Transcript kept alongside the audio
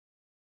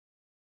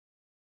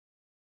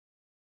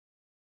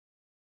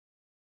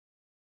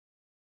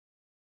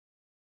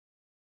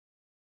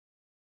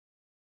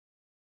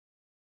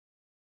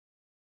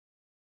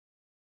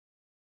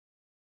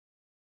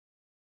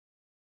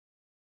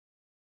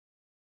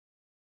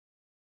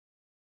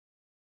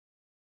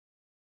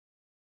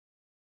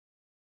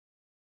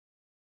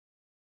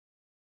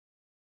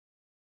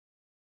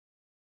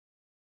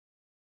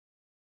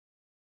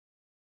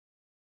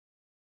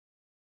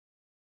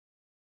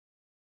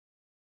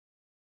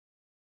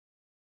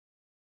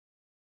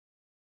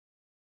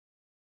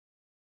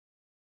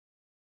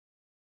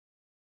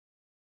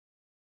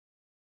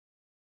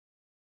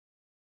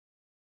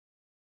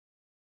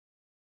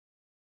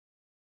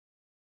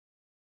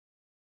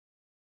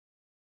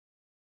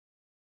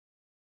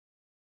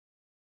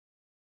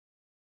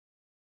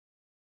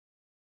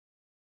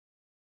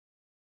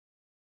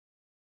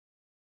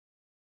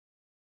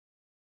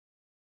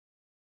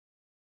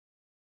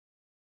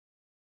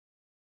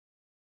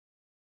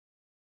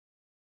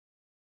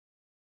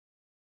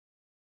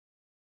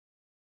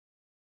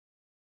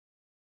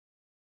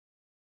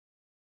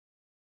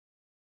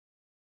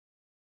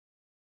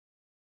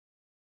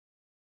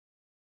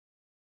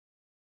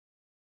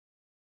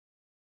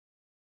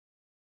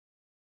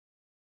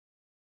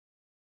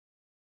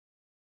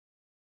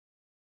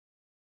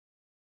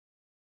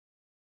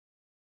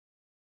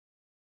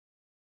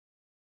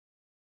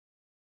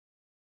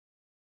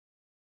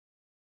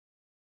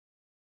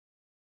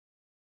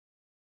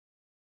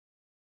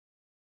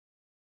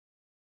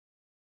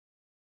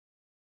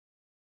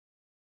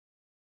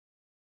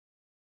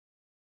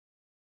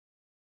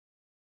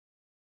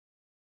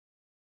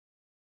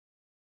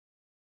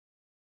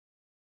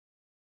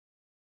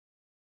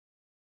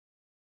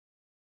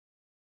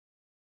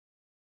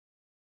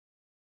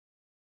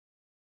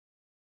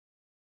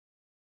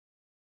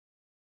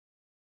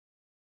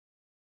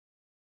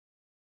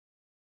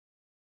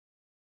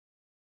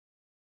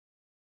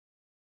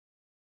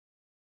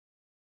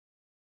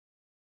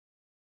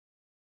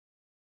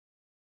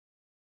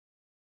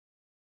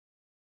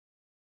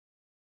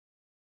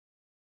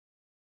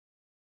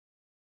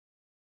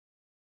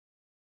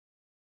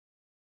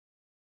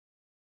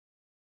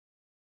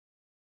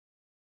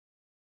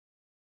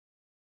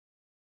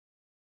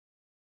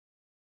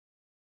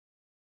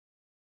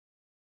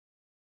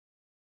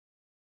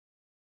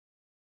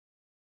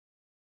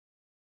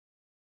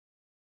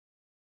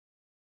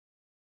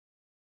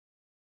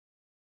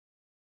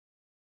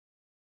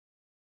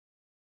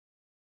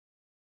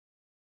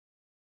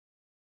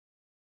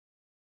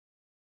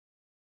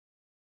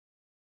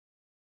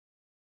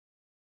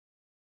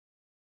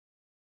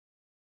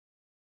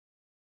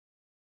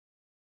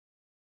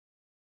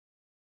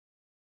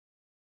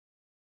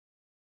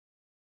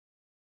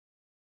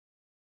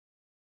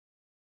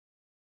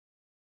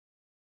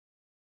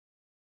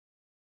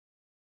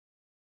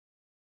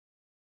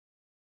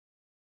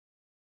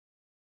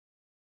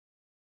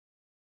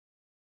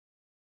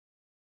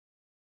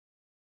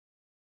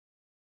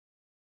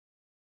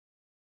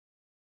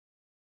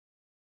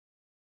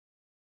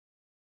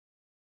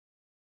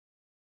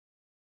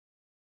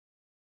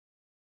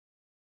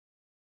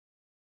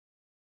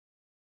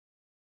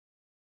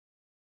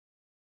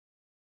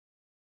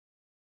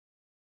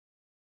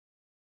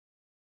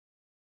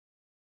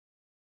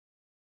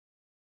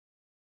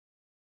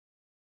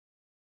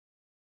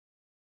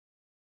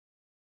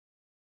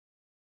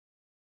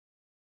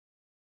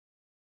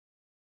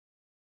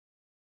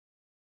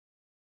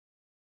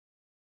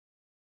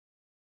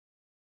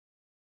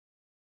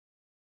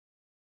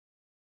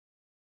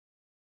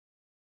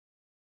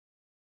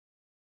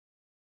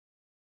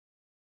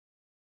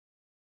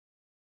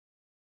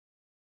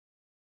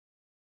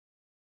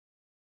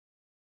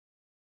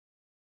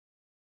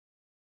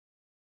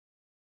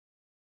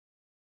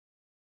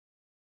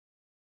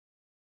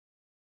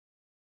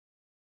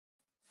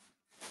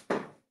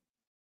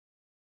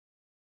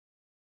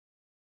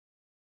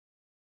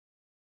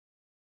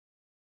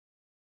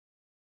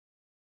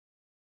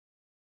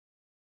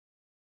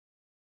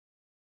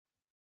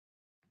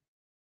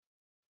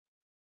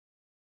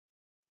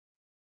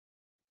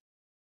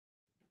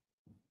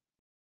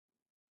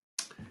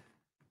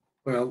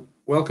Well,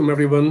 welcome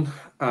everyone.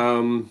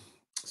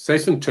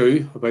 Session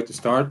 2 about to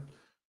start.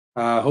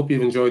 Hope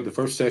you've enjoyed the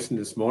first session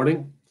this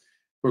morning.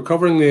 We're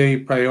covering the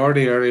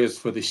priority areas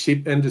for the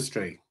sheep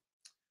industry.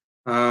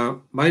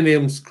 My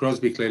name's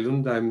Crosby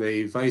Cleland. I'm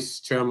the Vice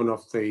Chairman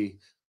of the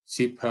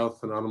Sheep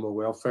Health and Animal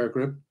Welfare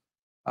Group.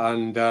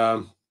 And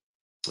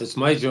it's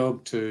my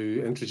job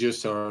to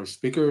introduce our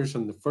speakers.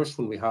 And the first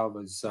one we have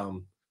is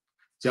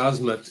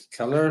Jasmeet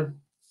Kaler.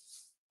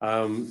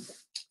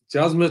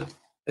 Jasmeet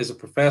is a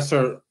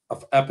professor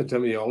of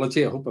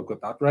epidemiology, I hope I've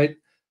got that right,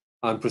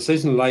 and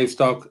precision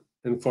livestock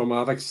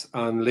informatics,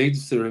 and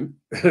leads the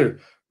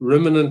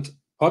ruminant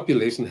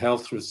population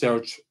health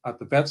research at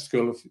the vet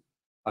school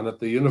and at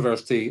the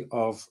University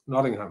of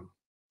Nottingham.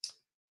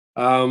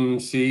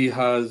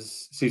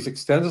 She's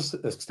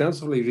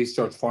extensively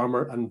researched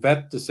farmer and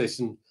vet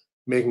decision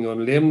making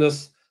on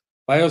lameness,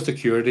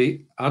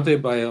 biosecurity,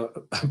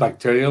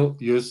 antibacterial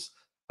use,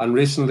 and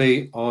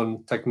recently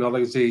on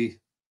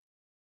technology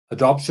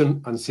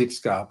adoption and sheep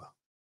scab.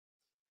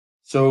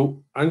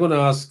 So I'm going to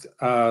ask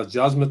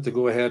Jasmeet to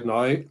go ahead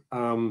now,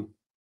 and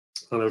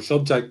our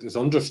subject is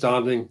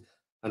understanding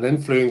and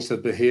influence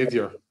of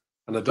behaviour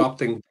and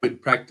adopting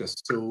good practice.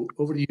 So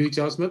over to you,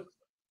 Jasmeet.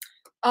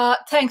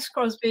 Thanks,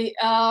 Crosby.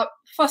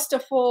 First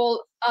of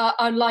all,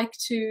 I'd like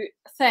to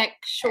thank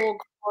SHAWG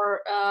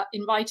for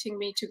inviting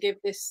me to give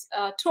this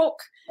talk,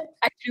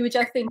 actually, which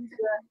I think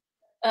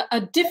is a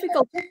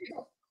difficult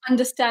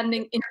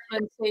understanding,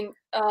 influencing,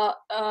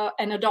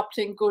 and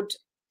adopting good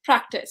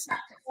practice.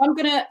 I'm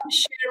going to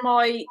share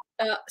my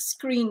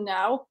screen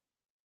now.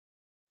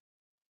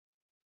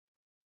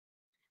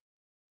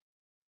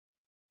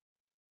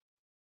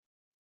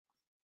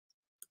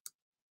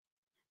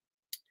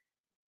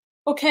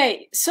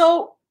 Okay,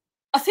 so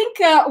I think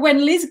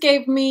when Liz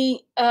gave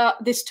me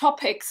this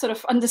topic, sort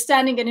of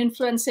understanding and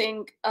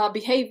influencing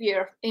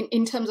behavior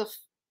in terms of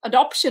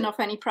adoption of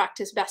any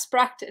practice, best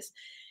practice,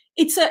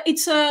 it's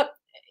a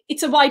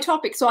wide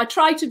topic. So I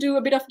try to do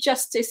a bit of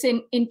justice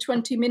in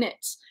 20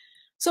 minutes.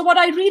 So what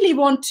I really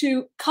want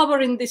to cover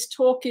in this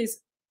talk is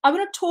I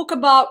want to talk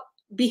about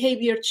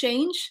behavior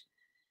change,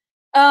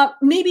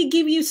 maybe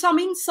give you some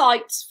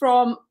insights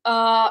from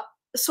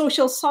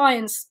social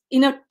science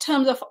in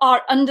terms of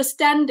our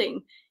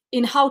understanding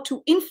in how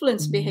to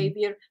influence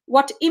behavior,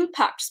 what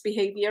impacts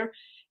behavior,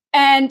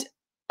 and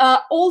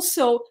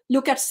also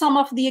look at some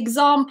of the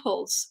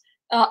examples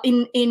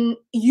in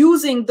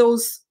using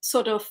those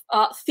sort of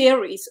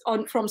theories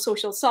from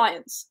social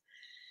science.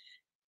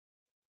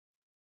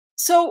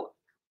 So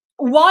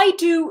why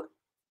do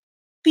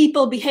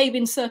people behave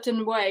in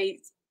certain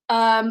ways?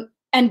 And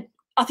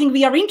I think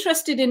we are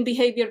interested in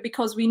behavior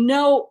because we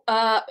know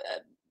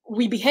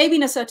we behave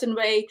in a certain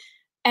way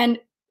and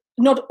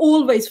not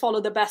always follow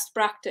the best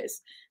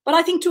practice. But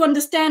I think to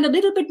understand a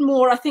little bit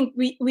more, I think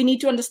we need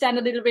to understand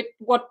a little bit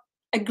what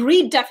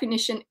agreed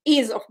definition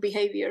is of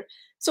behavior.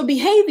 So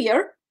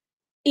behavior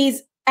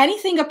is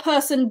anything a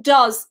person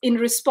does in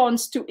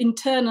response to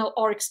internal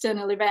or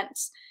external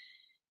events.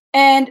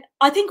 And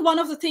I think one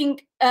of the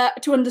things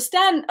to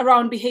understand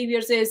around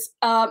behaviors is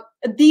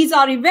these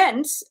are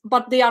events,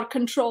 but they are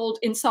controlled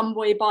in some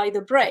way by the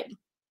brain.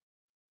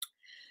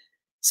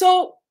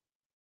 So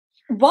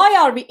why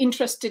are we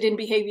interested in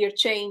behavior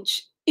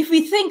change? If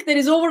we think there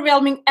is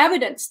overwhelming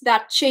evidence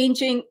that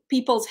changing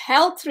people's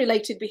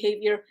health-related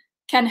behavior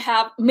can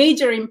have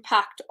major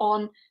impact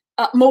on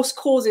most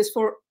causes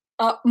for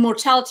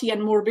mortality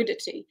and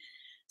morbidity.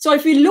 So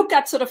if we look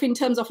at sort of in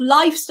terms of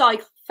lifestyle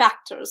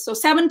factors, so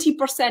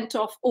 70%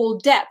 of all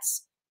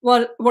deaths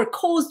were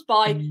caused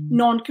by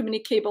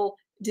non-communicable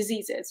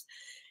diseases.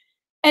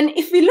 And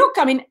if we look,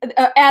 I mean,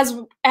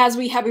 as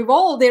we have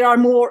evolved, there are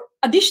more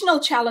additional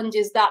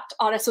challenges that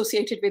are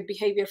associated with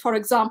behavior. For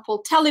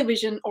example,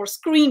 television or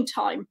screen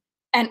time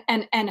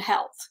and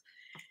health.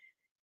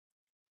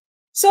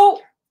 So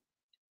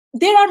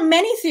there are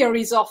many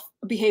theories of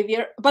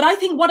behavior, but I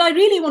think what I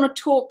really want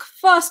to talk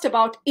first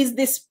about is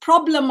this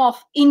problem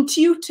of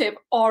intuitive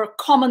or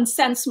common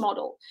sense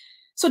model.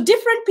 So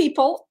different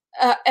people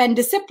and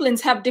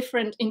disciplines have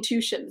different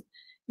intuition.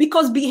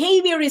 Because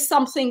behavior is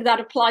something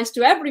that applies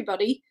to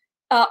everybody,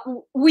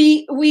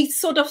 we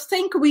sort of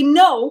think we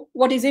know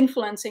what is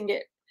influencing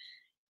it.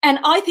 And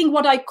I think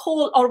what I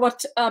call, or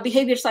what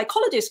behavior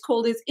psychologists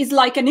call is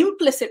like an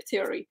implicit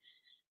theory.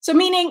 So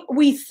meaning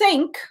we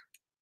think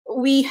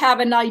we have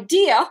an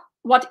idea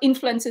what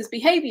influences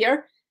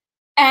behavior,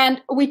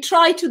 and we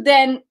try to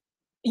then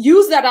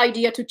use that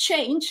idea to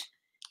change.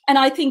 And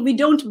I think we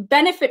don't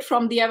benefit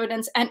from the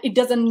evidence, and it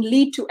doesn't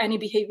lead to any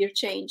behavior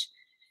change.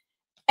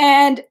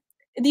 And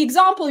the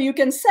example you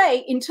can say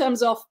in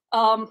terms of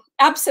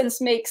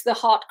absence makes the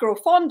heart grow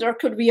fonder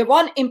could be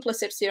one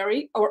implicit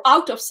theory, or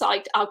out of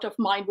sight, out of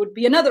mind would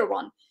be another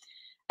one.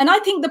 And I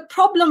think the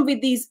problem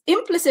with these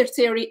implicit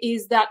theory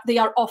is that they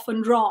are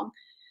often wrong.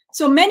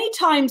 So many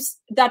times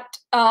that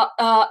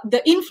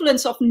the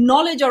influence of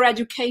knowledge or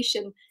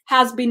education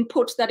has been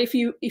put that if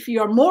you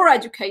are more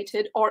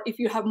educated or if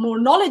you have more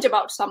knowledge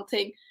about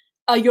something,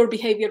 your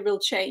behavior will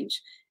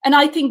change. And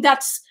I think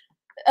that's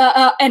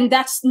and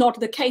that's not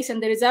the case,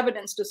 and there is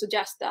evidence to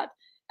suggest that.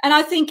 And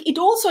I think it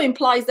also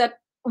implies that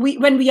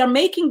when we are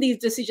making these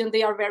decisions,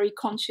 they are very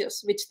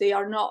conscious, which they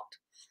are not.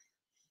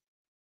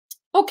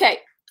 Okay,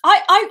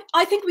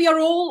 I think we are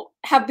all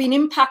have been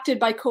impacted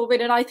by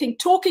COVID, and I think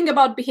talking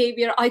about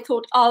behavior, I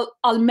thought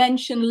I'll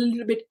mention a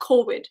little bit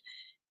COVID.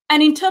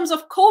 And in terms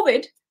of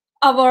COVID,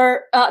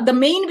 the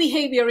main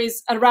behavior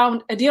is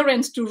around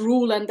adherence to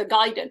rule and the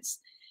guidance.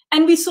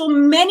 And we saw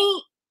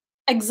many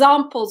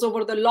examples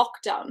over the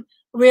lockdown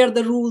where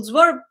the rules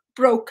were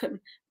broken,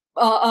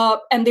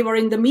 and they were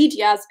in the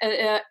media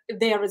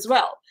there as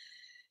well.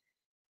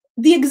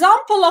 The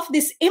example of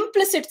this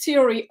implicit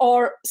theory,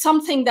 or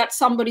something that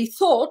somebody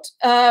thought,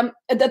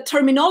 the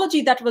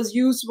terminology that was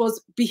used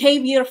was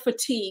behavior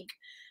fatigue.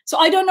 So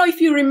I don't know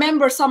if you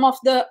remember some of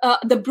the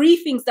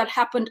briefings that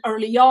happened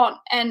early on.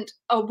 And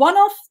in one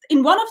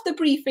of the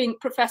briefing,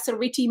 Professor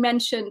Whitty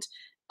mentioned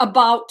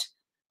about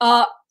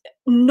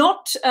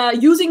not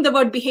using the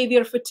word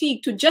behavior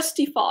fatigue to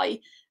justify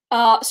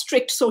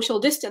strict social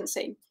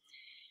distancing.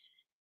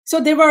 So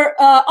there were,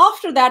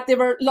 after that, there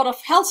were a lot of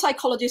health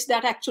psychologists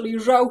that actually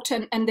wrote,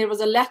 and there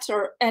was a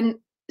letter. And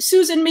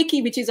Susan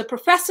Mickey, which is a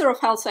professor of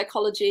health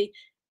psychology,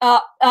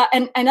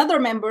 and other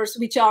members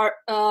which are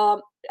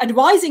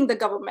advising the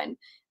government,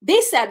 they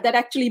said that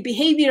actually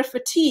behavior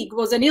fatigue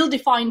was an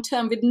ill-defined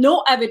term with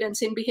no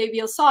evidence in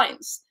behavioral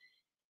science,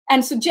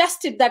 and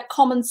suggested that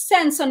common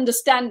sense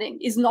understanding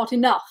is not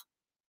enough.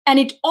 And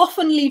it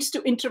often leads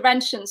to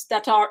interventions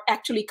that are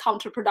actually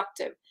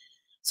counterproductive.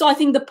 So I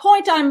think the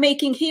point I'm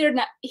making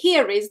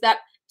here is that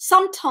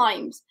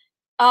sometimes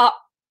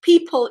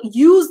people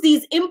use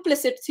these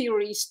implicit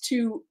theories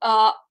to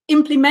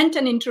implement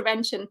an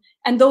intervention,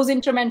 and those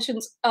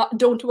interventions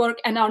don't work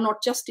and are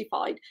not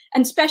justified.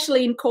 And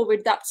especially in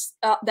COVID,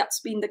 that's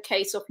been the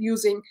case of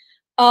using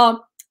a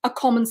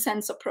common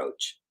sense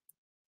approach.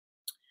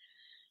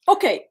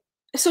 Okay,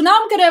 so now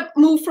I'm going to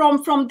move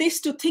from this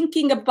to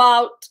thinking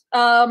about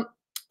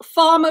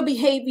farmer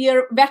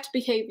behavior, vet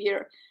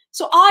behavior.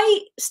 So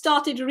I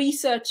started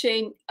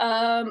researching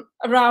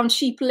around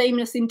sheep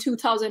lameness in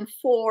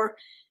 2004,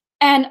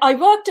 and I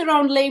worked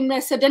around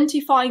lameness,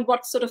 identifying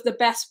what's sort of the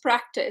best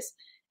practice.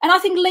 And I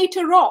think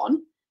later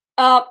on,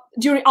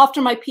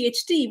 after my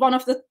PhD, one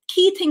of the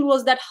key things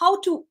was that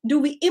do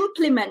we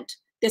implement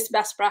this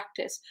best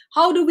practice?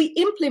 How do we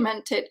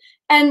implement it?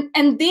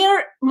 And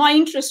there, my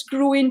interest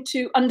grew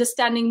into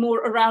understanding more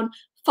around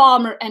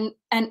farmer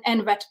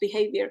and vet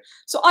behavior.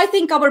 So I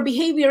think our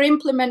behavior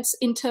implements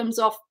in terms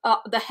of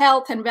the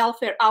health and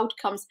welfare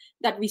outcomes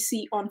that we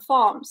see on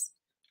farms.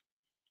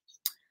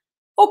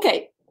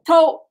 Okay,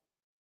 so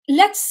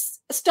let's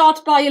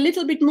start by a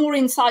little bit more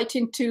insight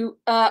into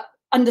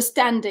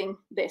understanding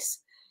this.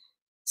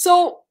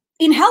 So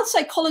in health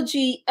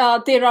psychology,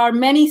 there are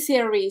many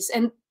theories,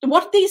 and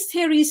what these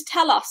theories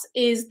tell us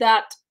is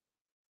that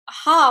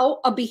how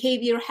a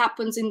behavior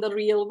happens in the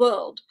real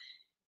world.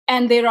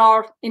 And there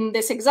are, in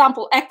this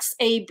example, X,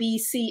 A, B,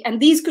 C, and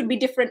these could be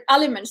different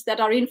elements that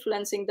are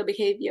influencing the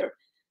behavior.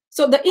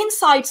 So the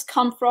insights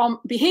come from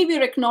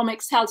behavior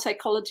economics, health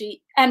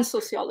psychology, and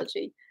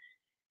sociology.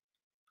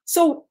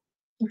 So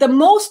the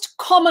most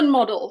common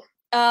model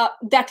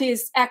that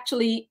is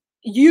actually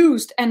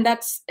used and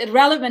that's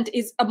relevant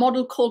is a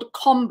model called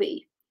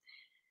COMBI.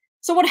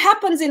 So what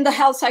happens in the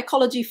health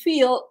psychology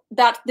field,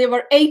 that there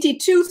were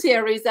 82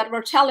 theories that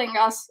were telling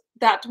us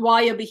that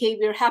why a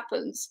behavior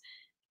happens.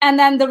 And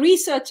then the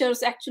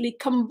researchers actually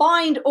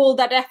combined all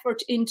that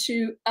effort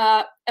into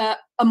a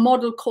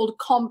model called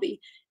COMBI,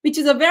 which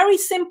is a very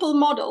simple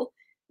model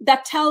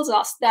that tells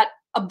us that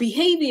a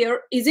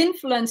behavior is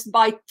influenced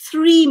by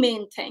three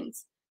main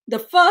things. The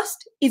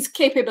first is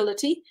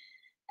capability,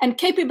 and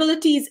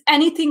capability is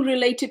anything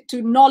related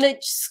to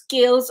knowledge,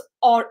 skills,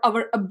 or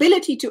our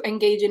ability to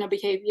engage in a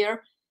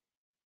behavior.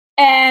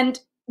 And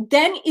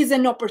then is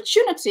an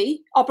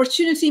opportunity.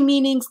 Opportunity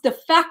meaning the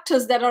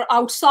factors that are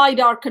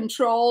outside our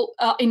control,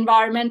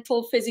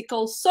 environmental,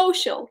 physical,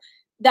 social,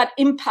 that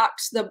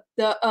impacts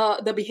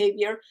the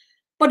behavior.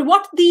 But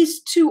what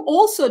these two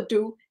also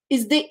do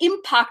is they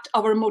impact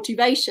our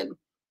motivation.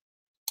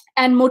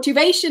 And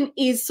motivation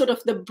is sort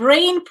of the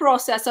brain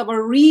process,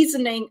 our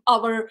reasoning,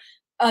 our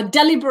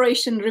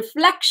deliberation,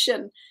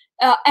 reflection,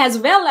 as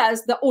well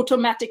as the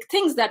automatic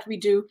things that we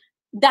do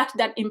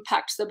that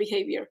impacts the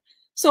behavior.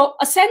 So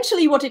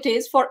essentially what it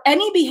is, for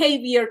any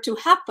behavior to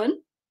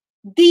happen,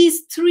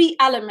 these three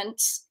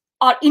elements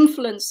are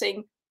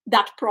influencing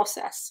that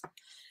process.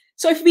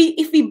 So if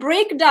we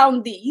break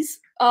down these,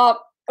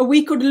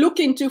 we could look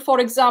into,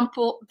 for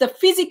example, the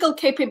physical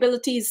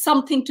capability is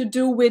something to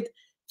do with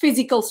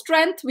physical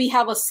strength. We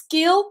have a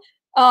skill,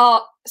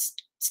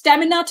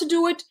 stamina to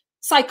do it.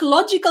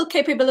 Psychological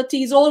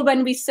capability is all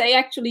when we say,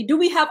 actually, do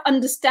we have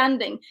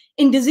understanding?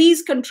 In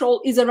disease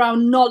control is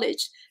around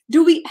knowledge.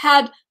 Do we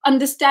have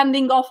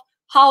understanding of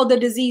how the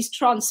disease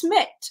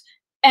transmits?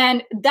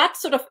 And that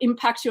sort of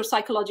impacts your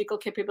psychological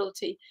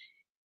capability.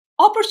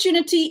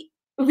 Opportunity,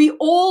 we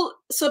all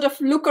sort of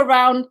look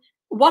around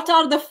what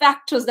are the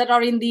factors that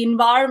are in the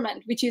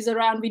environment, which is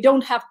around we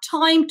don't have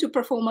time to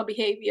perform a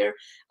behavior,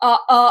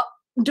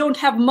 don't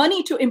have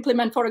money to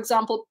implement, for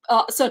example,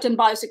 a certain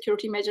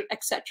biosecurity measure,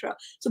 etc.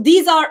 So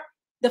these are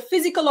the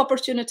physical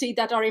opportunity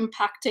that are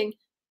impacting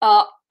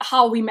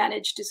how we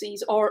manage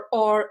disease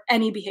or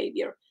any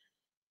behavior.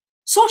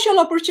 Social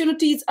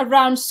opportunities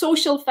around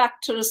social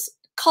factors,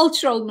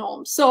 cultural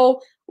norms. So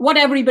what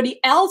everybody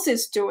else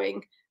is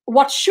doing,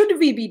 what should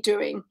we be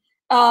doing?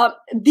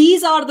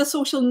 These are the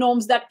social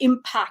norms that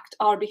impact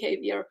our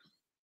behavior.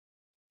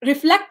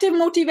 Reflective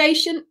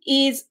motivation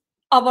is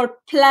our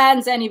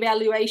plans and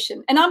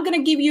evaluation. And I'm going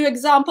to give you an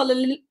example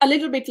a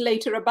little bit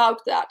later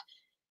about that.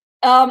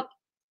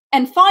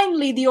 And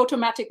finally, the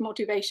automatic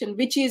motivation,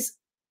 which is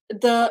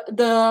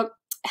the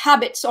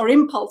habits or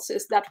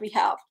impulses that we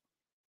have.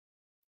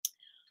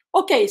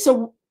 Okay,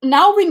 so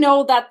now we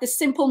know that the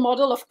simple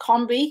model of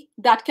combi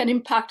that can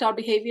impact our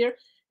behavior.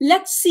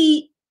 Let's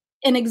see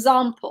an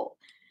example.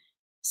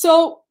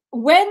 So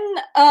when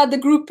the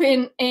group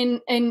in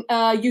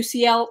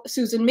UCL,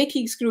 Susan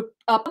Mickey's group,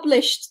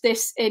 published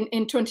this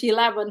in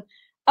 2011,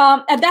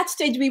 at that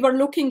stage we were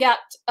looking at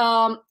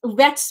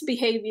vets'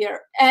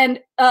 behavior, and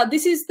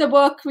this is the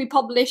work we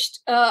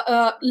published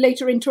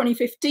later in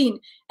 2015,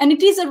 and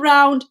it is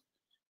around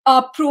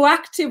a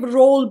proactive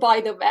role by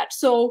the vet.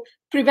 So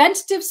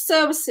preventative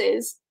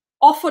services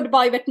offered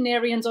by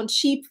veterinarians on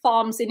sheep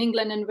farms in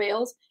England and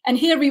Wales, and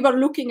here we were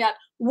looking at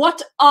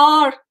what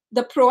are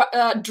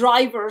the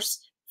drivers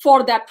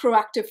for that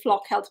proactive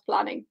flock health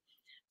planning.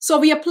 So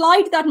we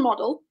applied that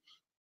model.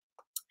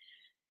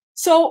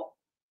 So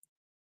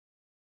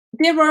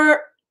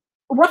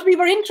what we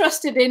were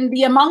interested in,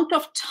 the amount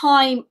of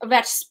time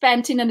vets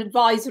spent in an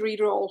advisory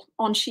role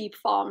on sheep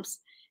farms.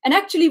 And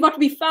actually what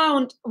we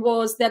found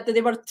was that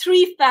there were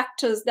 3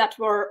 factors that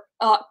were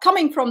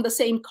coming from the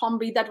same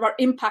combi that were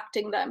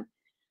impacting them.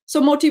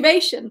 So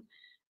motivation.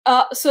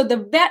 So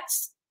the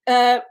vets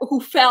who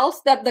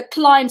felt that the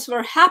clients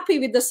were happy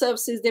with the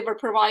services they were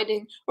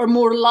providing were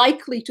more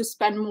likely to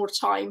spend more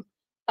time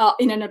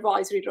in an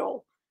advisory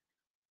role.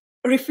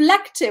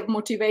 Reflective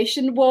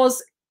motivation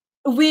was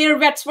where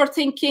vets were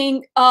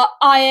thinking,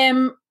 I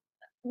am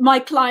my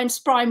client's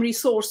primary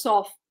source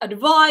of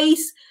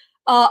advice.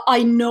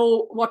 I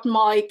know what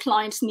my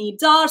client's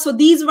needs are. So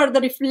these were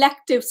the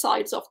reflective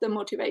sides of the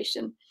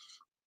motivation.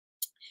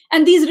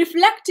 And these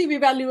reflective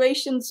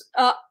evaluations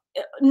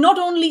not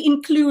only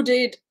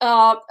included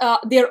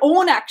their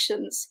own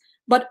actions,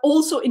 but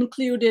also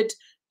included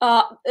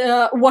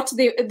what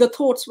they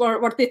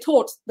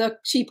thought the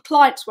sheep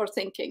clients were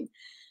thinking.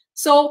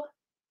 So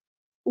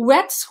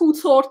vets who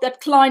thought that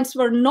clients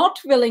were not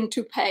willing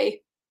to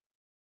pay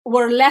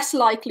were less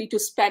likely to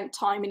spend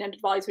time in an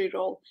advisory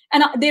role.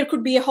 And there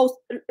could be a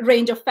whole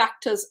range of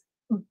factors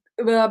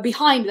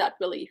behind that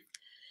belief.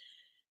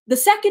 The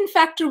second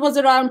factor was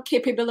around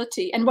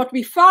capability. And what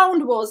we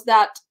found was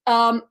that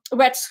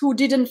vets who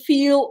didn't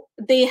feel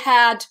they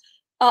had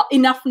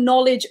enough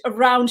knowledge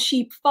around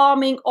sheep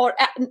farming or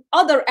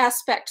other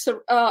aspects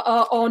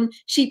on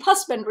sheep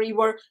husbandry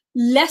were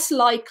less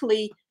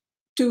likely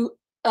to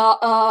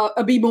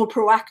be more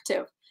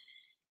proactive.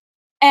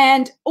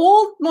 And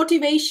all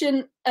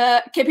motivation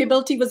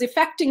capability was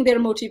affecting their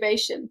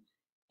motivation.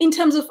 In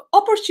terms of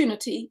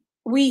opportunity,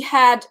 we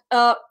had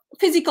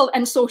physical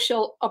and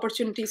social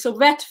opportunities. So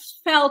vets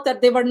felt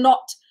that they were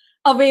not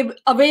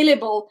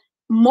available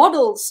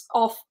models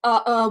of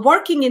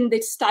working in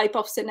this type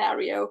of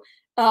scenario,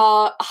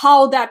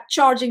 how that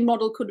charging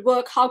model could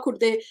work, how could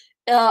they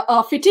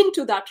fit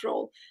into that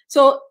role.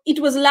 So it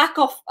was lack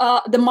of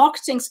the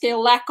marketing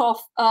scale, lack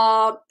of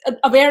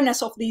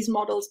awareness of these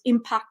models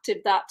impacted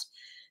that.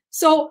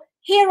 So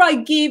here I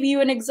gave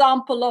you an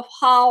example of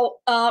how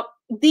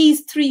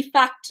these 3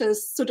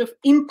 factors sort of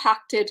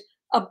impacted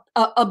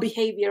a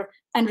behavior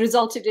and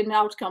resulted in an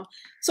outcome.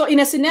 So in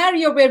a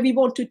scenario where we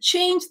want to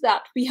change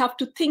that, we have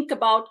to think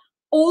about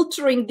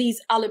altering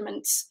these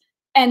elements,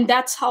 and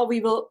that's how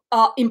we will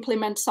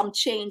implement some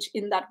change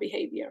in that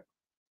behavior.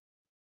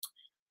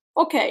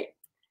 Okay,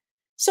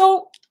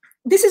 so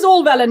this is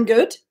all well and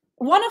good.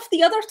 One of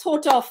the other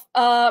thought of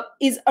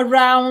is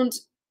around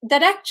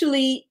that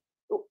actually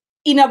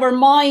in our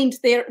mind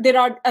there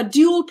are a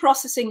dual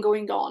processing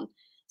going on.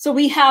 So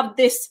we have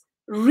this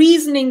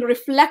reasoning,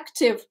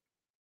 reflective,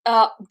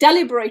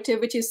 deliberative,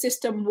 which is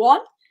system 1,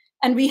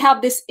 and we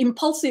have this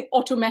impulsive,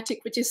 automatic,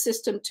 which is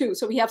system 2.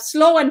 So we have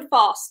slow and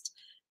fast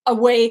a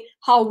way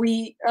how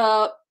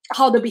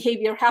the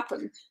behavior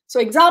happens. So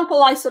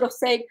example, I sort of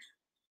say,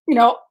 you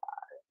know,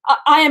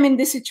 I am in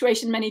this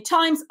situation many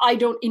times. I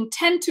don't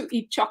intend to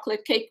eat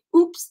chocolate cake.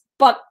 Oops,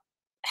 but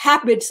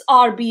habits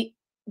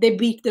they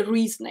beat the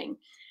reasoning.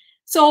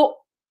 So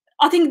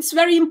I think it's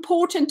very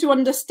important to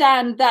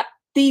understand that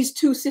these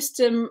 2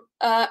 systems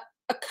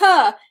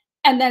occur,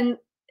 and then,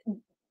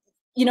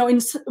 you know,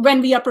 when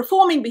we are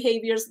performing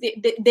behaviors,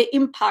 they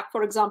impact,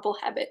 for example,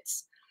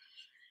 habits.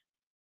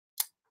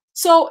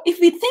 So if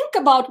we think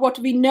about what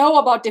we know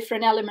about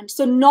different elements,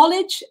 so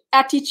knowledge,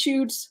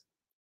 attitudes,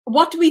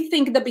 what we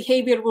think the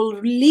behavior will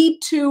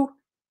lead to,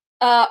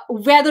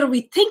 whether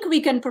we think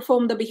we can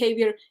perform the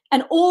behavior,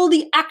 and all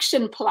the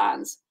action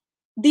plans,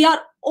 they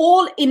are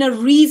all in a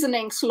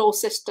reasoning slow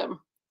system.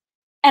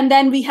 And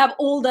then we have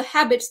all the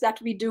habits that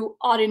we do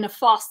are in a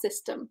fast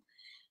system.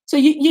 So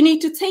you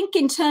need to think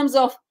in terms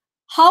of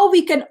how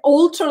we can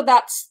alter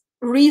that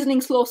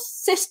reasoning slow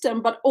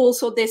system, but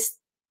also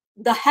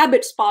the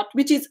habits part,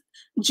 which is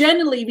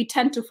generally we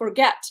tend to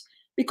forget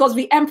because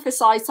we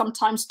emphasize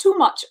sometimes too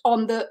much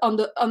on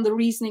the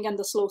reasoning and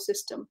the slow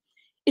system.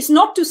 It's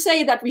not to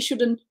say that we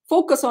shouldn't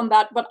focus on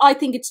that, but I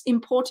think it's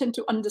important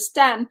to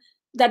understand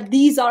that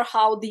these are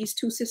how these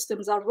two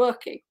systems are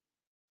working.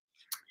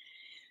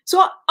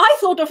 So I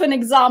thought of an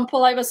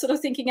example. I was sort of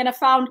thinking, and I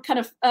found kind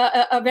of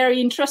a very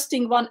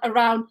interesting one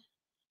around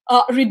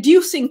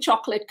reducing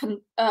chocolate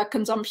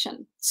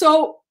consumption.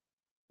 So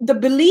the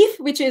belief,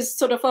 which is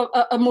sort of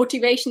a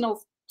motivational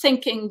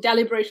thinking,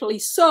 deliberately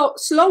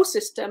slow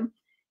system,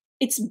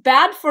 it's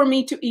bad for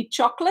me to eat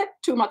chocolate,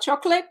 too much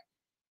chocolate.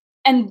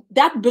 And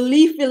that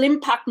belief will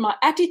impact my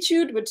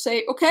attitude, would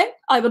say, okay,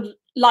 I would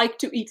like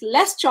to eat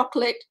less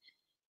chocolate.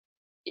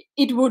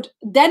 It would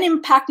then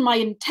impact my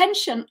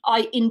intention.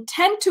 I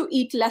intend to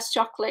eat less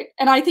chocolate.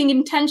 And I think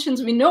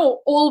intentions, we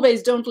know,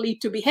 always don't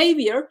lead to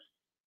behavior.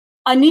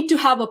 I need to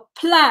have a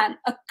plan,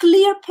 a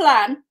clear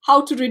plan,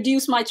 how to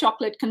reduce my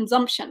chocolate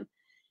consumption.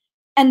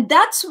 And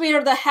that's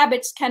where the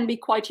habits can be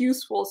quite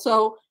useful.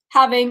 So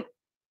having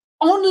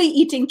only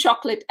eating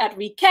chocolate at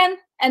weekend,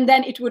 and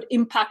then it would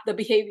impact the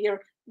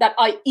behavior that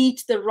I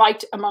eat the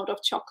right amount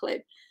of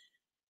chocolate.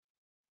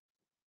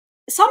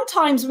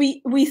 Sometimes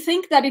we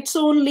think that it's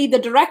only the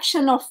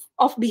direction of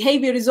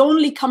behavior is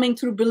only coming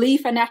through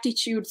belief and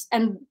attitudes,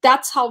 and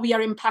that's how we are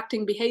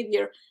impacting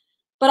behavior.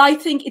 But I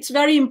think it's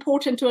very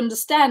important to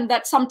understand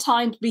that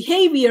sometimes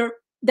behavior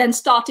then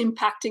start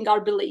impacting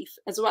our belief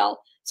as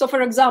well. So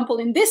for example,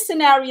 in this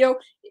scenario,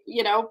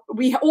 you know,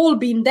 we all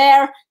been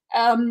there,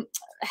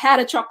 had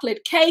a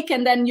chocolate cake,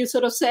 and then you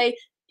sort of say,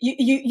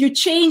 you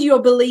change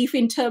your belief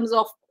in terms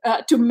of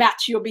to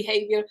match your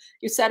behavior.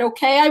 You said,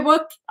 okay, I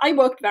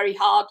worked very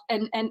hard,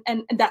 and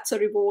that's a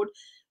reward.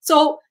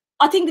 So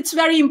I think it's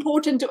very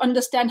important to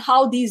understand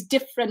how these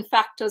different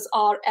factors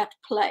are at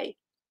play.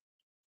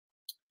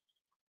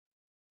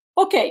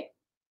 Okay,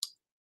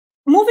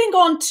 moving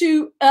on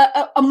to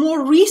a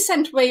more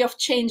recent way of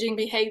changing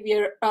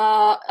behavior.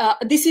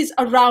 This is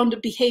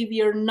around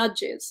behavior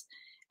nudges.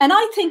 And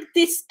I think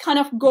this kind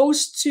of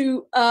goes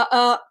to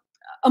a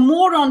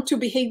more onto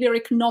behavior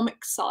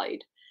economic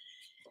side,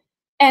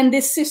 and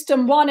this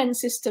system 1 and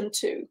system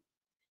 2.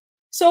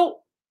 So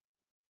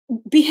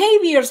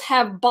behaviors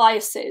have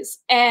biases,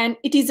 and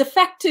it is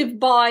affected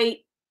by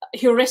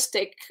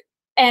heuristic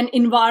and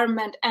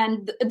environment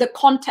and the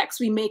context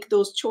we make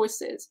those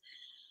choices.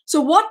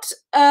 So what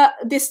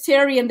this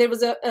theory, and there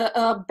was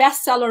a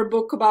bestseller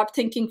book about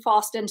thinking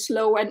fast and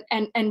slow and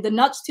the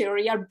nudge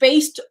theory, are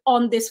based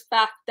on this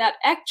fact that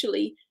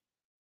actually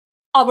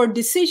our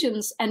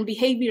decisions and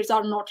behaviors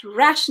are not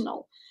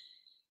rational.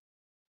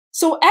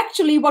 So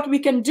actually what we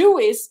can do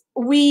is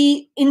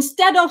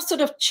instead of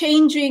sort of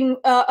changing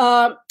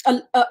a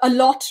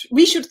lot,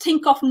 we should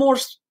think of more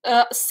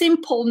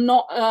simple,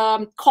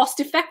 not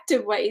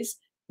cost-effective ways,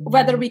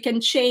 whether we can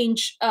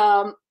change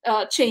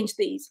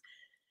these.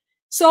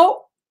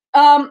 So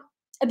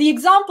the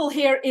example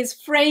here is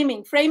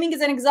framing. Framing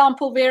is an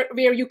example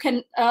where you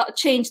can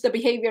change the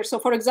behavior. So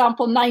for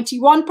example,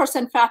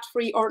 91%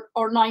 fat-free or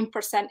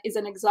 9% is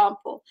an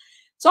example.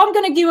 So I'm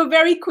going to give a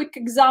very quick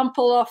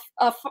example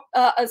of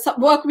some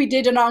work we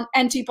did around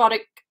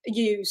antibiotic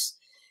use.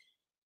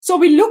 So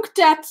we looked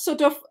at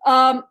sort of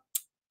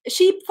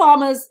sheep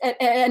farmers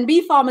and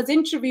beef farmers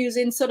interviews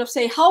in sort of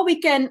say how we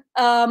can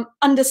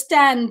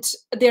understand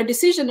their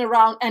decision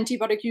around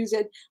antibiotic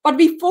usage. But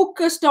we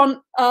focused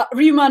on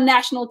REMA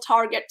national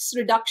targets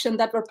reduction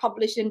that were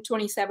published in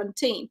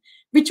 2017,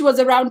 which was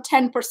around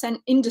 10%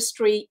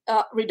 industry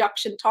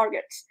reduction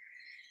targets.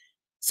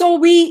 So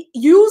we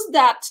used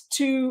that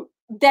to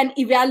then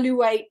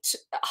evaluate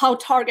how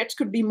targets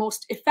could be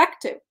most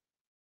effective.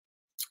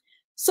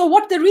 So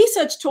what the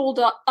research told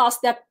us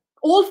that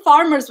all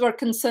farmers were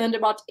concerned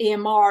about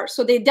AMR,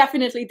 so there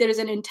is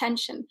an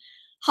intention.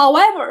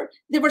 However,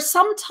 there were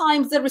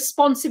sometimes the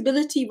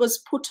responsibility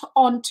was put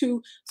on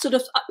to sort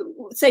of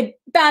say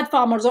bad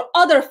farmers or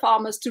other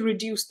farmers to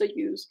reduce the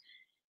use.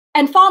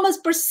 And farmers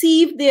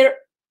perceived their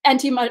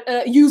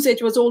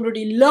usage was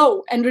already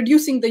low, and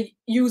reducing the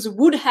use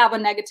would have a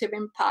negative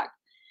impact.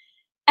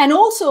 And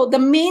also the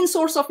main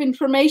source of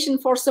information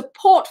for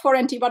support for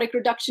antibiotic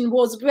reduction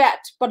was vet,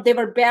 but there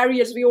were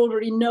barriers we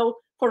already know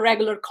for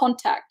regular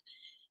contact.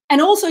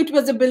 And also it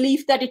was a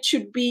belief that it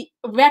should be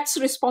vet's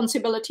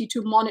responsibility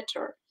to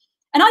monitor.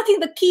 And I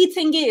think the key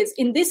thing is,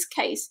 in this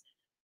case,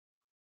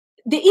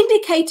 they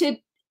indicated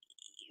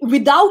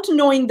without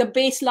knowing the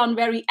baseline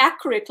very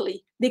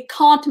accurately, they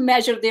can't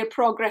measure their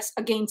progress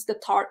against the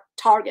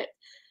target.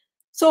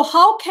 So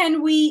how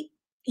can we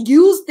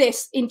use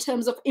this in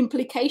terms of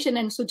implication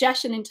and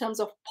suggestion in terms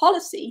of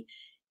policy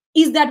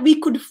is that we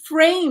could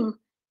frame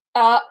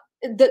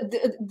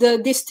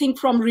this thing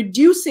from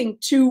reducing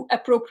to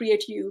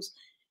appropriate use.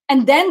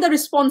 And then the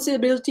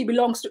responsibility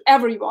belongs to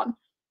everyone.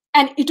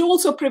 And it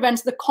also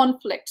prevents the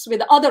conflicts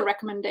with other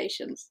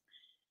recommendations.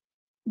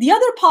 The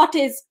other part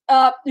is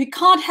we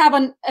can't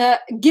have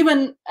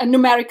given a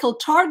numerical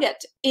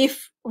target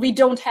if we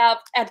don't have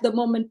at the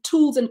moment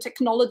tools and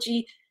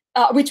technology,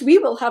 which we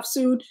will have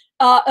soon,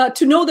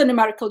 to know the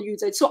numerical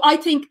usage. So I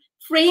think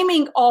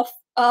framing of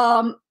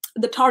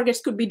the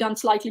targets could be done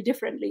slightly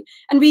differently.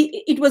 And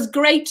it was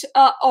great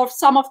of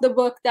some of the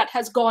work that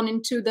has gone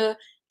into the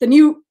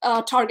new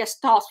Targets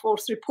Task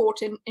Force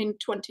report in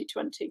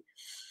 2020.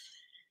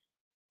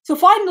 So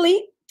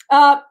finally,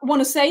 I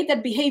want to say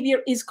that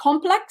behavior is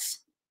complex.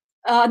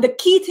 The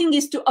key thing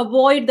is to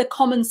avoid the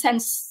common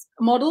sense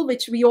model,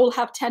 which we all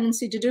have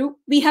tendency to do.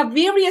 We have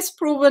various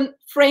proven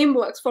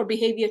frameworks for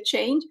behavior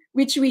change,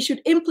 which we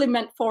should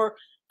implement for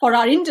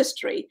our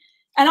industry.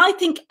 And I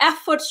think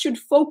efforts should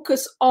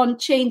focus on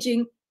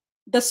changing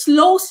the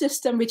slow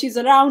system, which is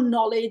around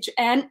knowledge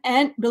and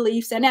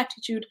beliefs and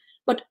attitude,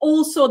 but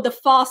also the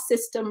fast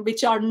system,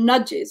 which are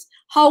nudges,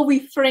 how we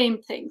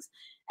frame things.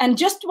 And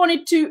just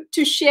wanted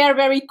to share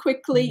very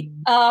quickly.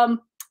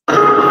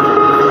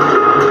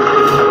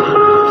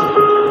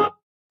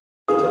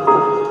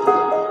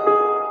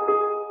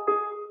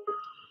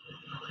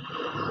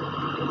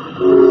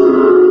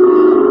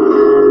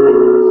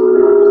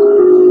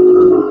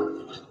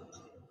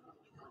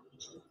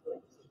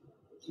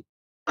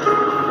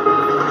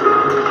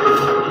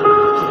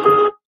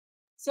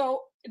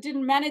 So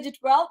didn't manage it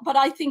well, but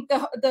I think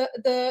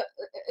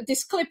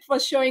this clip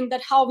was showing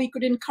that how we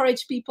could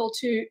encourage people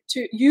to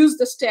use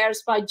the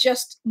stairs by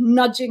just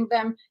nudging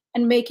them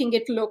and making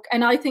it look.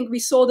 And I think we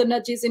saw the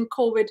nudges in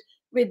COVID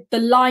with the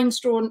lines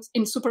drawn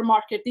in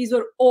supermarket. These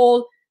were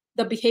all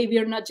the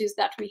behavior nudges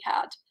that we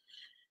had.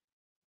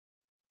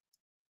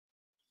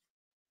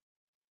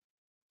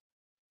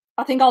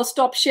 I think I'll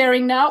stop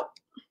sharing now.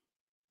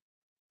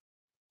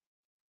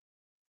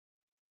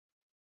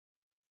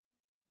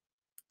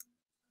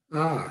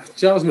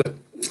 Jasmeet,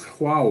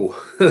 wow.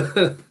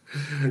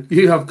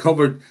 You have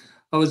covered,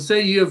 I would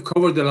say you have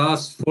covered the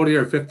last 40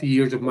 or 50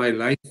 years of my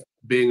life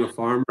being a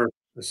farmer,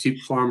 a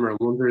sheep farmer. I'm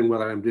wondering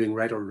whether I'm doing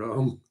right or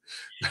wrong.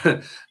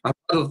 I don't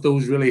know if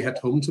those really hit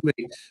home to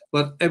me,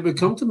 but it would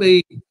come to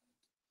me,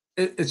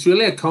 it's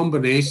really a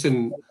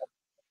combination.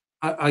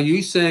 Are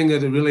you saying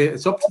that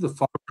it's up to the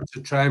farmer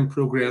to try and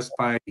progress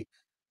by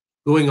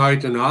going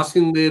out and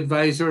asking the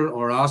advisor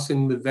or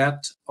asking the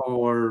vet,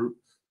 or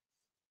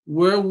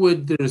where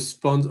would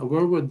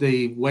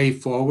the way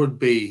forward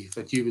be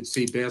that you would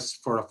see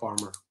best for a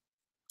farmer?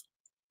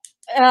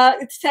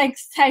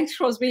 Thanks,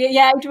 Crosby.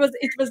 Yeah, it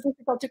was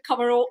difficult to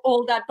cover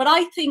all that, but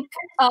I think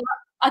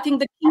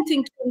the key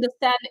thing to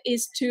understand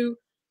is to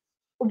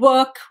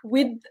work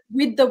with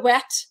the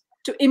vet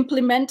to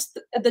implement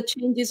the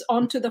changes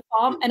onto the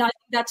farm, and I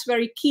think that's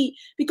very key,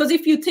 because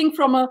if you think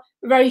from a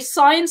very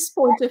science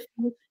point of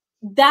view,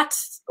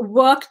 that's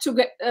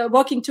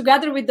working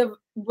together with the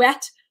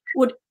vet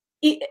would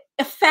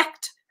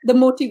affect the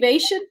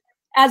motivation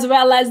as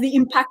well as the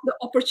impact, the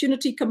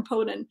opportunity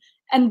component,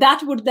 and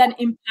that would then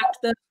impact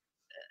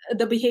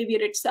the behavior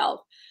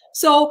itself.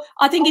 So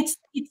I think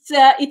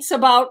it's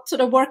about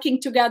sort of working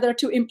together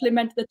to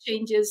implement the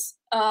changes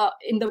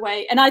in the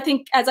way. And I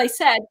think, as I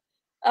said,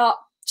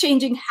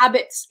 changing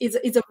habits is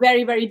a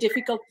very, very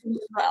difficult thing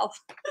as well.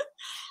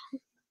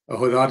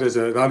 Oh, that is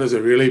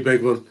a really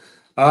big one.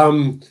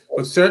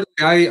 But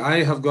certainly,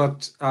 I have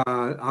got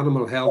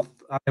animal health.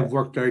 I have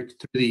worked out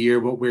through the year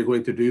what we're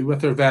going to do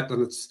with our vet,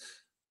 and it's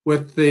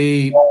with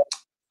the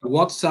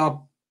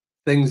WhatsApp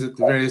things at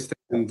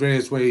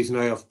various ways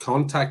now of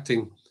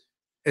contacting.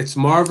 It's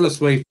marvelous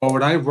way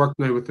forward. I've worked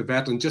now with the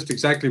vet, and just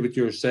exactly what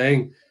you're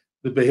saying,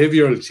 the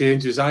behavioural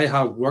changes. I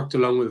have worked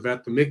along with the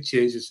vet to make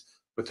changes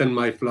within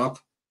my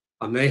flock,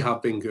 and they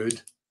have been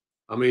good.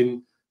 I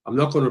mean, I'm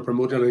not going to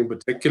promote anything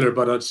particular,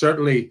 but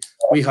certainly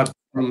we had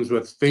problems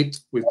with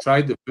feet. We've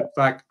tried the foot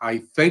vac.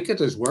 I think it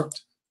has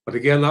worked, but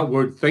again, that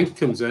word "think"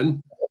 comes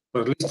in.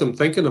 But at least I'm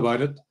thinking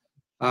about it,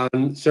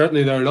 and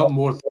certainly there are a lot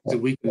more things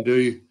that we can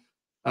do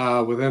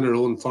within our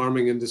own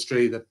farming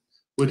industry that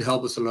would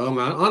help us along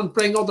and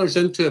bring others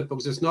into it,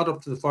 because it's not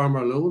up to the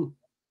farmer alone.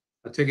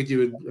 I take it you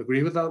would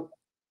agree with that?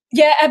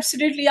 Yeah,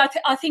 absolutely.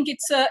 I think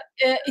it's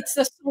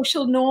a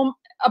social norm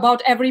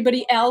about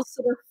everybody else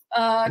sort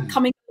of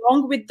coming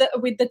along with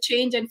the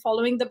change and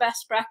following the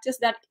best practice.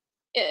 That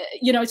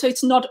so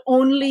it's not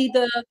only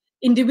the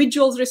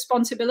individual's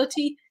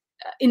responsibility.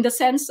 In the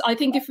sense, I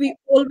think if we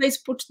always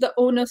put the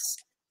onus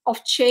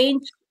of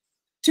change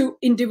to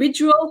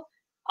individual,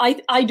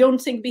 I don't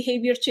think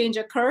behavior change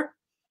occur.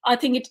 I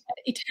think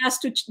it has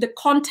to, the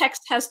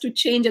context has to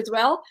change as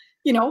well,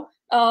 which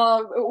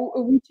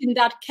in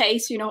that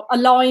case,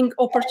 allowing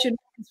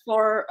opportunities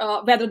for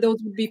whether those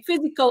would be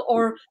physical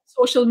or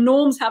social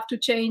norms have to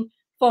change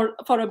for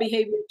a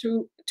behavior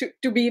to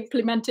be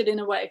implemented in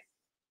a way.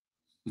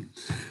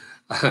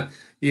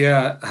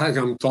 Yeah,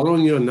 I'm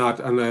following you on that.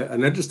 And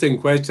an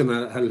interesting question,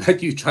 I'll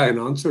let you try and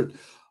answer it.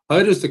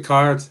 How does the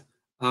carrot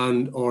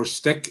and or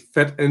stick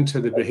fit into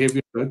the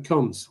behaviour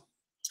outcomes?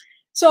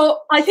 So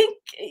I think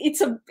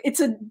it's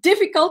a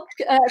difficult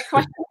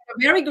question, a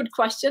very good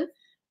question.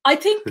 I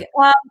think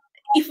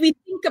if we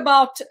think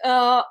about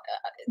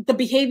the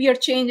behavior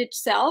change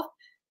itself,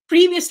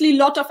 previously a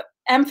lot of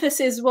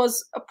emphasis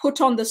was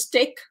put on the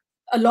stick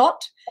a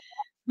lot,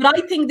 but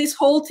I think this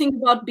whole thing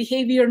about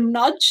behavior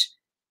nudge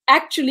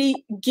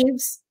actually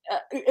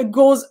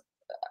goes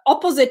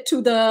opposite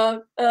to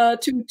the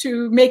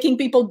to making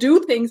people do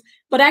things,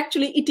 but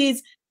actually it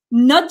is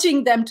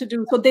nudging them to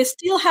do. So they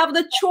still have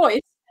the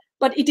choice,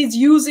 but it is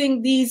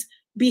using these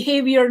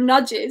behavior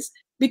nudges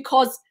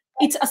because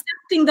it's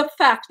accepting the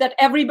fact that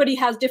everybody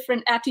has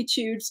different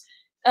attitudes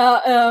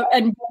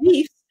and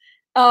beliefs,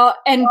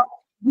 and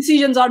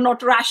decisions are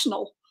not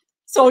rational.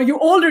 So you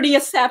already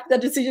accept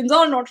that decisions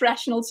are not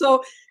rational.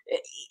 So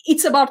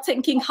it's about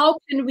thinking, how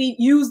can we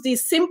use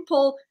these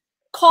simple,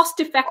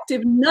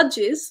 cost-effective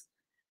nudges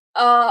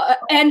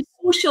and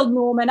social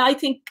norm? And I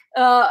think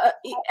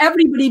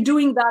everybody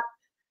doing that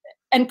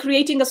and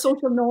creating a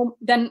social norm,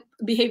 then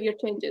behavior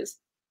changes.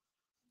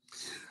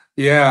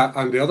 Yeah,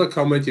 and the other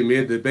comment you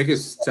made, the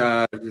biggest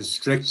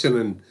restriction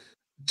in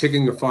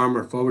taking a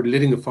farmer forward,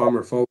 leading a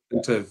farmer forward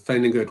into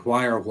finding out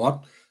why or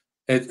what,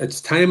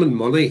 it's time and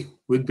money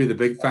would be the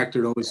big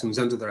factor that always comes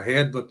into their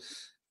head. But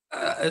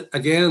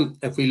again,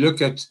 if we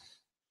look at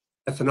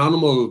if an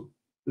animal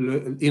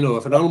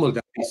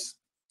dies,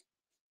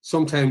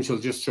 sometimes you'll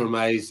just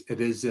surmise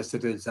it is this,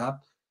 it is that.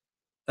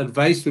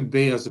 Advice would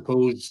be, I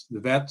suppose, the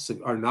vets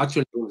are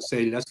naturally going to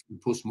say, let's do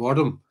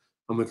post-mortem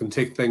and we can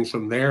take things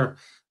from there.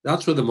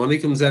 That's where the money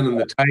comes in and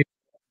the time.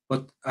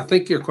 But I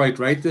think you're quite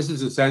right. This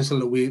is essential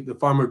that the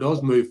farmer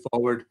does move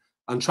forward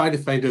and try to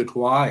find out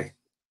why,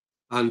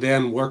 and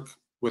then work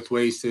with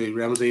ways to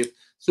remedy it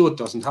so it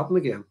doesn't happen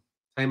again.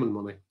 Time and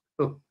money.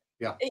 Oh,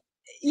 yeah.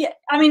 Yeah,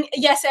 I mean,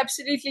 yes,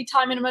 absolutely,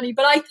 time and money.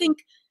 But I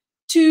think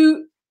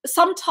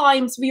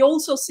sometimes we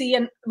also see,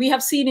 and we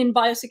have seen in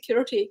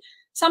biosecurity,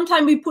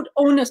 sometimes we put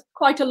onus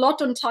quite a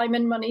lot on time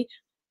and money,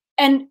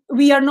 and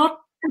we are not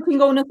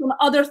putting onus on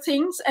other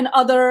things and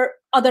other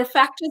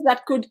factors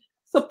that could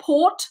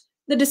support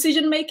the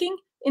decision making.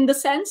 In the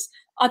sense,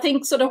 I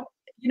think sort of,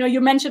 you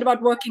mentioned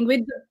about working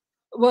with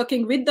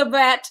the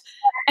vet,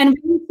 and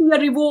when you see a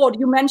reward,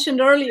 you mentioned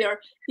earlier,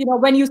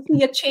 when you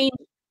see a change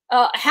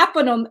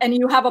happen and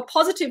you have a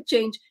positive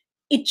change,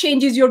 it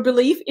changes your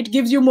belief, it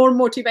gives you more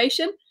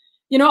motivation.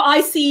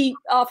 I see,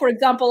 for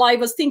example, I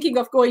was thinking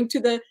of going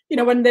to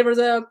when there was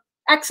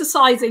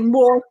exercising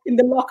more in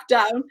the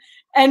lockdown,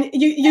 and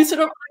you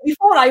sort of,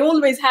 before I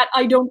always had,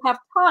 I don't have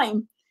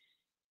time.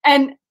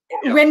 And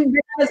when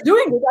I was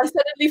doing it, I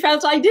suddenly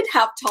felt I did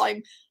have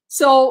time.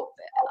 So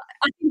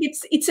I think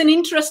it's an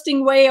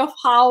interesting way of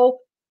how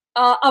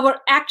our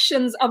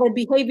actions, our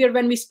behavior,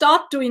 when we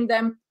start doing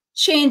them,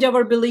 change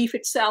our belief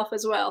itself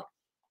as well.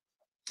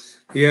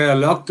 Yeah,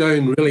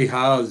 lockdown really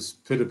has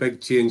put a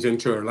big change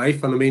into our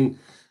life. And I mean,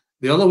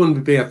 the other one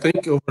would be, I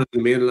think, over in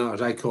the mainland,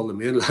 as I call the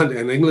mainland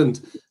in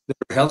England, there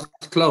are health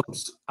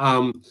clubs.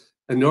 In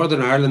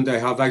Northern Ireland, they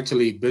have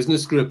actually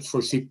business groups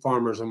for sheep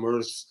farmers, and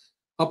we're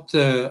up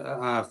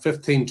to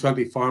 15,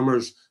 20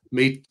 farmers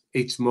meet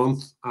each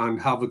month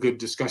and have a good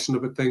discussion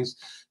about things.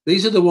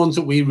 These are the ones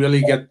that we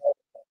really get.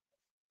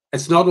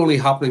 It's not only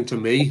happening to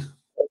me,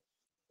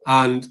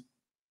 and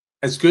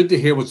it's good to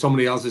hear what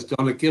somebody else has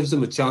done. It gives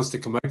them a chance to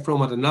come out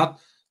from it, and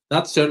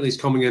that certainly is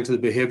coming into the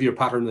behaviour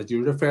pattern that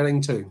you're referring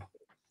to.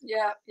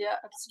 Yeah,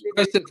 absolutely.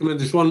 Question come in.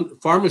 There's one,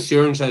 farm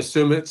assurance. I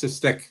assume it's a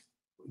stick.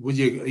 Would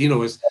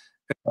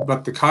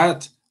but the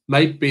carrot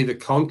might be the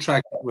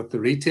contract with the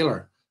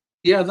retailer.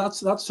 Yeah,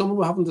 that's something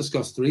we haven't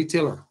discussed. The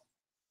retailer.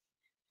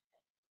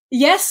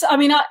 Yes, I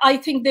mean, I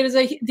think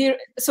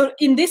so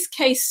in this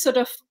case, sort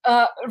of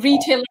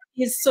retailer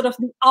is sort of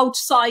the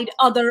outside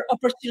other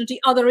opportunity,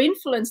 other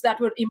influence that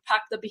would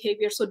impact the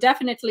behavior. So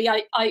definitely,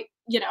 I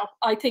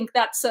think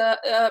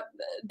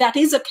that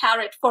is a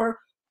carrot for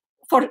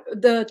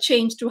the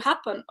change to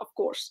happen, of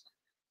course.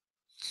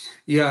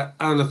 Yeah,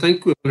 and I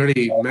think we've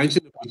already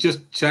mentioned it, but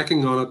just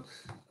checking on it.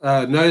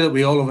 Now that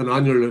we all have an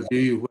annual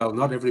review, well,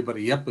 not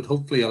everybody yet, but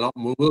hopefully a lot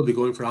more will be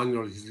going for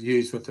annual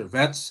reviews with their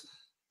vets.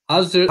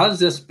 Has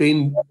this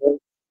been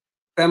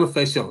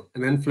beneficial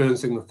in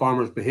influencing the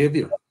farmer's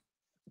behaviour?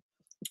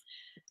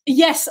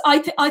 Yes, I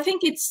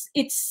think it's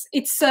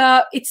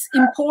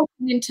important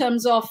in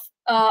terms of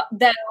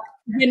that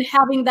when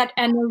having that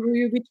annual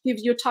review, which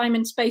gives you time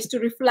and space to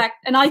reflect.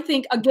 And I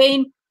think,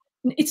 again,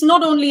 it's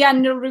not only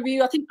annual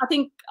review. I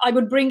think I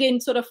would bring in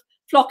sort of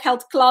flock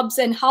health clubs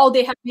and how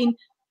they have been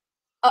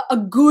a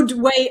good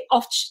way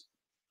of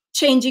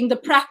changing the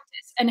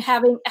practice and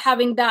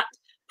having that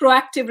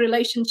proactive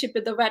relationship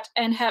with the vet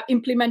and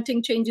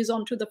implementing changes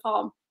onto the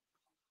farm.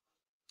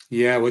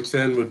 Yeah, which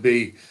then would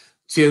be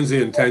change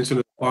the intention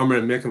of the farmer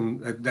and make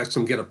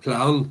them get a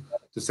plan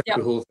to set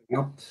the whole thing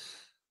up.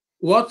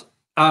 What,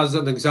 as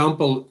an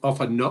example of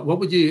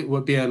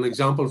would be an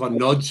example of a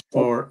nudge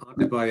for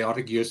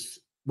antibiotic use?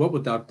 What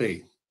would that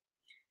be?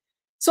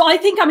 So I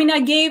think, I mean,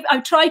 I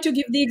tried to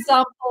give the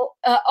example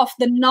of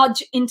the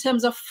nudge in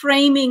terms of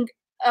framing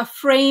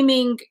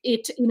framing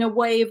it in a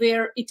way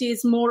where it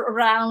is more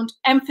around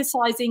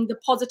emphasizing the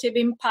positive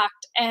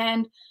impact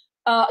and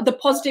the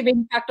positive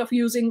impact of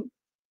using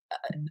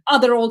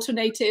other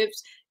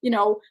alternatives,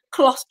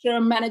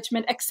 cluster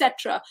management,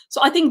 etc.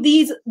 So I think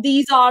these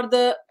are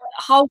the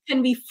how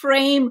can we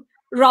frame,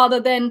 rather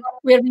than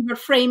where we were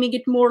framing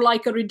it more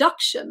like a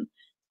reduction.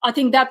 I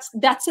think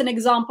that's an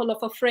example of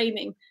a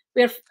framing,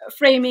 where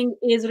framing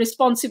is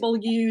responsible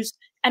use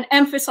and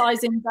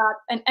emphasizing that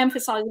and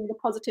emphasizing the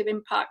positive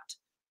impact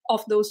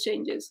of those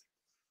changes.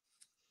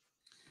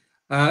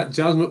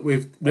 Jasmeet,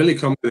 we've really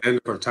come to the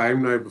end of our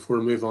time now before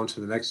we move on to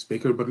the next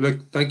speaker. But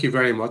look, thank you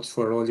very much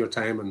for all your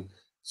time and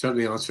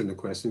certainly answering the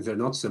questions. They're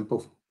not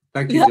simple.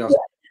 Thank you, Jasmeet.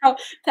 Oh,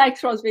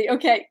 thanks, Crosby.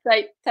 Okay,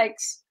 great.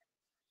 Thanks.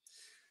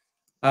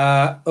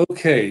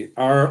 Okay,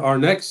 our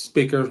next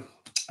speaker,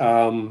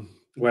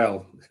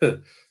 well,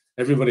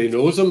 everybody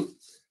knows him,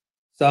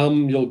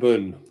 Samuel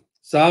Boon.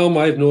 Sam,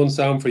 I've known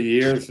Sam for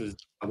years.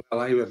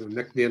 Well, I have a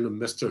nickname of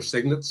Mr.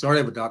 Signet. Sorry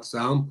about that,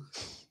 Sam.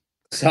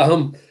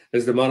 Sam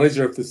is the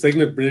manager of the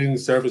Signet Breeding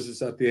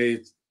Services at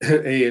the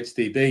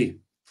AHDB.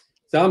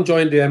 Sam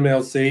joined the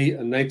MLC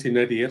in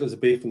 1998 as a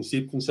beef and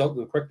sheep consultant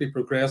and quickly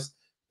progressed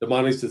to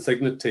manage the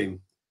Signet team.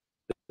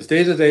 His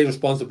day-to-day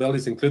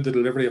responsibilities include the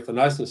delivery of the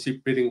National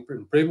Sheep Breeding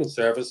Improvement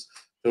Service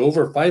to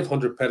over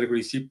 500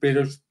 pedigree sheep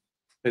breeders,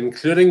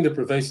 including the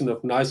provision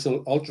of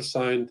national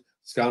ultrasound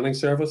scanning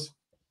service.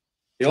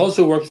 He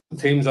also works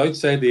with teams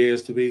outside the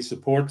AHDB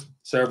support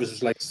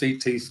services like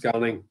CT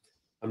scanning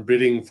and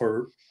breeding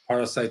for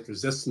parasite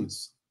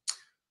resistance.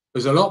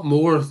 There's a lot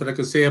more that I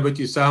could say about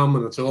you, Sam,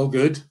 and it's all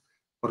good,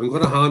 but I'm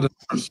going to hand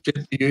it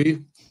straight to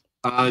you,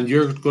 and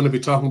you're going to be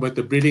talking about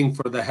the breeding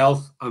for the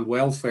health and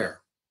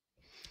welfare.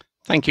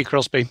 Thank you,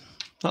 Crosby.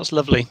 That's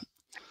lovely.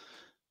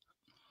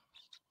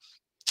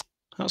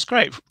 That's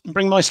great.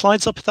 Bring my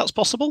slides up if that's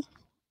possible.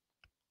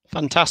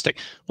 Fantastic.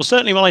 Well,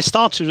 certainly when I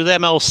started with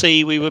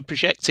MLC, we were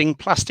projecting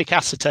plastic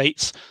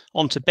acetates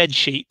onto bed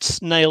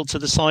sheets nailed to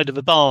the side of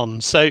a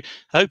barn. So I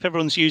hope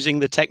everyone's using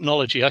the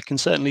technology. I can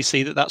certainly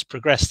see that that's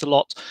progressed a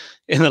lot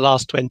in the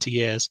last 20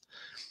 years.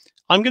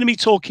 I'm going to be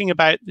talking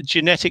about the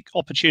genetic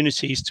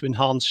opportunities to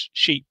enhance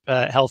sheep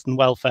health and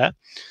welfare.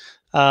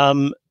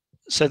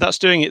 So that's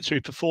doing it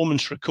through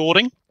performance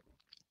recording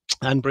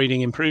and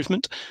breeding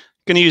improvement.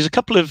 Going to use a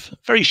couple of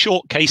very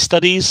short case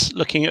studies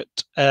looking at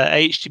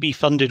AHDB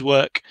funded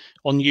work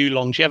on ewe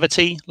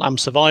longevity, lamb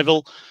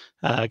survival.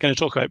 Going to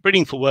talk about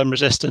breeding for worm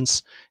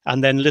resistance,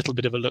 and then a little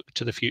bit of a look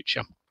to the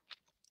future.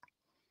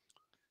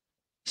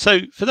 So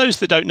for those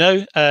that don't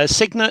know,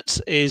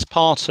 Signet is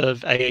part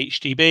of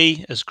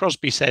AHDB. As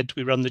Crosby said,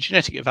 we run the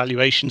genetic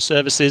evaluation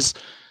services,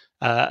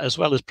 as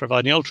well as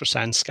providing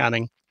ultrasound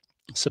scanning,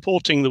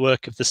 supporting the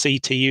work of the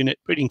CT unit,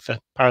 breeding for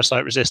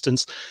parasite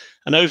resistance.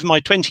 And over my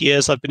 20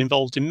 years, I've been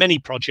involved in many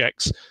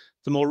projects.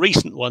 The more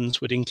recent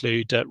ones would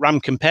include Ram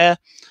Compare,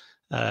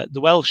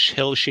 the Welsh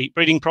Hill Sheep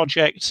Breeding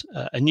Project,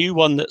 a new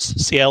one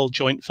that's CL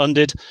joint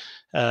funded,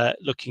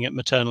 looking at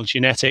maternal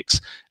genetics,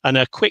 and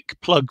a quick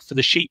plug for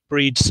the Sheep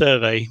Breed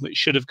Survey, which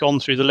should have gone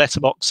through the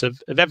letterbox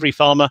of every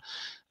farmer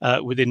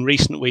within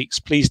recent weeks.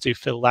 Please do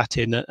fill that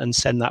in and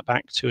send that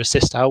back to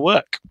assist our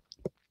work.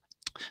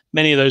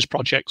 Many of those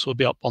projects will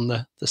be up on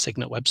the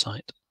Signet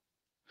website.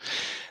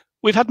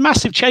 We've had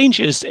massive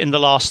changes in the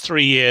last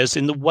 3 years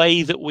in the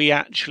way that we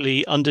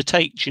actually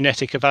undertake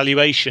genetic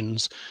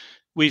evaluations.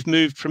 We've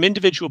moved from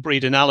individual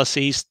breed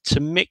analyses to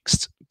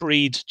mixed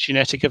breed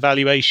genetic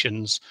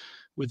evaluations,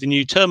 with the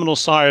new terminal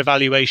sire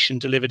evaluation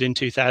delivered in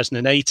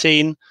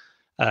 2018,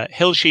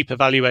 hill sheep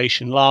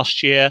evaluation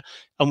last year,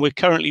 and we're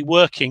currently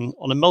working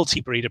on a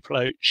multi-breed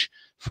approach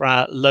for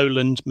our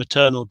lowland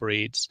maternal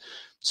breeds.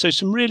 So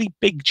some really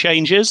big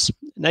changes,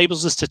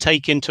 enables us to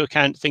take into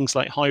account things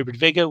like hybrid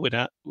vigor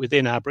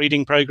within our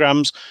breeding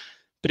programs,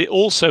 but it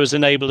also has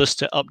enabled us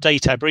to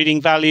update our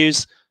breeding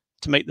values,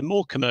 to make them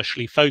more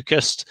commercially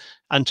focused,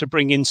 and to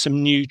bring in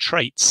some new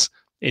traits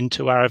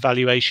into our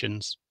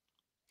evaluations.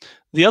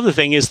 The other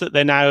thing is that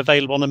they're now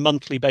available on a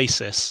monthly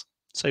basis,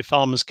 so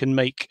farmers can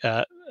make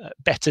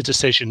better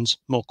decisions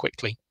more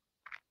quickly.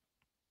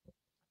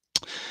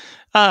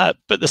 But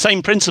the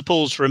same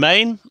principles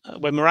remain.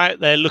 When we're out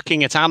there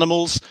looking at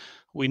animals,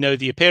 we know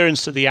the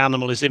appearance of the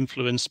animal is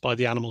influenced by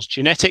the animal's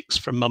genetics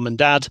from mum and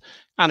dad,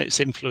 and it's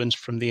influenced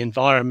from the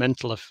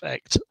environmental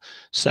effect.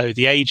 So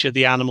the age of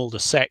the animal, the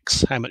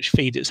sex, how much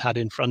feed it's had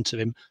in front of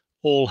him,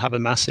 all have a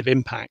massive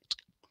impact.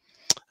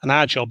 And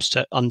our job's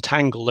to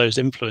untangle those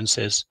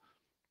influences.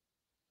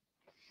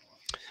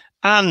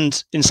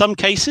 And in some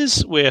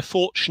cases, we're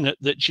fortunate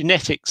that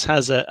genetics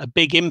has a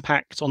big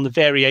impact on the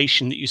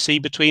variation that you see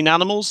between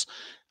animals.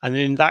 And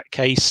in that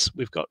case,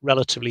 we've got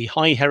relatively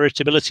high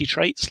heritability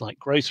traits like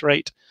growth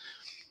rate.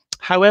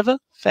 However,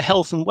 for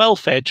health and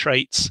welfare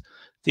traits,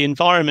 the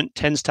environment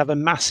tends to have a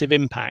massive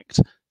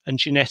impact and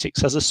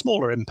genetics has a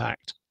smaller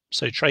impact.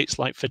 So traits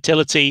like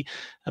fertility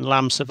and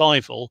lamb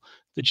survival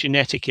the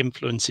genetic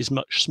influence is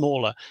much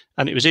smaller.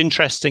 And it was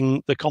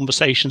interesting, the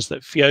conversations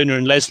that Fiona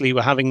and Leslie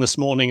were having this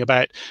morning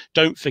about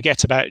don't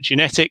forget about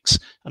genetics.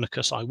 And of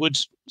course, I would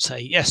say,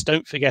 yes,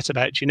 don't forget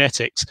about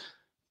genetics.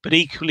 But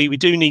equally, we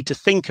do need to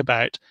think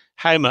about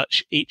how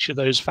much each of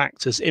those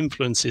factors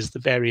influences the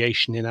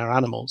variation in our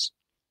animals.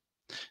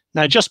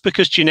 Now, just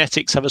because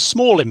genetics have a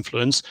small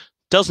influence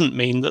doesn't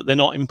mean that they're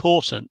not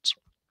important.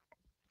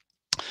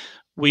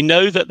 We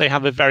know that they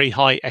have a very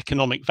high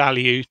economic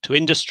value to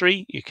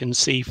industry. You can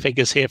see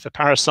figures here for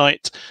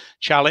parasite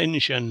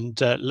challenge and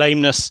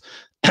lameness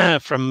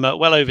from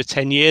well over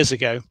 10 years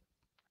ago.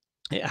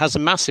 It has a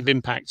massive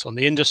impact on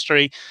the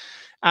industry.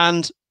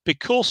 And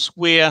because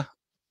we're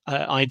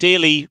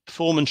ideally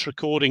performance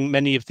recording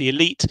many of the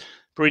elite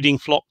breeding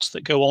flocks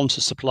that go on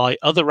to supply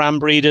other ram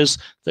breeders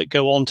that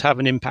go on to have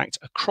an impact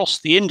across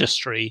the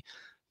industry,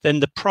 then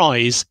the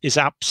prize is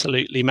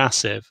absolutely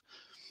massive.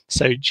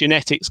 So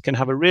genetics can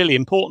have a really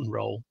important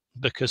role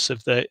because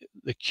of the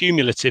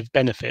cumulative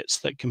benefits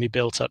that can be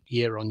built up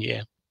year on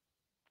year.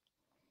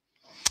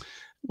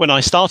 When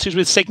I started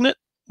with Signet,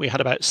 we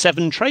had about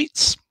 7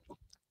 traits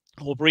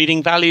or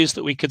breeding values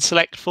that we could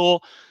select for: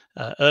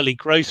 early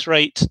growth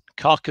rate,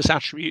 carcass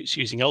attributes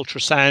using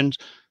ultrasound,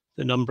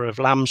 the number of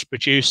lambs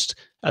produced,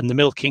 and the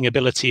milking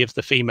ability of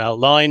the female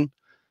line.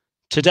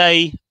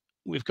 Today,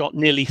 we've got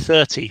nearly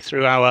 30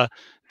 through our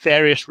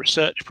various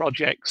research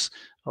projects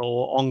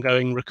or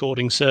ongoing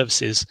recording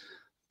services,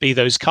 be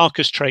those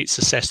carcass traits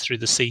assessed through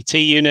the CT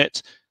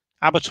unit,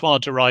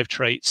 abattoir-derived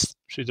traits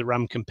through the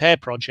Ram Compare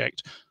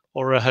project,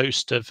 or a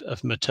host of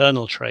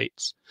maternal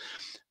traits.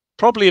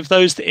 Probably of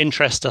those that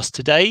interest us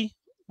today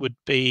would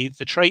be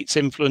the traits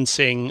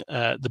influencing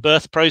the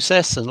birth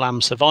process and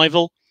lamb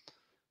survival,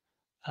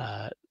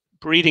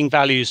 breeding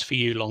values for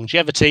ewe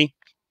longevity,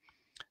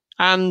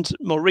 and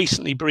more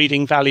recently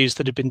breeding values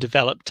that have been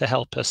developed to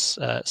help us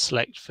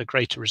select for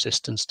greater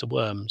resistance to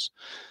worms.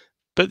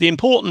 But the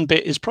important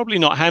bit is probably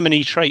not how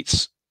many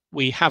traits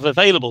we have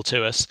available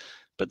to us,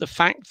 but the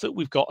fact that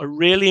we've got a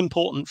really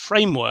important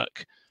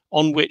framework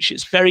on which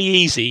it's very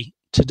easy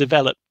to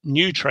develop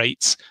new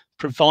traits,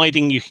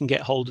 providing you can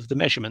get hold of the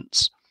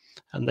measurements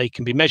and they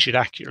can be measured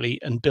accurately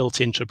and built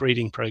into a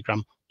breeding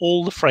program.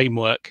 All the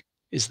framework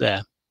is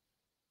there.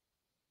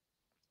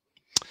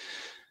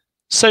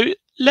 So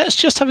let's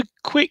just have a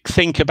quick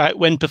think about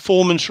when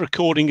performance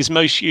recording is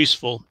most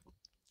useful,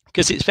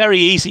 because it's very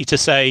easy to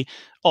say,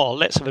 oh,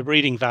 let's have a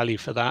breeding value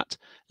for that.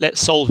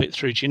 Let's solve it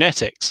through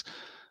genetics.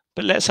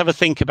 But let's have a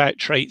think about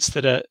traits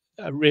that are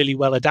really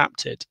well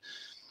adapted.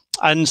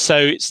 And so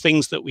it's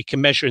things that we can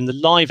measure in the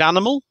live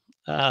animal,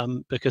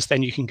 because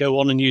then you can go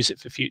on and use it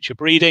for future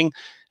breeding.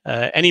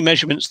 Any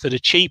measurements that are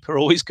cheap are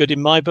always good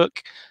in my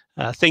book.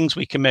 Things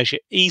we can measure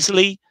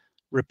easily,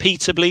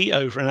 repeatably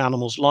over an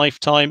animal's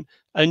lifetime,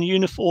 and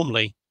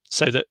uniformly,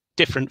 so that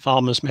different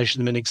farmers measure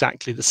them in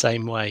exactly the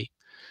same way.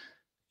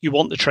 You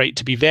want the trait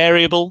to be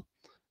variable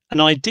and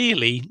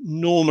ideally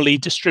normally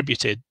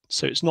distributed,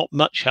 so it's not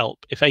much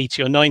help if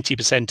 80 or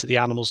 90% of the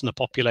animals in the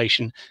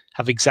population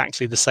have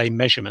exactly the same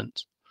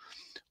measurement.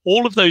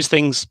 All of those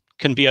things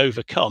can be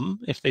overcome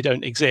if they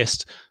don't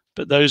exist,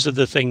 but those are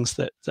the things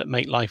that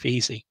make life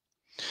easy.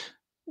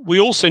 We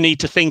also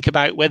need to think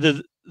about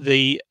whether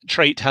the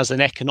trait has an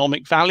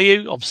economic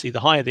value. Obviously, the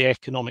higher the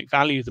economic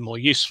value, the more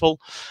useful.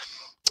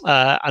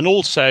 And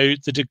also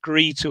the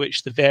degree to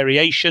which the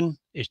variation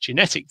is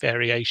genetic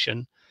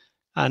variation.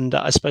 And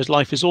I suppose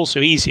life is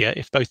also easier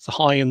if both the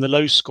high and the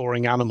low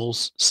scoring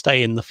animals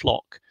stay in the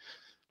flock.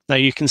 Now,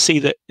 you can see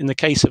that in the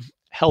case of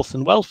health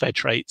and welfare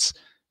traits,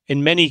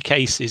 in many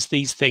cases,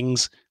 these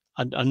things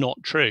are not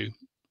true.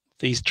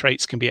 These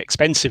traits can be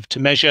expensive to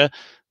measure,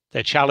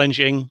 they're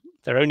challenging,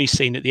 they're only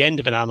seen at the end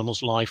of an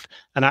animal's life,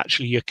 and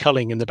actually you're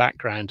culling in the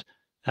background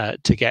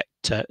to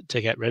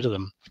get rid of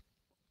them.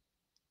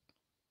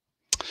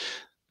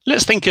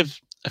 Let's think of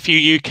a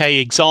few UK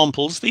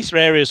examples. These are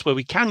areas where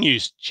we can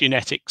use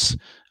genetics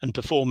and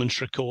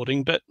performance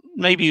recording, but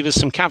maybe with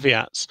some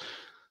caveats.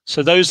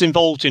 So those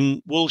involved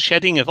in wool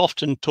shedding have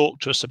often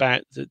talked to us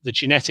about the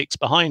genetics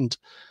behind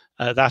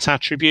that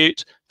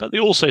attribute, but they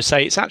also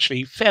say it's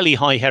actually fairly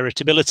high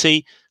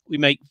heritability. We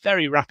make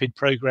very rapid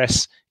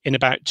progress in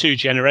about 2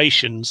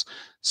 generations.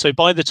 So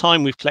by the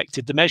time we've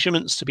collected the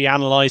measurements to be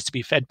analysed, to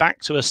be fed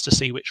back to us to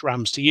see which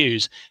rams to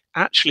use,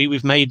 actually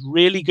we've made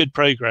really good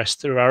progress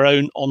through our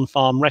own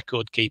on-farm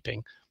record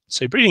keeping.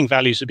 So breeding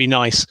values would be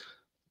nice,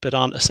 but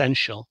aren't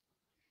essential.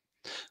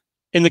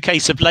 In the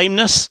case of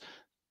lameness,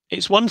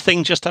 it's one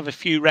thing just to have a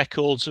few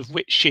records of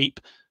which sheep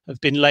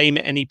have been lame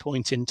at any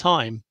point in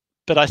time.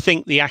 But I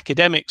think the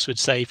academics would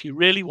say if you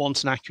really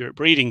want an accurate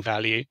breeding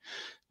value,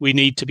 we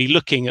need to be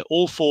looking at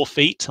all 4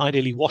 feet,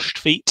 ideally washed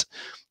feet,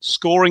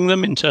 scoring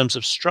them in terms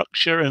of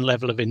structure and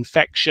level of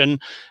infection,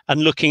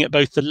 and looking at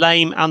both the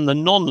lame and the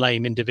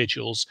non-lame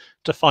individuals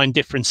to find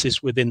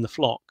differences within the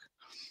flock.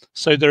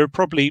 So there are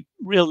probably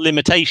real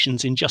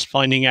limitations in just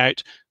finding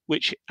out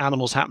which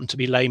animals happen to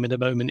be lame at a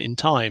moment in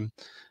time.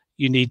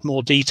 You need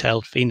more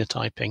detailed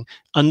phenotyping,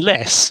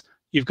 unless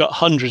you've got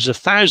hundreds of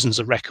thousands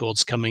of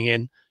records coming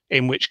in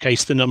in which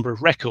case the number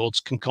of records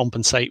can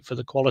compensate for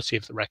the quality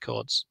of the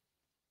records.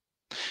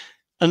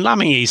 And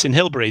lambing-ease in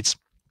hill breeds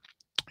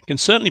can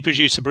certainly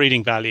produce a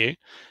breeding value.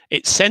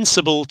 It's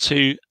sensible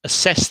to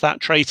assess that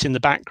trait in the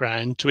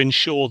background to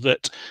ensure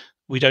that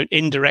we don't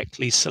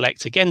indirectly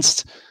select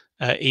against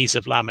ease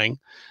of lambing.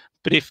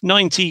 But if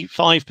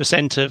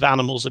 95% of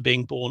animals are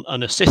being born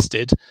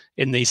unassisted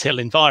in these hill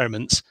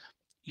environments,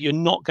 you're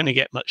not going to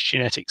get much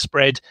genetic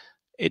spread.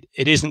 It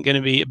isn't going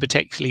to be a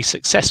particularly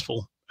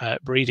successful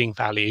breeding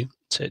value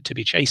to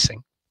be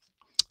chasing.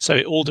 So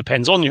it all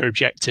depends on your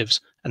objectives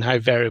and how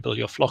variable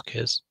your flock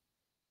is.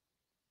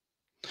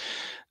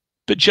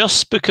 But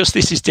just because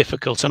this is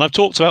difficult, and I've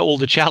talked about all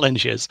the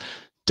challenges,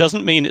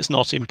 doesn't mean it's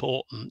not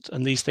important,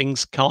 and these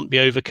things can't be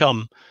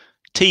overcome.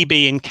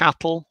 TB in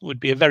cattle would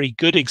be a very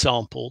good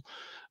example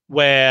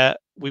where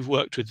we've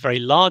worked with very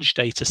large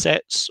data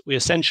sets. We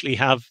essentially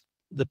have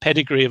the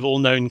pedigree of all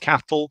known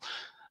cattle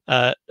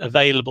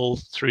available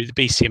through the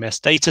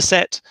BCMS data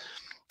set.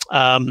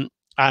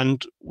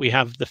 And we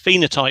have the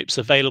phenotypes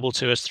available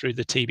to us through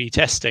the TB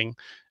testing.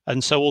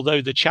 And so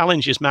although the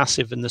challenge is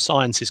massive and the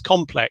science is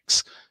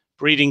complex,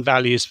 breeding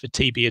values for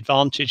TB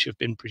advantage have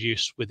been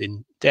produced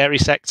within dairy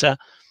sector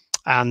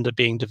and are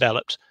being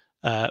developed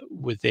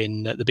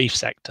within the beef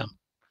sector.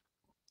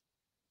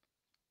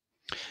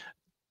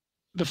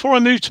 Before I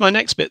move to my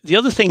next bit, the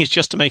other thing is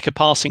just to make a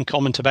passing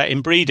comment about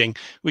inbreeding.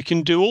 We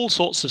can do all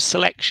sorts of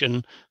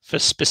selection for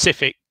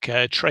specific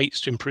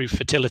traits to improve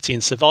fertility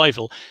and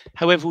survival.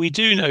 However, we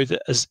do know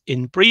that as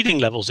inbreeding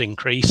levels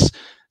increase,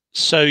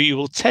 so you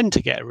will tend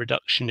to get a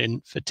reduction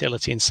in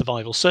fertility and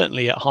survival,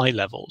 certainly at high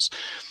levels.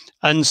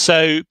 And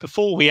so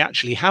before we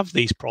actually have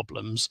these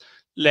problems,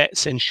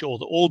 let's ensure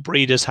that all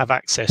breeders have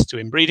access to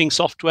inbreeding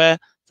software,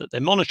 that they're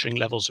monitoring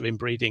levels of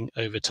inbreeding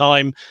over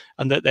time,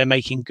 and that they're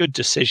making good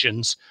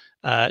decisions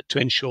to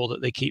ensure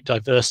that they keep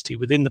diversity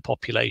within the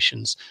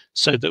populations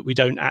so that we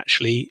don't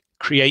actually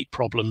create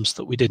problems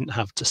that we didn't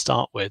have to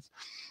start with.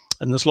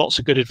 And there's lots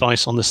of good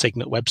advice on the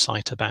Signet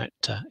website about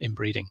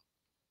inbreeding.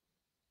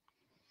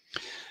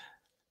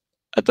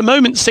 At the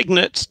moment,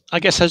 Signet, I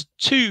guess, has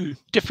two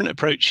different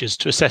approaches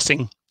to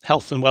assessing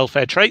health and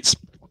welfare traits.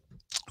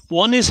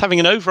 One is having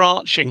an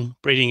overarching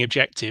breeding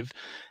objective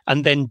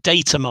and then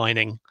data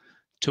mining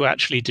to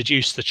actually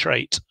deduce the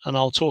trait. And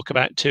I'll talk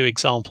about two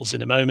examples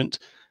in a moment.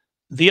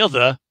 The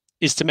other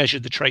is to measure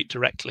the trait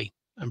directly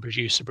and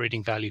produce a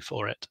breeding value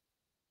for it.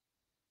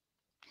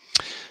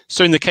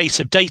 So in the case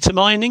of data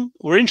mining,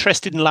 we're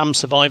interested in lamb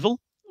survival.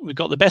 We've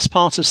got the best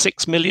part of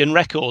 6 million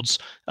records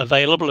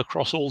available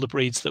across all the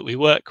breeds that we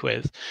work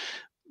with,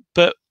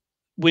 but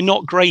we're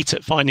not great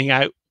at finding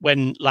out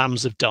when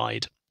lambs have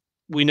died.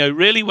 We know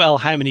really well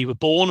how many were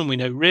born, and we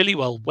know really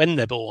well when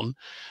they're born.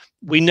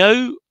 We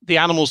know the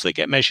animals that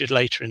get measured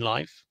later in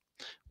life.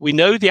 We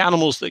know the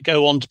animals that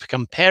go on to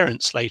become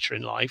parents later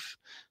in life,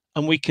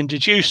 and we can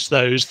deduce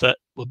those that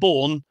were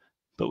born,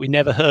 but we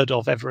never heard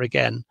of ever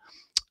again.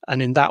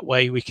 And in that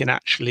way, we can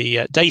actually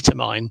data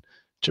mine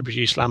to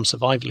produce lamb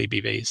survival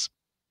EBVs.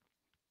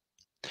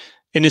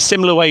 In a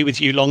similar way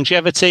with ewe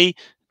longevity,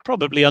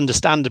 probably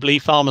understandably,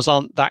 farmers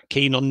aren't that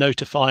keen on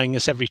notifying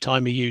us every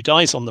time a ewe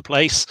dies on the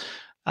place,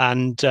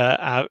 and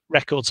our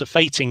records of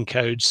fating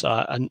codes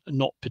are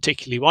not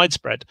particularly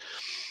widespread.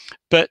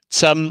 But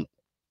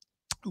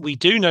we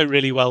do know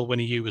really well when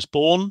a ewe was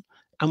born,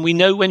 and we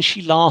know when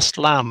she last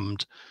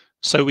lambed.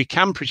 So we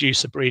can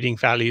produce a breeding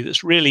value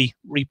that's really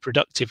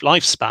reproductive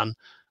lifespan,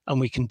 and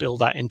we can build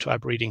that into our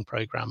breeding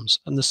programs.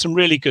 And there's some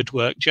really good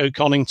work. Joe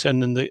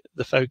Connington and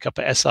the folk up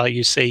at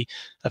SIUC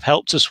have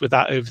helped us with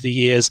that over the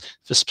years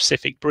for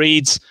specific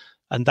breeds,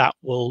 and that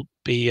will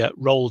be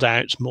rolled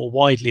out more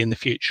widely in the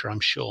future, I'm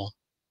sure.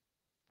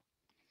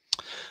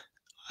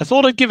 I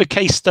thought I'd give a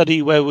case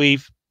study where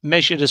we've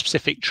measured a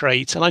specific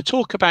trait, and I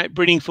talk about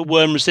breeding for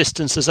worm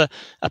resistance as a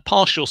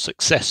partial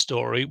success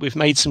story. We've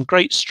made some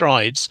great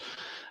strides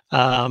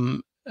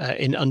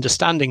in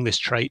understanding this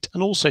trait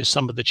and also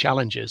some of the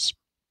challenges.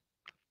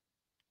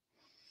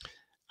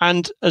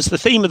 And as the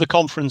theme of the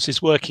conference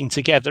is working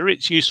together,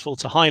 it's useful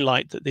to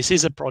highlight that this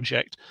is a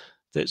project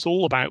that's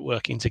all about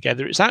working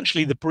together. It's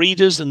actually the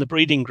breeders and the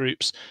breeding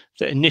groups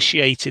that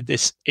initiated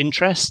this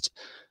interest.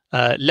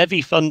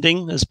 Levy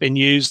funding has been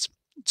used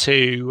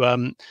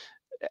to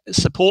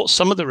support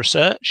some of the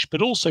research,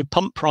 but also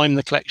pump prime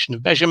the collection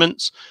of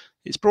measurements.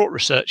 It's brought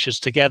researchers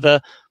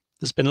together.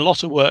 There's been a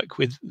lot of work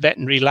with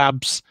veterinary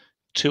labs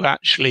to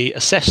actually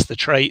assess the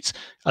trait.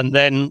 And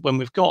then when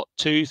we've got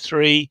 2,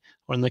 3,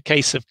 or in the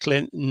case of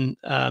Clinton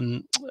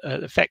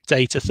effect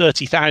data,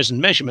 30,000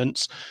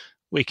 measurements,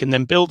 we can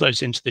then build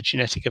those into the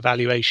genetic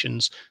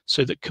evaluations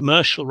so that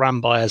commercial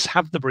ram buyers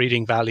have the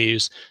breeding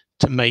values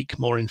to make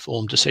more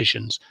informed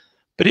decisions.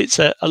 But it's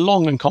a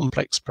long and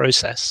complex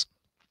process.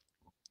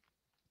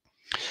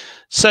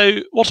 So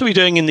what are we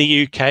doing in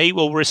the UK?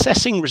 Well, we're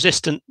assessing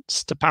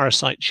resistance to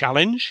parasite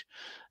challenge.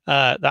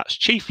 That's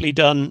chiefly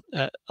done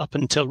up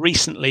until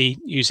recently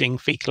using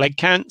fecal egg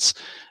counts.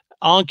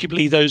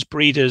 arguably those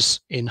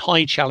breeders in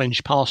high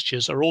challenge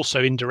pastures are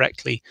also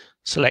indirectly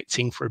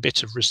selecting for a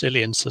bit of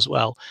resilience as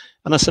well.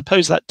 And I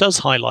suppose that does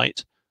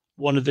highlight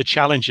one of the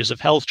challenges of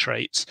health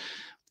traits,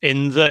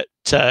 in that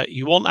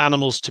you want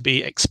animals to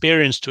be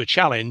experienced to a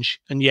challenge,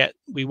 and yet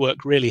we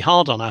work really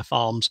hard on our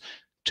farms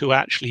to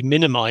actually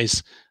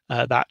minimize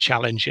that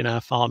challenge in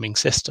our farming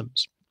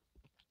systems.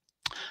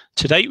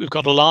 To date, we've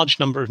got a large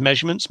number of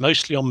measurements,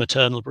 mostly on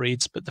maternal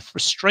breeds, but the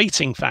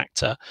frustrating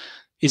factor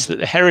is that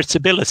the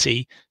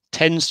heritability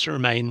tends to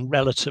remain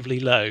relatively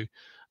low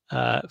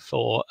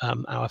for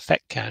our FEC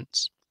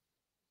counts.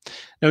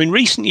 Now, in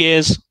recent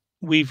years,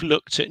 we've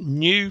looked at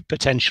new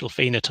potential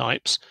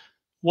phenotypes,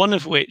 one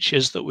of which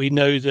is that we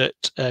know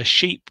that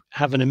sheep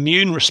have an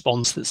immune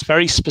response that's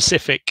very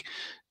specific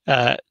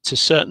to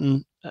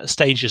certain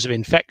stages of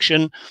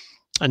infection.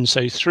 And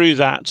so through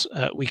that,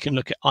 we can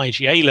look at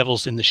IgA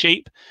levels in the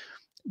sheep.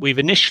 We've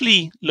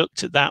initially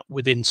looked at that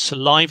within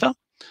saliva.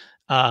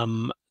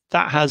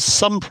 That has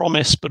some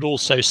promise, but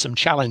also some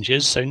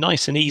challenges. So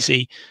nice and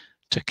easy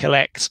to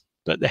collect,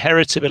 but the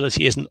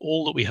heritability isn't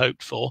all that we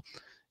hoped for,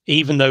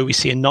 even though we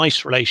see a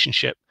nice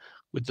relationship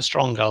with the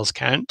Strongyl's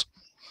count.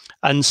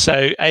 And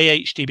so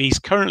AHDB is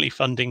currently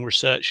funding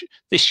research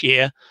this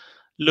year,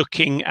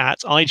 looking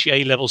at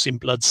IgA levels in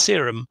blood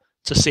serum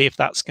to see if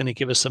that's going to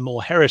give us a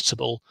more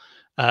heritable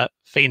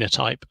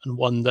phenotype, and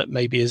one that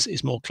maybe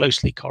is more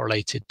closely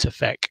correlated to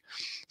FEC.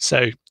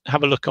 So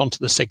have a look onto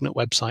the Signet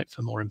website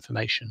for more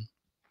information.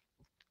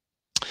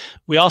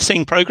 We are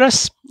seeing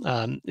progress.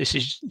 This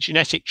is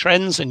genetic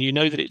trends, and you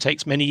know that it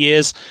takes many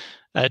years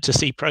to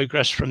see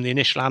progress from the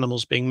initial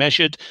animals being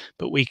measured,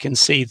 but we can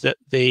see that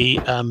the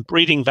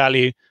breeding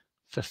value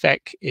for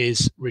FEC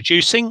is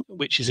reducing,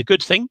 which is a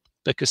good thing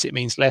because it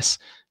means less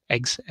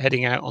eggs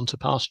heading out onto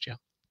pasture.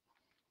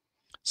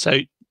 So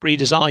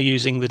breeders are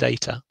using the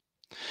data.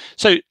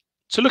 So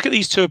to look at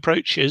these two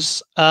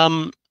approaches,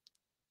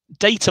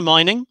 data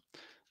mining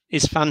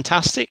is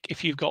fantastic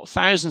if you've got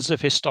thousands of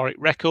historic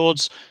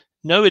records,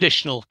 no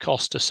additional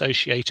cost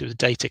associated with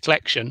data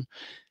collection.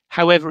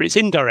 However, it's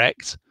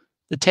indirect.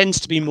 There tends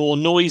to be more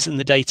noise in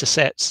the data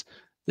sets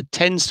that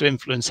tends to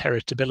influence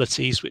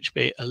heritabilities, which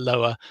are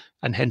lower,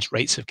 and hence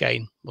rates of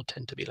gain will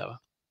tend to be lower.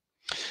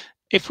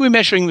 If we're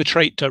measuring the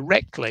trait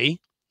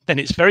directly, then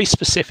it's very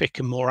specific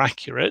and more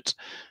accurate.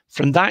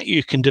 From that,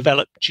 you can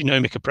develop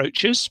genomic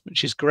approaches,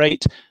 which is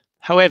great.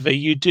 However,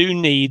 you do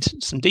need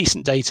some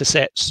decent data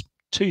sets,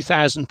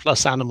 2,000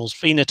 plus animals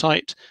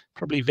phenotyped,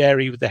 probably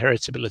vary with the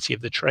heritability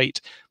of the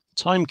trait,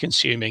 time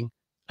consuming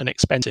and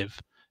expensive.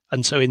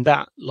 And so in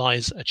that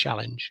lies a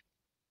challenge.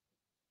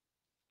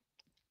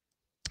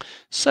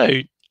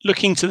 So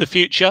looking to the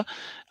future,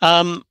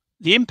 the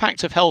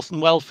impact of health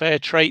and welfare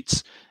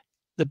traits,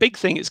 the big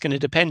thing it's going to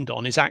depend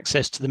on is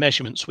access to the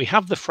measurements. We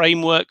have the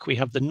framework, we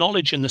have the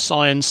knowledge and the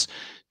science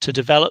to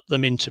develop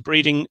them into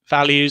breeding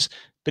values,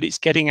 but it's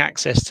getting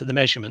access to the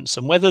measurements.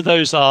 And whether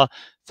those are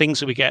things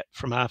that we get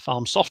from our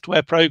farm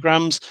software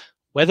programs,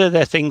 whether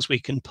they're things we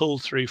can pull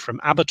through from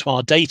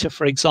abattoir data,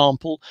 for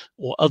example,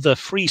 or other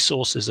free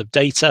sources of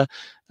data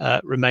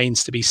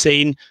remains to be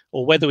seen,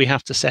 or whether we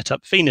have to set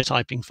up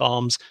phenotyping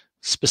farms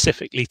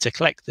specifically to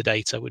collect the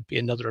data would be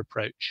another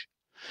approach.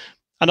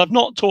 And I've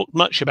not talked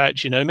much about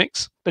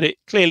genomics, but it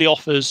clearly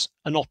offers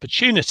an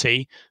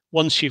opportunity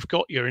once you've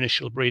got your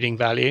initial breeding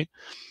value.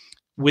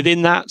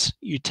 Within that,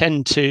 you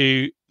tend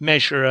to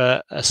measure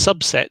a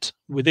subset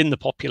within the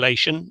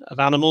population of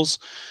animals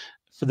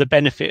for the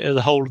benefit of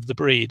the whole of the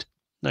breed.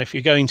 Now, if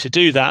you're going to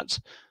do that,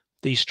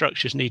 these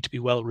structures need to be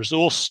well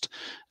resourced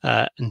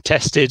and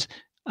tested,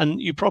 and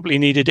you probably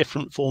need a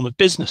different form of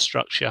business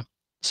structure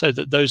so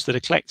that those that are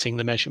collecting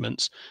the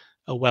measurements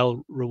are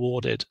well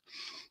rewarded.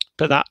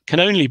 But that can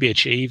only be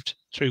achieved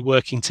through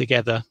working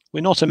together.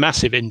 We're not a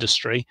massive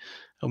industry,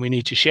 and we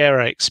need to share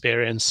our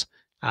experience,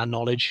 our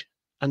knowledge,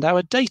 and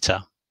our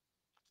data.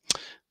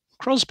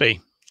 Crosby,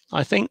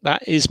 I think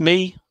that is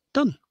me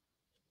done.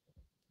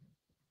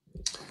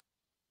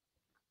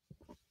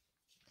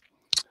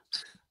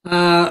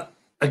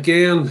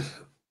 Again,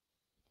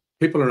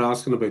 people are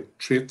asking about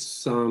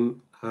traits,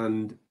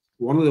 and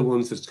one of the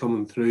ones that's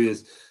coming through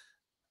is,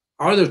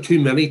 are there too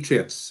many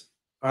traits?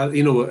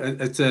 You know,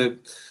 it's a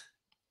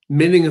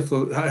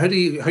meaningful. How are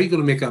you going to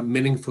make a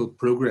meaningful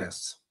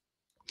progress?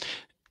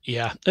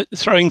 Yeah,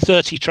 throwing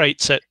 30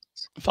 traits at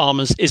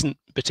farmers isn't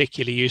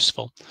particularly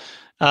useful.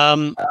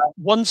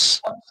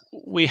 Once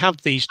we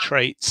have these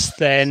traits,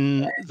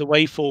 then the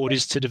way forward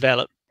is to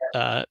develop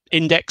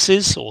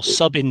indexes or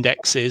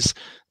sub-indexes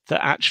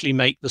that actually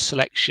make the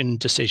selection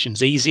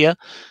decisions easier.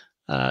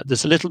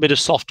 There's a little bit of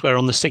software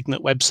on the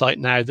Signet website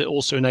now that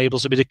also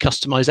enables a bit of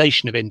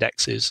customization of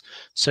indexes.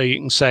 So you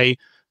can say,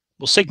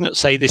 well, Signet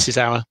say this is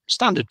our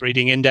standard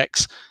breeding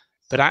index,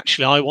 but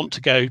actually I want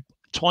to go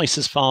twice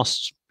as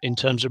fast in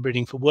terms of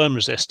breeding for worm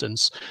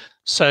resistance.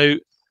 So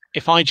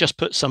if I just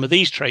put some of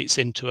these traits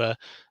into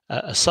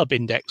a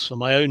sub-index for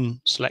my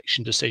own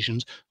selection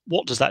decisions,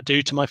 what does that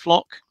do to my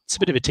flock? It's a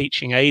bit of a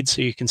teaching aid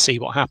so you can see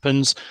what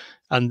happens.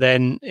 And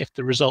then if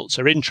the results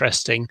are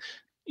interesting,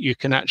 you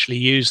can actually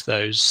use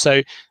those.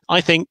 So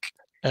I think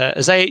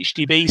as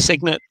AHDB,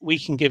 Signet, we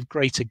can give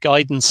greater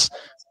guidance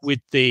with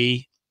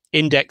the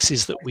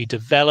indexes that we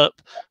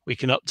develop. We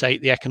can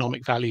update the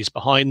economic values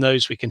behind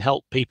those. We can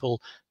help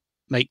people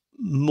make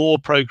more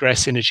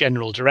progress in a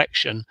general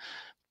direction.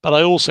 But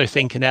I also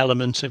think an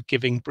element of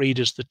giving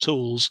breeders the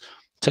tools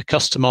to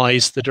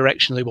customize the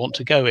direction they want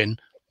to go in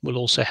will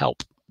also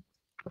help.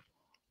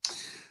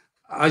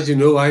 As you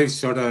know,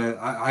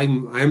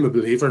 I'm a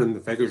believer in the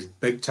figures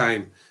big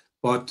time,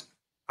 but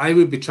I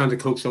would be trying to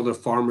coax other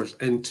farmers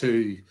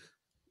into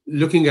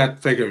looking at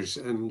figures,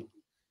 and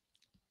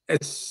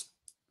it's,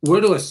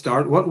 where do I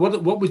start?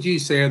 What would you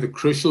say are the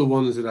crucial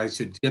ones that I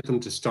should get them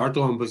to start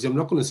on? Because I'm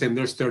not going to say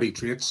there's 30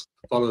 traits,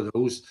 follow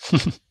those.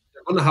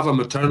 They're going to have a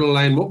maternal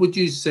line. What would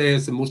you say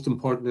is the most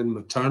important in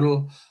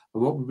maternal,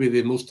 and what would be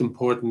the most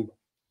important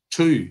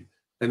two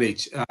in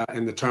each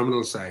in the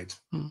terminal side?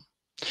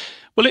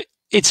 Well,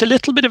 it's a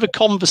little bit of a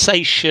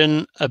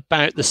conversation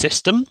about the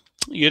system.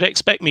 You'd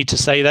expect me to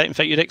say that. In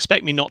fact, you'd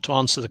expect me not to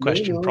answer the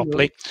question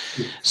properly.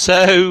 No.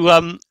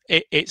 So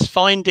it's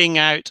finding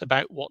out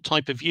about what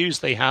type of ewes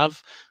they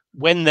have,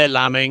 when they're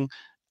lambing,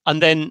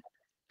 and then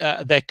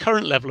their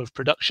current level of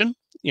production.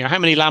 You know, how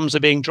many lambs are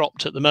being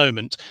dropped at the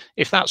moment?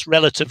 If that's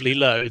relatively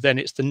low, then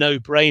it's the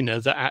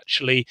no-brainer that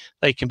actually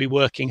they can be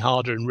working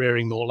harder and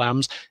rearing more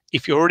lambs.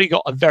 If you've already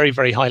got a very,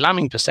 very high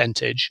lambing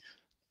percentage,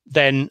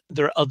 then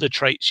there are other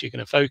traits you're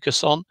going to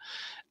focus on.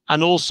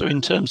 And also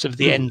in terms of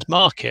the end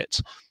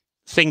market,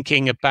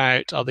 thinking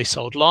about, are they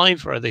sold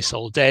live or are they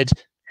sold dead?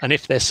 And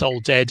if they're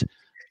sold dead,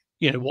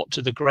 you know, what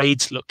do the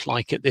grades look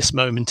like at this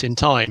moment in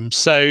time?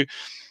 So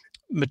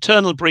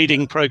maternal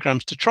breeding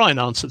programs, to try and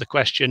answer the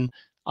question,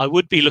 I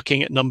would be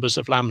looking at numbers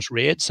of lambs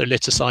reared, so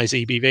litter size,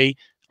 EBV.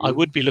 I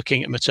would be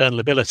looking at maternal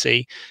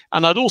ability,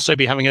 and I'd also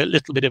be having a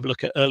little bit of a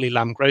look at early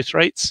lamb growth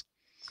rates.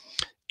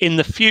 In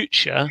the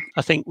future,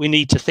 I think we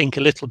need to think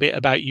a little bit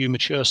about ewe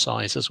mature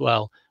size as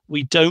well.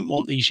 We don't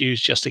want these ewes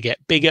just to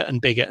get bigger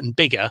and bigger and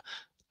bigger,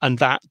 and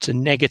that to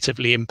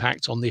negatively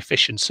impact on the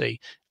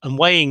efficiency. And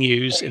weighing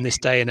ewes in this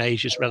day and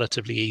age is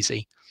relatively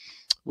easy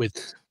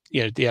with,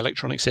 you know, the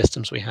electronic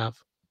systems we have.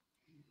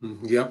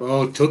 Yep,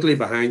 oh, totally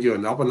behind you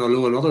on that one.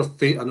 Although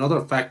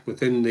another fact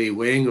within the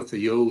weighing of the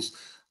ewes,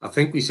 I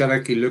think we should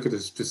actually look at a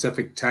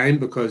specific time,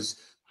 because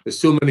there's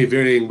so many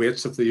varying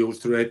weights of the ewes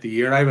throughout the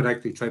year. I would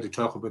actually try to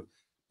talk about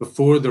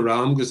before the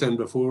ram goes in,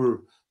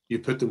 before you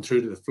put them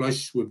through to the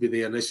flush, would be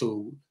the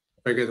initial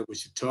figure that we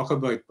should talk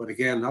about. But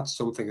again, that's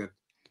something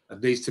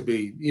that needs to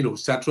be, you know,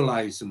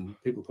 centralized and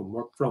people can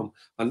work from.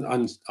 And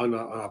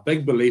a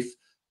big belief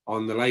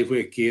on the live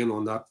weight gain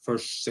on that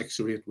first 6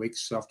 or 8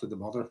 weeks after the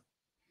mother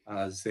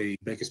as the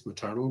biggest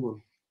maternal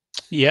one.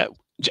 Yeah,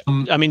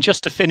 I mean,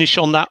 just to finish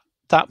on that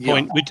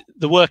point, yeah,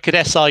 the work at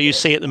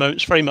SRUC at the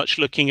moment is very much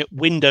looking at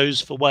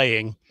windows for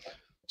weighing,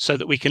 so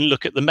that we can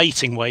look at the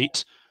mating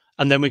weight,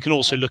 and then we can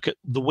also look at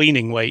the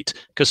weaning weight,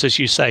 because as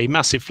you say,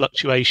 massive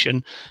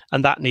fluctuation,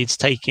 and that needs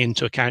taking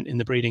into account in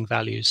the breeding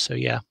values. So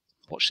yeah,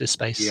 watch this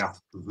space. Yeah.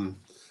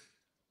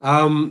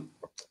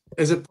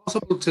 Is it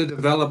possible to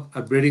develop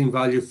a breeding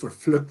value for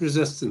fluke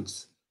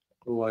resistance?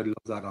 Oh, I'd love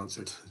that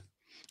answered.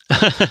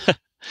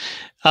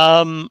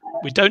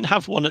 We don't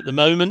have one at the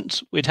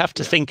moment. We'd have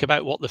to think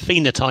about what the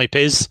phenotype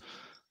is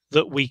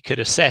that we could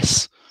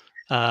assess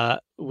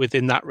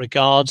within that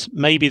regard.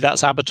 Maybe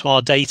that's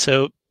abattoir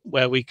data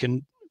where we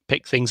can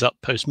pick things up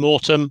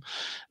post-mortem.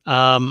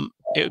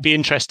 It would be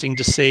interesting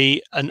to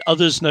see, and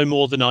others know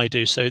more than I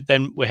do, so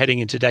then we're heading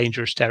into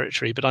dangerous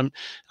territory. But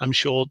I'm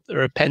sure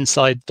there are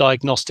pen-side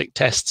diagnostic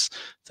tests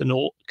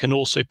that can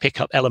also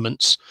pick up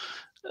elements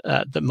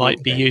that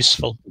might be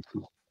useful.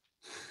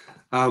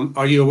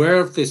 Are you aware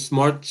of the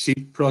Smart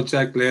Sheep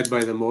project led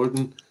by the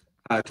Morden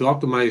to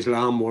optimize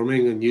lamb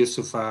worming and use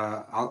of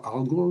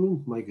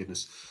algorithm? My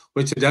goodness,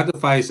 which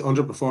identifies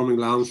underperforming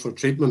lambs for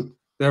treatment.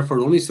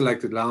 Therefore, only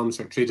selected lambs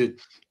are treated,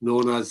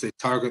 known as the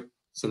target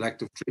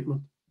selective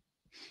treatment.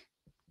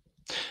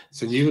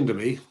 It's a new one to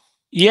me.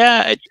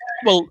 Yeah,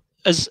 well,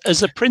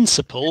 as a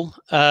principle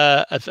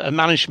of a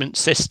management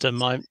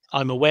system,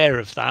 I'm aware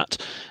of that,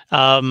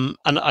 and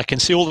I can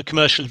see all the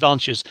commercial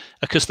advantages,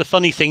 because the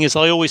funny thing is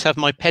I always have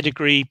my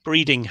pedigree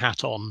breeding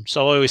hat on.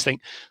 So I always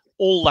think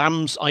all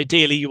lambs,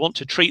 ideally you want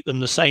to treat them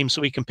the same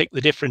so we can pick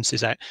the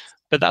differences out,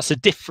 but that's a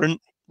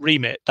different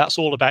remit. That's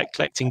all about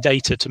collecting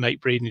data to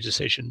make breeding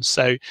decisions.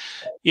 So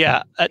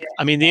yeah,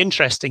 I mean, the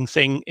interesting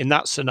thing in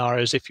that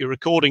scenario is if you're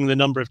recording the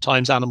number of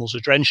times animals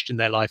are drenched in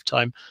their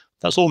lifetime,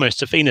 that's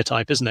almost a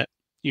phenotype, isn't it?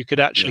 You could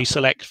actually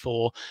select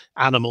for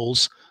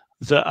animals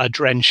that are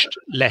drenched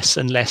less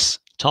and less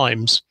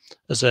times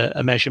as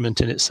a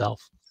measurement in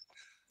itself.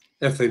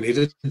 If they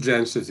needed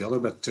drenched is the other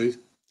bit too.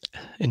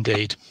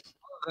 Indeed.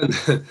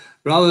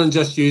 Rather than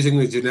just using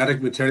the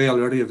genetic material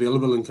already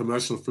available in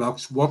commercial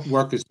flocks, what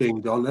work is being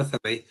done, if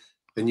any,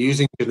 in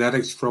using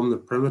genetics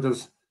from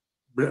primitive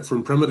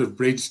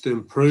breeds to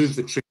improve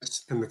the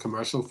traits in the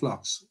commercial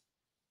flocks?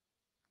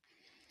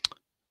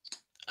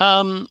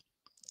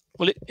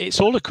 Well, it's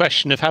all a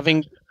question of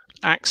having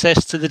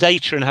access to the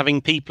data and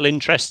having people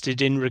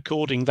interested in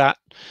recording that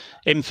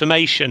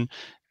information.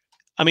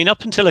 I mean,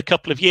 up until a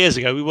couple of years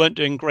ago, we weren't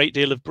doing a great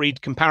deal of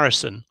breed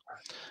comparison.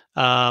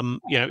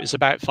 It's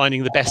about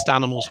finding the best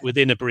animals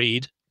within a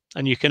breed,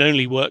 and you can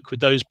only work with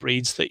those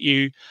breeds that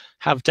you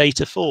have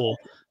data for.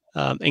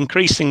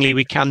 Increasingly,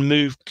 we can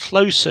move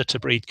closer to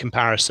breed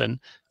comparison,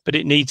 but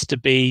it needs to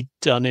be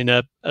done in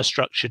a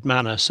structured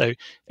manner. So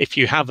if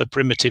you have a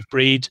primitive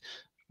breed,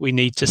 we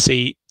need to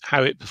see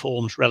how it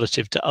performs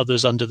relative to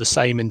others under the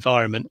same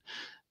environment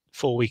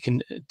before we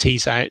can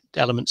tease out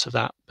elements of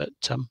that. But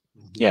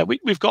yeah,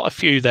 we've got a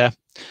few there.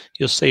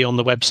 You'll see on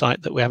the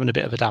website that we're having a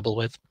bit of a dabble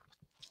with.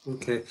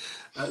 Okay.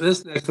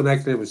 This next one,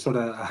 actually, was sort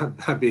of,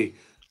 I'd be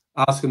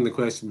asking the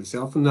question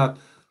myself, and that,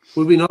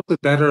 would we not be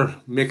better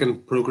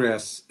making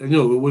progress,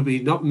 would we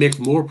not make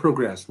more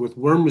progress with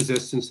worm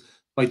resistance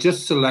by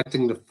just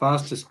selecting the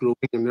fastest growing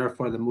and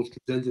therefore the most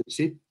resilient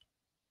sheep?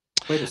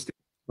 Quite a statement,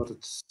 but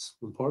it's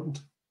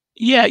important.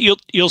 Yeah,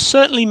 you'll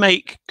certainly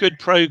make good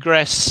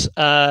progress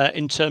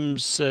in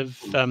terms of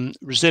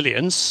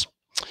resilience.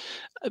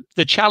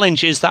 The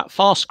challenge is that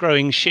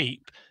fast-growing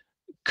sheep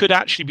could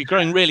actually be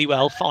growing really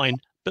well, fine,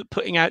 but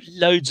putting out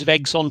loads of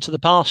eggs onto the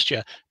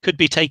pasture could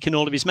be taking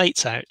all of his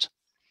mates out.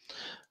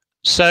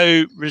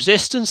 So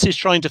resistance is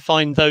trying to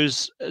find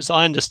those, as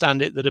I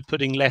understand it, that are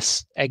putting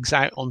less eggs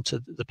out onto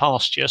the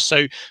pasture,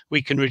 so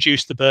we can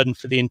reduce the burden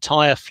for the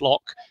entire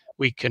flock.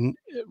 We can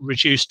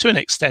reduce, to an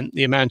extent,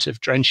 the amount of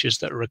drenches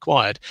that are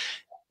required.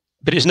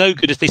 But it's no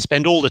good if they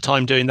spend all the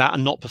time doing that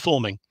and not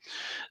performing.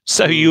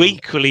 So you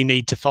equally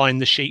need to find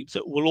the sheep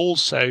that will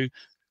also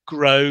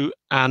grow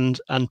and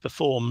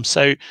perform.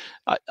 So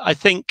I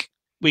think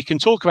we can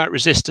talk about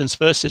resistance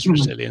versus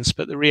resilience,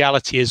 but the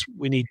reality is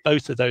we need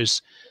both of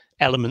those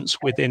elements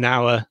within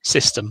our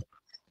system.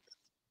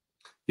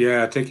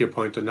 Yeah, I take your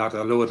point on that,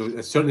 although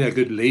it's certainly a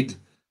good lead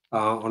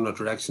on the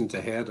direction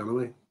to head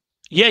anyway.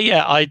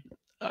 Yeah,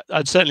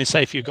 I'd certainly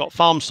say if you've got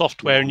farm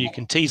software and you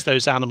can tease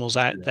those animals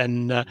out,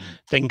 then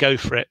go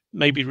for it.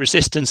 Maybe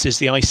resistance is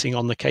the icing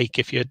on the cake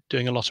if you're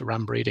doing a lot of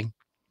ram breeding.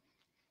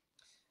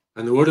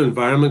 And the word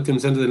environment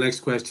comes into the next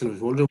question. I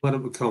was wondering what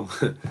it would come.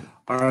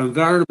 Are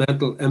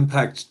environmental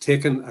impacts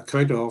taken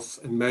account of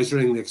in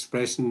measuring the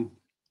expression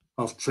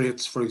of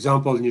traits, for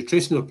example,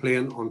 nutritional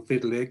playing on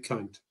fetal egg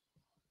count?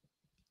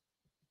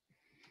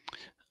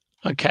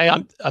 Okay,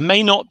 I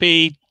may not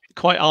be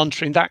quite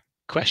answering that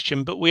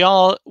question, but we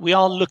are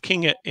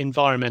looking at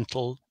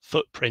environmental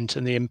footprint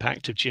and the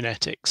impact of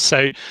genetics.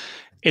 So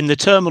in the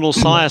terminal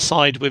sire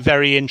side, we're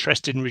very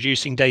interested in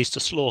reducing days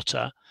to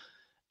slaughter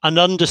and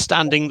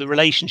understanding the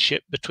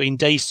relationship between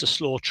days to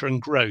slaughter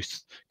and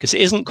growth, because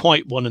it isn't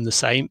quite one and the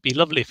same. It'd be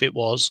lovely if it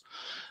was.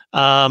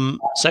 So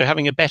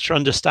having a better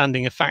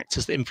understanding of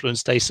factors that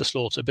influence days to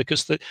slaughter,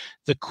 because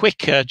the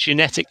quicker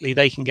genetically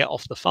they can get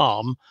off the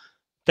farm,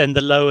 then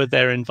the lower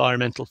their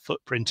environmental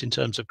footprint in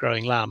terms of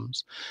growing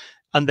lambs.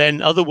 And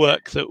then other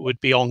work that would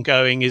be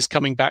ongoing is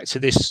coming back to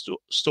this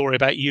story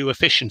about ewe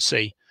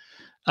efficiency.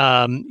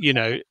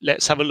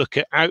 Let's have a look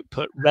at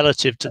output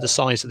relative to the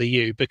size of the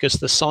ewe, because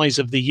the size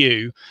of the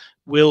ewe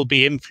will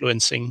be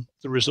influencing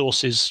the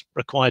resources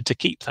required to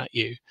keep that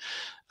ewe.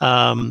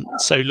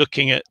 So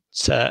looking at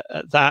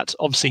that,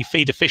 obviously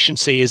feed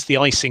efficiency is the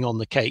icing on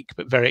the cake,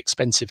 but very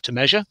expensive to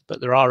measure.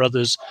 But there are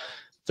others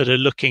that are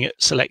looking at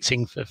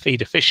selecting for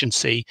feed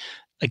efficiency,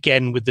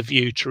 again, with the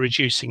view to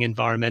reducing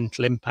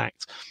environmental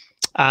impact.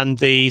 And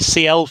the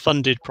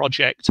CL-funded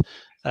project,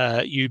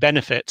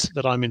 U-Benefit,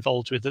 that I'm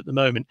involved with at the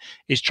moment,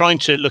 is trying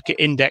to look at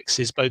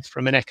indexes both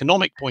from an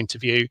economic point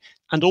of view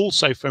and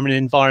also from an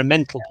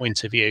environmental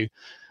point of view,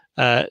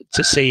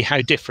 to see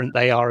how different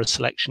they are as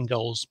selection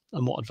goals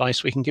and what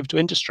advice we can give to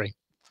industry.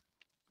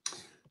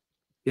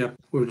 Yeah,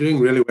 we're doing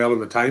really well on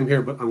the time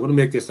here, but I'm going to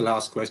make this the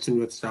last question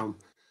with Sam.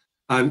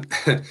 And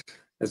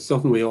it's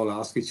something we all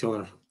ask each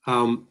other.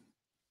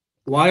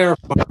 Why are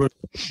farmers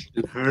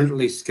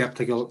inherently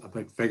skeptical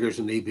about figures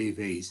and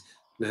EBVs?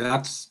 Now,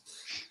 that's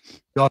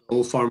not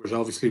all farmers,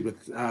 obviously, but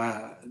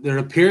there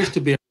appears to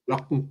be a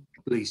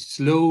reluctantly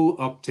slow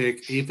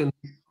uptake, even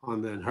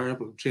on the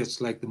inheritable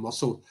traits like the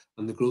muscle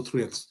and the growth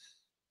rates.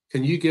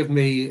 Can you give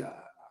me,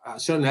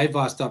 certainly I've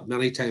asked that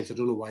many times, I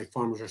don't know why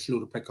farmers are slow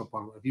to pick up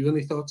on it. Have you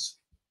any thoughts?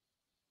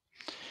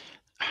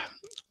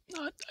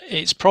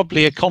 It's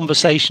probably a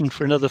conversation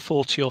for another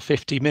 40 or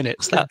 50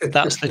 minutes.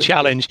 That's the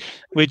challenge.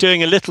 We're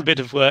doing a little bit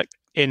of work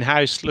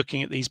in-house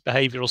looking at these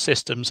behavioural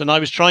systems, and I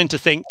was trying to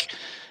think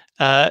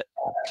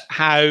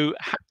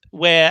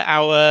where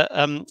our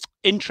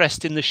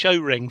interest in the show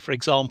ring, for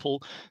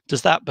example,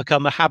 does that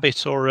become a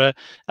habit or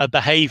a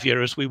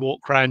behaviour as we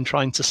walk around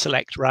trying to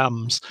select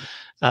rams,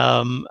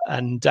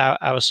 and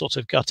our sort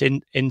of gut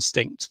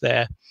instinct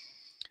there.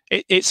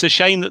 It's a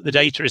shame that the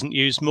data isn't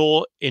used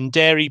more in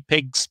dairy,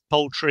 pigs,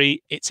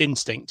 poultry. It's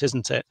instinct,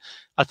 isn't it?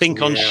 I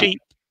think on sheep,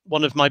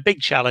 one of my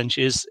big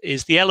challenges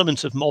is the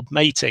element of mob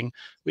mating,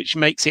 which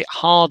makes it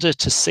harder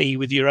to see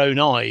with your own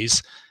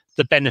eyes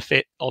the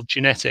benefit of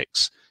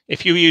genetics.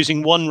 If you were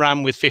using one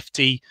ram with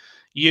 50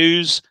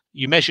 ewes,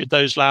 you measured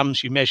those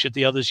lambs, you measured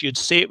the others, you'd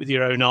see it with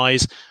your own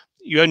eyes.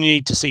 you only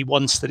need to see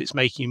once that it's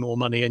making you more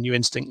money and you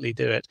instantly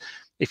do it.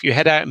 If you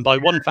head out and buy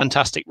one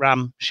fantastic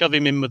ram, shove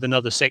him in with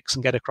another 6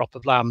 and get a crop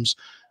of lambs,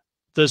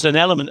 there's an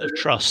element of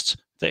trust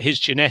that his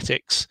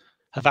genetics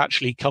have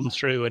actually come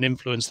through and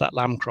influenced that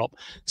lamb crop.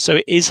 So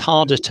it is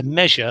harder to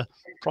measure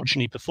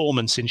progeny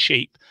performance in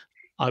sheep,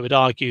 I would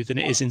argue, than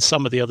it is in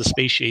some of the other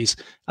species,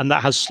 and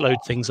that has slowed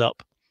things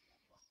up.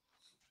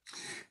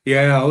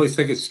 Yeah, I always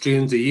think it's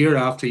strange. A year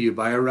after you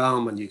buy a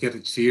ram and you get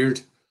it sheared,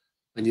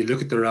 and you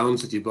look at the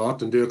rams that you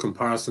bought and do a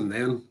comparison,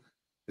 then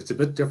it's a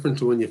bit different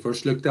to when you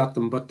first looked at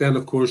them. But then,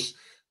 of course,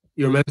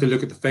 you're meant to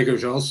look at the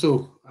figures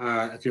also.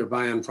 If you're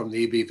buying from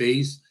the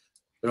EBVs,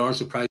 there are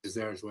surprises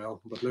there as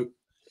well. But look,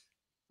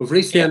 we've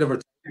reached the end of our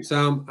time,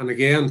 Sam. And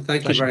again,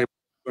 thank you very much.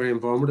 Very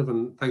informative,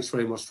 and thanks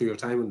very much for your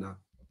time on that.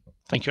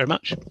 Thank you very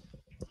much.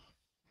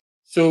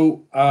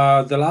 So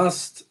the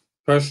last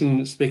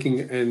person speaking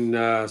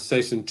in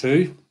session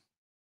 2,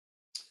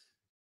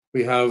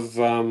 we have,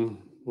 oh,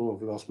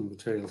 I've lost my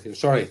material here,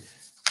 sorry.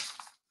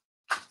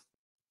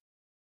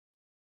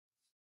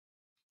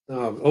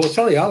 Oh,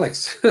 sorry,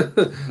 Alex.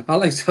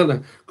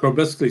 Alexander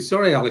Korbisky.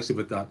 Sorry, Alex,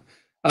 about that.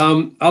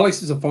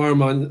 Alex is a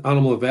farm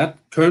animal vet,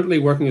 currently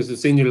working as a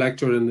senior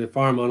lecturer in the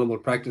farm animal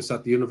practice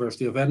at the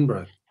University of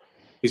Edinburgh.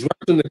 He's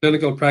worked in the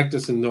clinical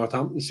practice in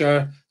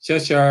Northamptonshire,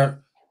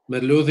 Cheshire,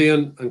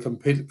 Midlothian, and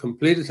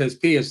completed his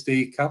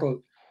PhD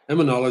cattle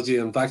immunology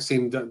and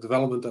vaccine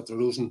development at the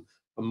Rosen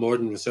and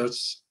Morden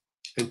Research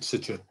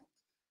Institute.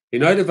 He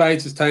now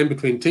divides his time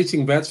between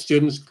teaching vet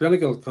students,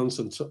 clinical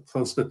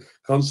consultancy,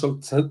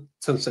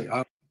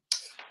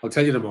 I'll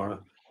tell you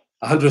tomorrow,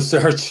 and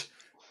research.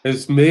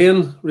 His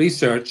main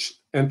research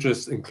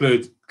interests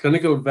include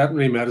clinical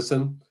veterinary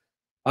medicine,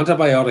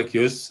 antibiotic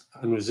use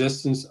and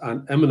resistance,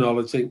 and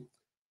immunology.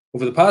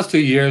 Over the past 2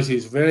 years,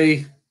 he's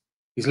led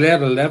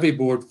a Levy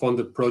Board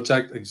funded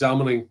project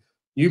examining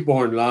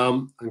newborn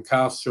lamb and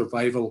calf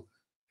survival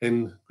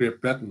in Great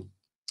Britain.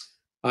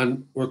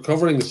 And we're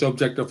covering the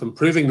subject of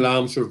improving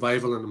lamb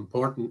survival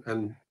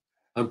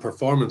and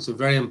performance, a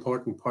very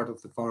important part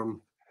of the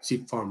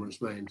sheep farmer's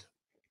mind.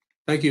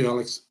 Thank you,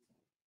 Alex.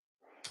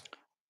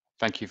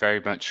 Thank you very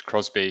much,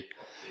 Crosby.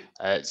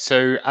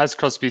 So as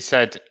Crosby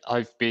said,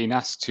 I've been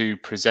asked to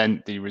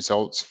present the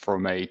results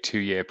from a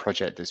 2-year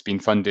project that's been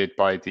funded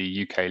by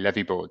the UK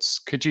Levy Boards.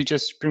 Could you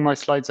just bring my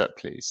slides up,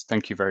 please?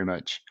 Thank you very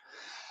much.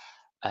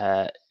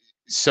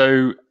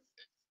 So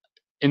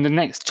in the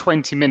next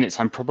 20 minutes,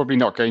 I'm probably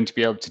not going to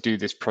be able to do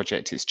this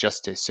project its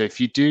justice. So if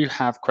you do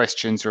have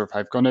questions or if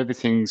I've gone over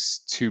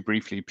things too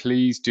briefly,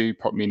 please do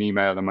pop me an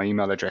email, and my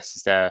email address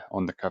is there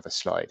on the cover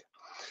slide.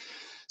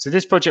 So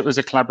this project was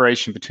a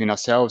collaboration between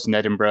ourselves in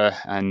Edinburgh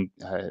and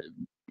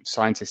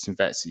scientists and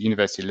vets at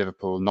University of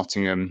Liverpool,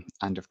 Nottingham,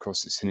 and of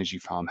course at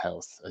Synergy Farm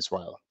Health as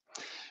well.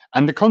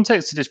 And the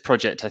context of this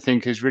project, I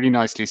think, is really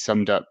nicely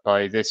summed up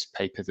by this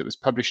paper that was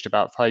published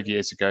about 5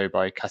 years ago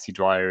by Cathy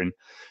Dwyer and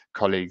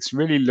colleagues,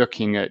 really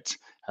looking at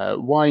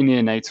why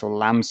neonatal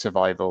lamb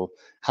survival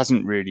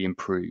hasn't really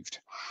improved.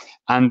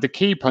 And the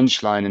key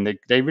punchline, and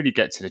they really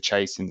get to the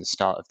chase in the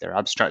start of their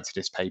abstract of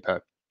this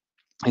paper,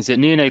 is that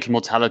neonatal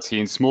mortality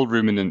in small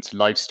ruminant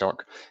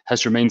livestock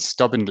has remained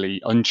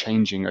stubbornly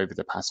unchanging over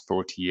the past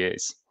 40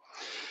 years.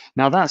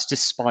 Now, that's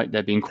despite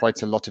there being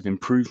quite a lot of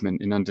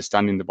improvement in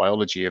understanding the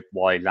biology of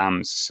why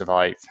lambs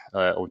survive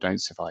or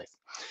don't survive.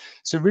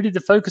 So really the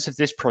focus of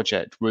this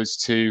project was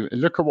to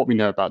look at what we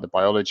know about the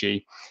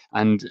biology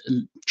and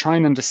try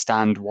and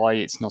understand why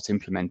it's not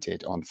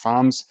implemented on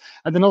farms,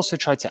 and then also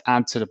try to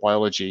add to the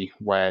biology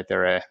where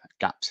there are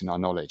gaps in our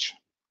knowledge.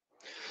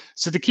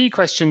 So the key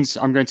questions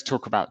I'm going to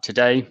talk about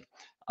today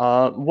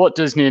are: what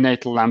does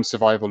neonatal lamb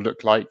survival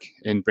look like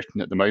in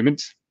Britain at the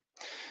moment?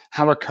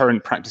 How are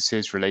current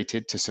practices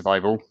related to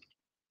survival?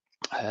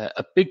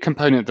 A big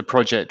component of the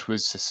project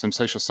was some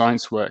social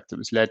science work that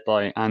was led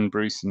by Anne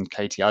Bruce and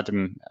Katie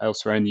Adam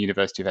elsewhere in the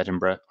University of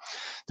Edinburgh,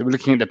 that were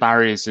looking at the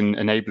barriers and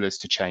enablers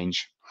to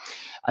change.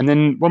 And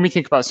then when we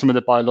think about some of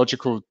the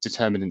biological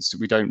determinants that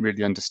we don't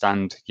really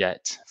understand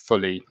yet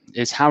fully,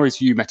 is how is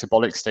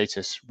eumetabolic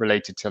status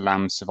related to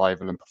lamb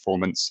survival and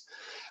performance?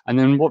 And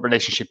then what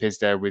relationship is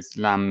there with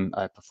lamb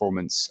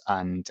performance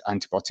and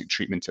antibiotic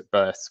treatment at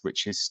birth,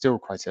 which is still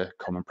quite a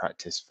common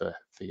practice for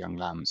young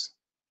lambs.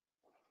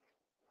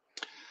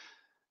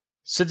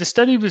 So the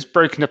study was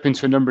broken up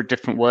into a number of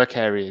different work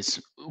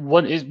areas.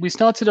 We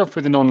started off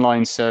with an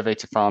online survey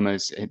to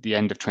farmers at the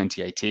end of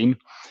 2018.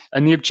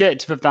 And the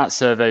objective of that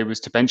survey was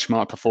to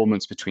benchmark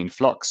performance between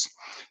flocks,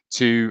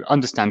 to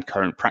understand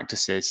current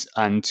practices,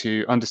 and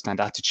to understand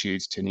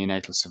attitudes to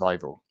neonatal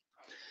survival.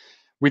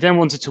 We then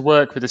wanted to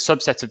work with a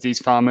subset of these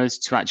farmers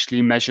to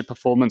actually measure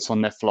performance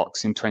on their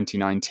flocks in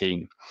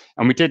 2019.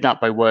 And we did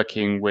that by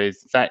working with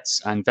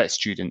vets and vet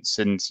students.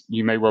 And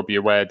you may well be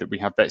aware that we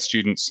have vet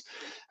students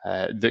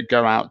that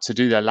go out to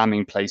do their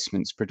lambing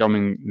placements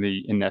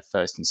predominantly in their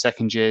first and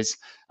second years.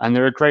 And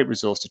they're a great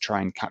resource to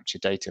try and capture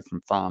data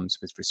from farms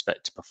with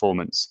respect to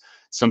performance,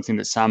 something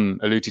that Sam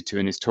alluded to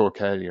in his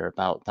talk earlier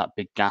about that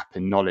big gap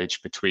in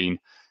knowledge between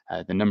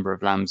the number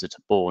of lambs that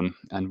are born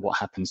and what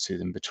happens to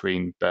them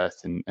between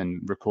birth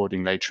and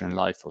recording later in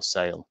life or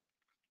sale.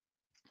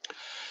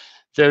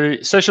 The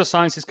social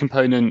sciences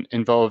component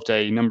involved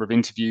a number of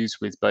interviews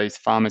with both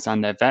farmers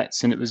and their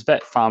vets, and it was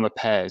vet-farmer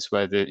pairs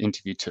where the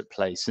interview took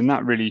place. And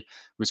that really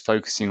was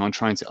focusing on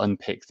trying to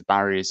unpick the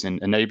barriers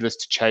and enable us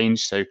to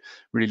change. So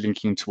really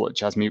linking to what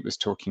Jasmeet was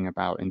talking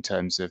about in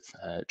terms of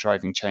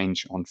driving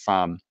change on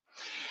farm.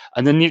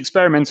 And then the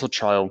experimental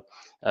trial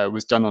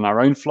was done on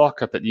our own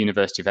flock up at the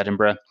University of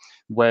Edinburgh,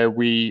 where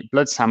we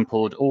blood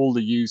sampled all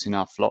the ewes in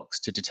our flocks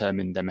to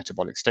determine their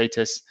metabolic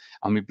status,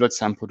 and we blood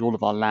sampled all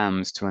of our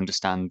lambs to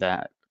understand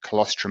their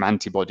colostrum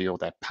antibody or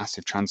their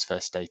passive transfer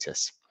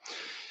status.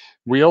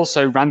 We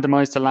also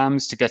randomized the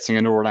lambs to getting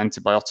an oral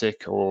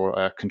antibiotic or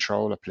a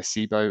control, a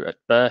placebo at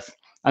birth,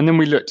 and then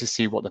we looked to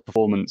see what the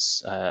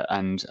performance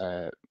and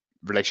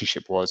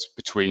relationship was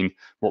between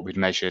what we'd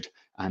measured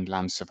and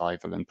lamb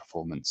survival and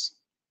performance.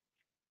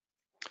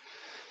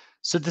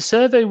 So the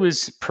survey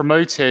was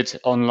promoted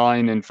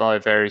online and via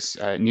various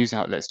news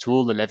outlets to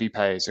all the levy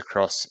payers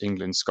across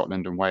England,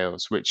 Scotland and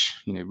Wales, which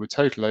would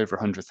total over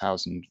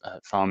 100,000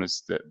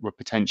 farmers that were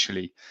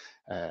potentially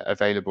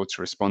available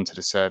to respond to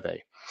the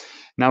survey.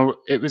 Now,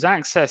 it was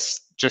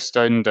accessed just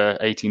under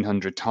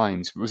 1,800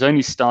 times, but was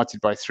only started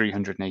by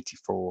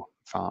 384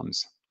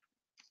 farms.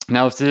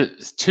 Now,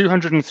 the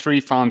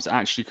 203 farms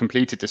actually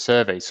completed the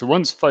survey. So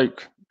once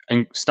folk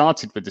and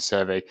started with the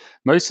survey,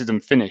 most of them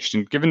finished.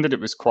 And given that it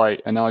was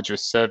quite an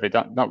arduous survey,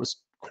 that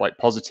was quite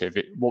positive.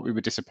 What we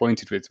were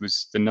disappointed with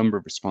was the number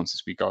of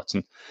responses we got.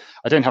 And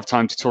I don't have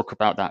time to talk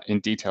about that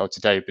in detail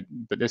today,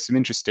 but there's some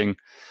interesting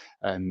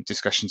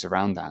discussions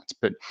around that.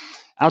 But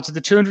out of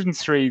the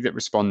 203 that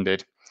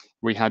responded,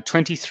 we had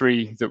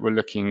 23 that were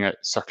looking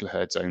at suckler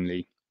herds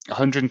only,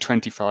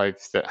 125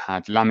 that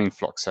had lambing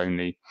flocks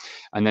only,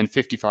 and then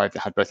 55 that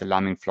had both a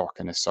lambing flock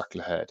and a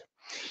suckler herd.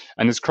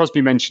 And as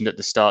Crosby mentioned at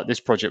the start,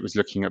 this project was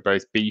looking at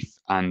both beef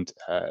and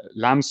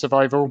lamb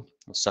survival,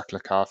 or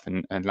suckler calf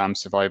and lamb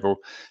survival.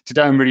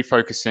 Today, I'm really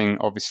focusing,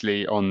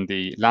 obviously, on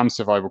the lamb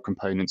survival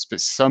components, but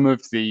some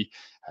of the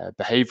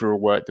behavioural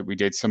work that we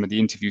did, some of the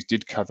interviews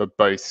did cover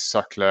both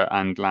suckler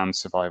and lamb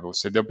survival.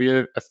 So there'll be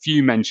a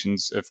few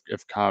mentions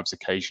of calves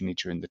occasionally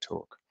during the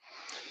talk.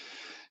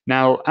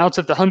 Now, out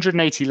of the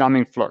 180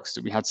 lambing flocks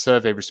that we had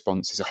survey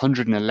responses,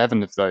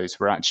 111 of those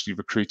were actually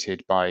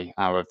recruited by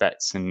our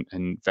vets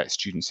and vet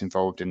students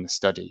involved in the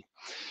study.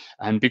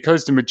 And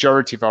because the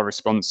majority of our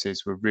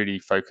responses were really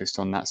focused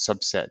on that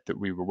subset that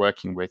we were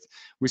working with,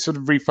 we sort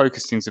of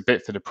refocused things a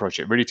bit for the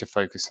project, really to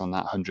focus on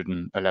that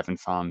 111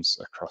 farms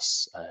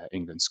across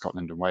England,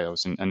 Scotland and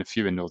Wales, and a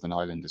few in Northern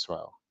Ireland as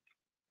well.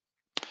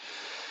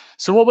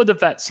 So what were the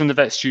vets and the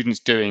vet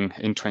students doing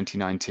in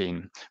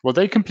 2019? Well,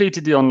 they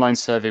completed the online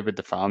survey with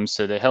the farms,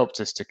 so they helped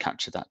us to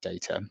capture that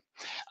data.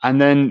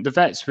 And then the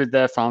vets with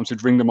their farms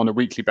would ring them on a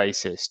weekly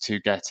basis to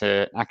get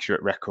an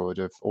accurate record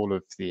of all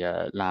of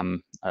the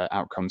lamb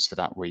outcomes for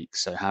that week.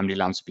 So how many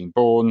lambs had been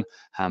born,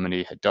 how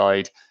many had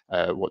died,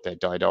 what they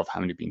died of,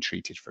 how many had been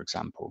treated, for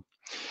example.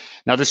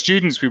 Now, the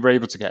students, we were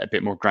able to get a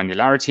bit more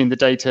granularity in the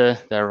data.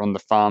 They're on the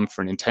farm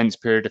for an intense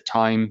period of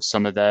time.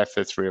 Some are there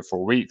for 3 or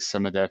 4 weeks.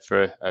 Some are there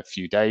for a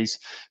few days.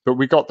 But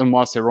we got them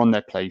whilst they were on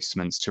their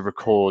placements to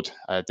record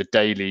the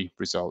daily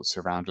results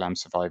around lamb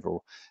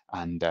survival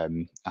and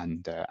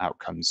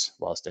outcomes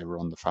whilst they were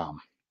on the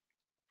farm.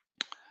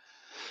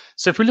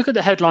 So if we look at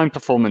the headline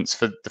performance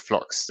for the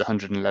flocks, the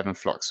 111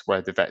 flocks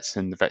where the vets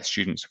and the vet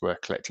students were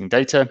collecting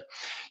data,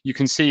 you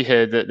can see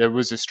here that there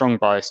was a strong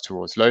bias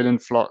towards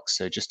lowland flocks.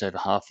 So just over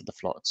half of the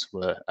flocks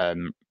were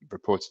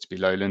reported to be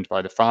lowland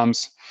by the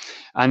farms.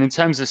 And in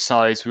terms of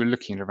size, we were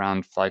looking at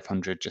around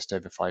 500, just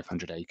over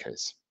 500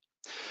 acres.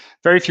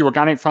 Very few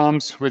organic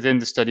farms within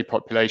the study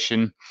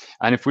population.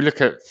 And if we look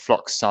at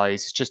flock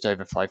size, it's just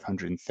over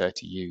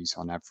 530 ewes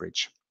on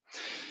average.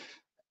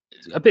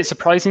 A bit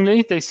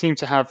surprisingly, they seem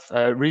to have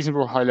a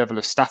reasonable high level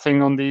of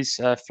staffing on these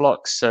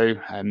flocks. So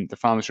the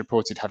farmers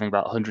reported having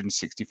about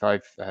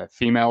 165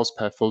 females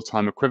per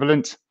full-time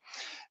equivalent.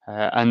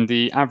 And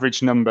the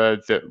average number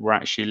that were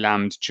actually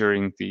lambed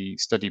during the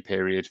study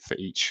period for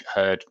each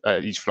herd,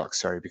 each flock,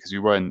 sorry, because we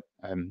weren't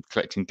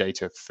collecting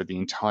data for the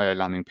entire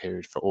lambing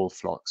period for all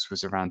flocks,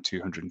 was around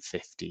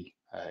 250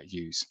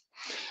 ewes.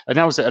 And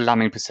that was at a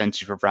lambing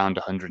percentage of around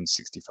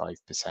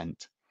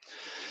 165%.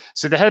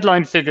 So the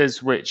headline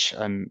figures, which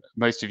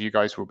most of you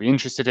guys will be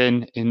interested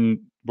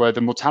in were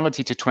the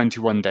mortality to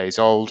 21 days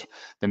old.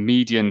 The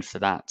median for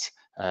that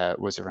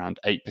was around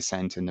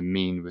 8% and the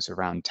mean was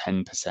around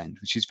 10%,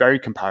 which is very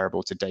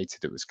comparable to data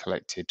that was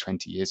collected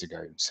 20 years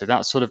ago. So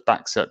that sort of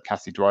backs up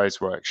Kathy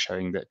Dwyer's work,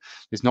 showing that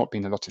there's not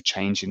been a lot of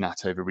change in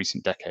that over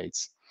recent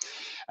decades.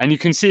 And you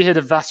can see here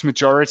the vast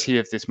majority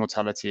of this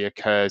mortality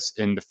occurs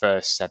in the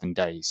first 7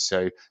 days.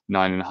 So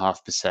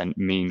 9.5%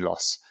 mean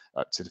loss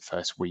up to the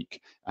first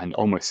week, and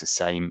almost the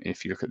same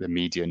if you look at the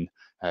median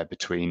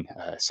between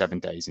 7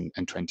 days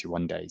and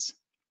 21 days.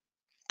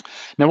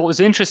 Now, what was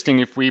interesting,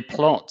 if we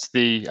plot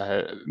the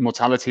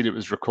mortality that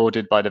was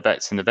recorded by the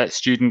vets and the vet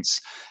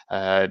students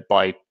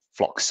by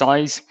flock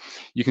size.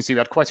 You can see we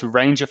had quite a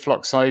range of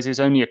flock sizes,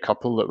 only a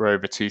couple that were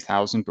over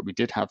 2,000, but we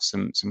did have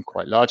some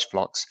quite large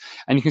flocks.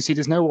 And you can see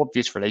there's no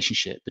obvious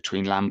relationship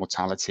between lamb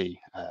mortality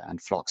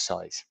and flock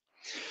size.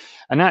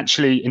 And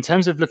actually, in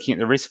terms of looking at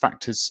the risk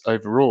factors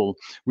overall,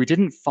 we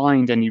didn't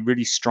find any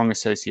really strong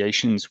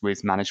associations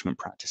with management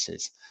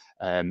practices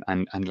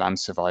and lamb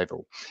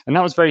survival. And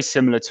that was very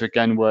similar to,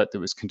 again, work that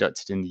was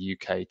conducted in the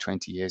UK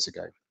 20 years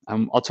ago.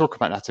 I'll talk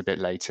about that a bit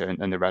later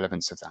and the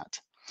relevance of that.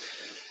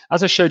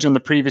 As I showed you on the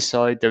previous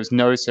slide, there was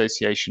no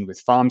association with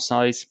farm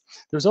size.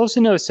 There was also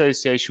no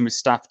association with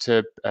staff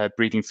to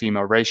breeding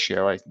female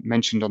ratio. I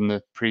mentioned on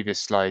the previous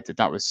slide that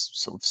that was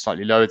sort of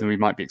slightly lower than we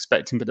might be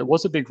expecting, but there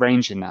was a big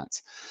range in that.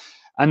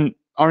 And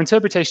our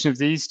interpretation of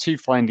these two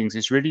findings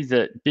is really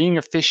that being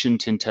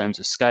efficient in terms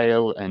of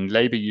scale and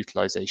labour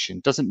utilisation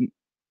doesn't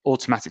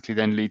automatically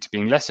then lead to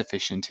being less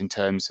efficient in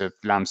terms of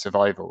lamb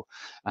survival.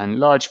 And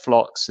large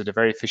flocks that are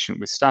very efficient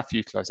with staff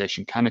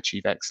utilisation can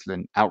achieve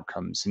excellent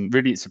outcomes. And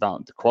really it's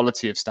about the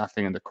quality of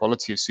staffing and the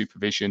quality of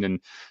supervision and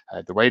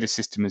the way the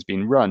system has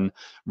been run,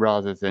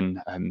 rather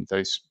than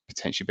those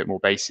potentially a bit more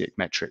basic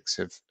metrics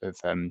of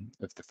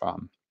the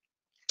farm.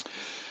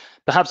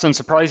 Perhaps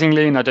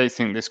unsurprisingly, and I don't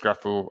think this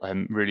graph will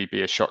really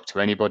be a shock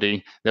to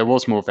anybody, there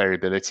was more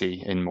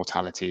variability in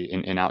mortality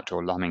in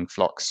outdoor lambing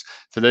flocks.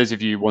 For those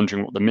of you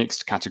wondering what the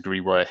mixed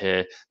category were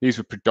here, these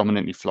were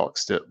predominantly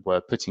flocks that were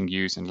putting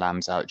ewes and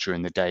lambs out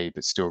during the day,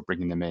 but still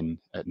bringing them in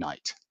at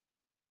night.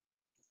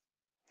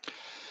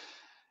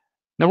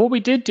 Now, what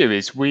we did do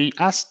is we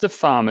asked the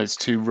farmers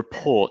to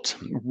report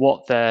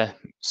what their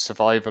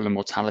survival and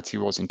mortality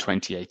was in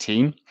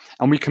 2018,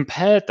 and we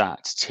compared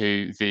that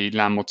to the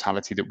lamb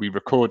mortality that we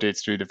recorded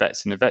through the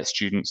vets and the vet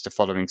students the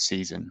following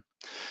season.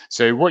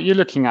 So what you're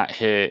looking at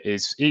here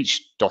is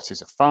each dot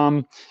is a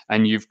farm,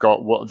 and you've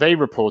got what they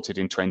reported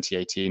in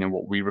 2018 and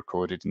what we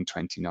recorded in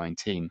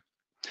 2019.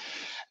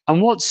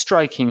 And what's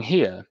striking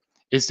here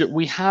is that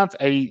we have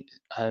a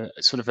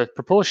sort of a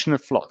proportion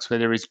of flocks where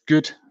there is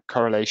good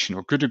correlation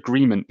or good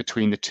agreement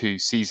between the two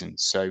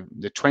seasons. So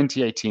the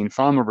 2018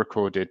 farmer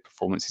recorded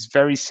performance is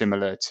very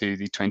similar to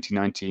the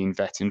 2019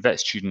 vet and vet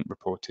student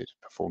reported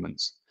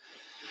performance.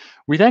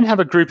 We then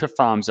have a group of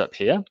farms up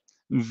here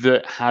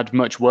that had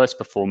much worse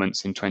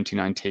performance in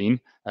 2019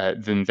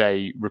 than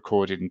they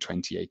recorded in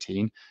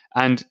 2018.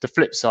 And the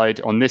flip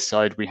side, on this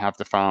side, we have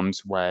the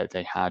farms where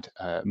they had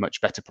much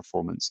better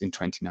performance in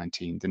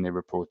 2019 than they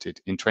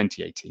reported in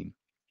 2018.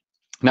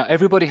 Now,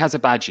 everybody has a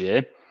bad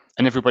year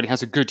and everybody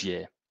has a good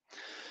year.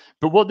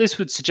 But what this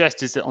would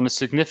suggest is that on a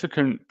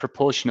significant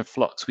proportion of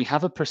flocks, we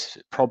have a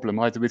problem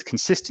either with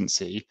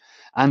consistency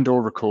and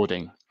or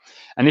recording.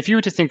 And if you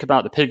were to think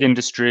about the pig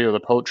industry or the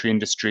poultry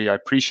industry, I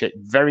appreciate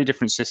very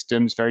different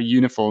systems, very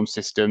uniform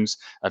systems,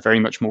 very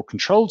much more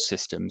controlled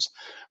systems.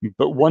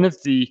 But one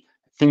of the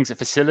things that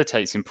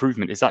facilitates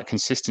improvement is that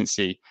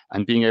consistency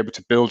and being able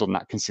to build on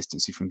that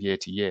consistency from year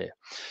to year.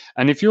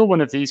 And if you're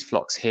one of these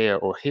flocks here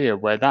or here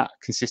where that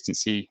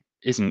consistency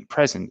isn't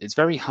present, it's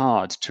very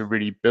hard to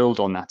really build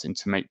on that and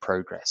to make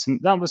progress.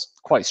 And that was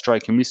quite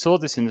striking. We saw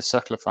this in the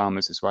suckler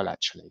farmers as well,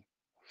 actually.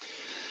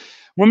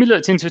 When we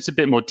looked into it a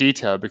bit more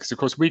detail, because of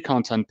course we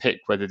can't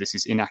unpick whether this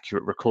is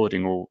inaccurate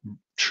recording or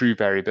true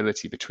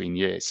variability between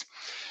years,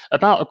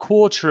 about a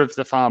quarter of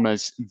the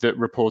farmers that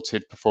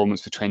reported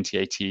performance for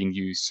 2018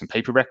 used some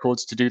paper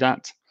records to do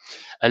that.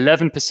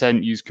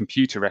 11% used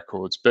computer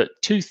records, but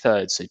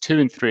 2/3, so 2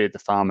 in 3 of the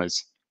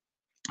farmers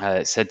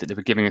said that they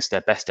were giving us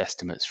their best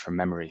estimates from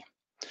memory.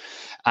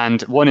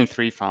 And 1 in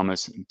 3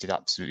 farmers did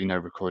absolutely no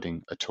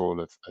recording at all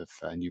of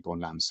newborn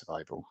lamb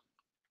survival.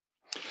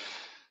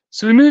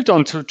 So we moved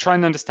on to try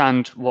and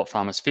understand what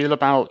farmers feel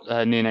about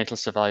neonatal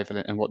survival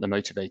and what the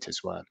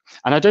motivators were.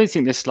 And I don't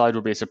think this slide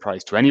will be a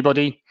surprise to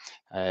anybody.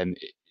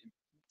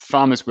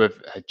 Farmers were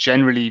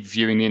generally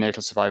viewing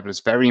neonatal survival as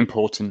very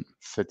important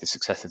for the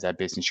success of their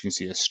business. You can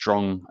see a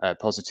strong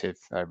positive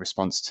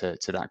response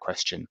to that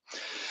question.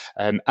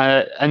 And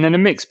then a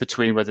mix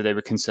between whether they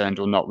were concerned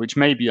or not, which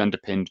may be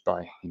underpinned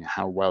by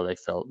how well they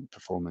felt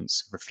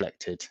performance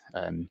reflected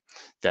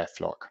their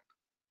flock.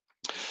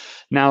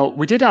 Now,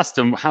 we did ask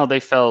them how they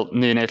felt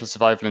neonatal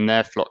survival in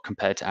their flock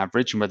compared to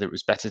average and whether it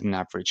was better than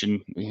average.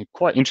 And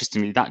quite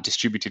interestingly, that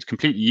distributed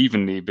completely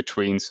evenly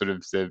between sort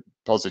of the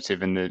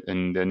positive and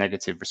the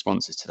negative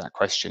responses to that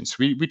question. So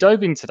we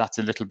dove into that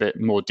a little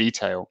bit more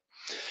detail.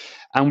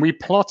 And we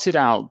plotted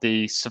out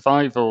the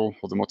survival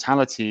or the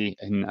mortality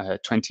in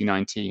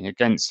 2019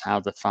 against how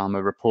the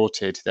farmer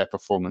reported their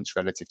performance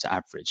relative to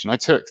average. And I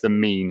took the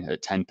mean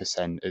at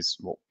 10% as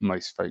what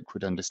most folk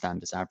would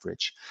understand as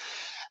average.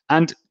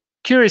 And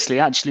curiously,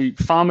 actually,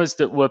 farmers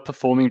that were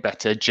performing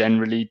better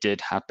generally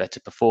did have better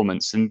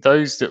performance, and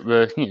those that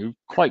were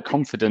quite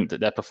confident that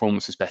their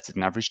performance was better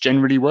than average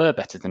generally were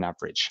better than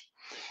average.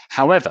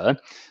 However,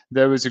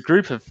 there was a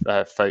group of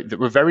folk that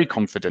were very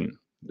confident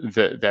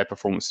that their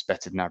performance was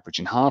better than average,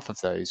 and half of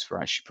those were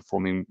actually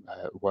performing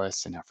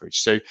worse than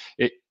average. So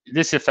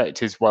this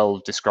effect is well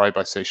described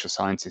by social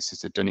scientists as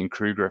the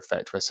Dunning-Kruger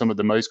effect, where some of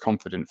the most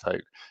confident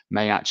folk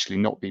may actually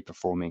not be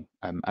performing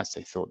as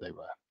they thought they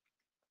were.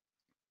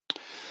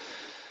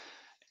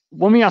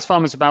 When we asked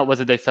farmers about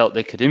whether they felt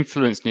they could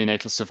influence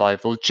neonatal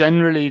survival,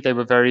 generally they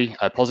were very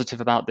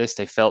positive about this.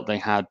 They felt they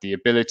had the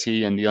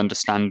ability and the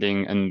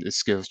understanding and the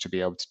skills to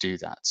be able to do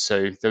that.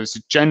 So there was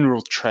a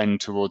general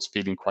trend towards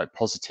feeling quite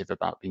positive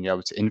about being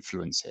able to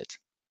influence it.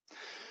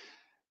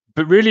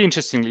 But really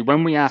interestingly,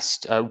 when we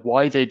asked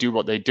why they do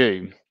what they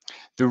do,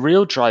 the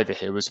real driver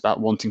here was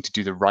about wanting to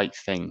do the right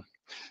thing.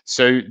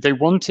 So they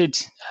wanted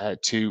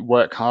to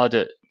work hard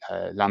at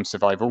lamb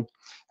survival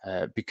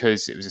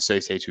because it was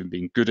associated with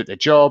being good at their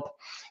job,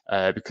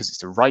 because it's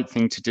the right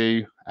thing to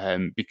do,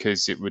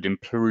 because it would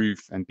improve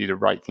and be the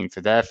right thing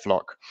for their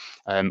flock,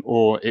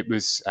 or it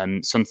was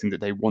something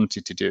that they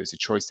wanted to do as a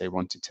choice they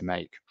wanted to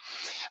make.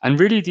 And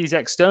really these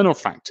external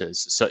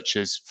factors, such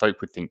as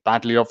folk would think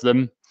badly of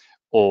them,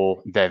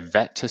 or their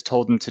vet has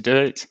told them to do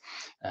it,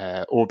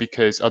 or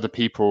because other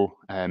people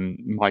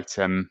might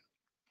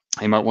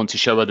want to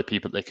show other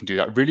people they can do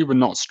that, really were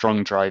not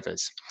strong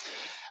drivers.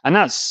 And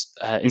that's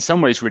in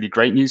some ways really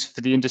great news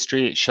for the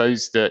industry. It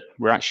shows that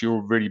we're actually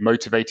all really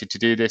motivated to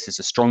do this. It's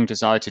a strong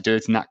desire to do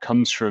it, and that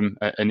comes from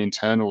an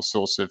internal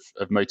source of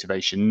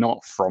motivation,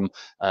 not from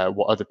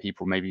what other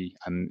people may be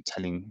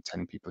telling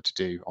people to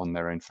do on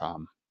their own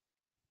farm.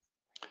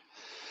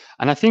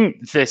 And I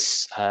think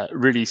this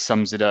really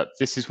sums it up.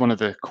 This is one of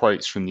the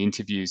quotes from the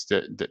interviews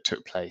that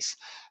took place.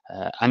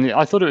 And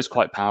I thought it was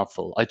quite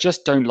powerful. I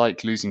just don't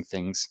like losing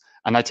things.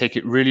 And I take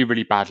it really,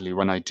 really badly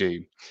when I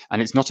do.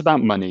 And it's not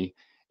about money.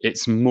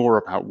 It's more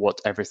about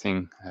what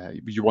everything,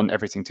 you want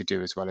everything to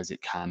do as well as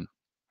it can.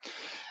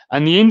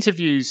 And the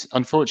interviews,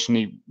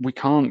 unfortunately, we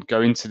can't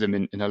go into them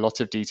in a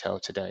lot of detail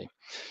today.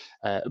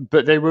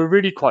 But they were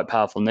really quite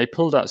powerful, and they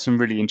pulled out some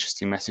really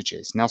interesting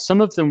messages. Now,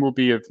 some of them will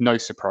be of no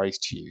surprise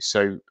to you.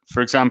 So,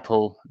 for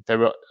example, there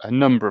were a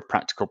number of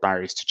practical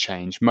barriers to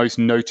change, most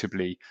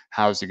notably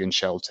housing and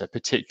shelter,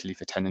 particularly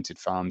for tenanted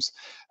farms.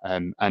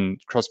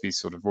 And Crosby's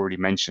sort of already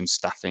mentioned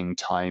staffing,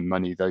 time,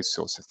 money, those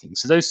sorts of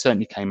things. So those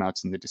certainly came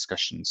out in the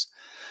discussions.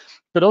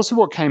 But also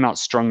what came out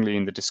strongly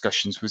in the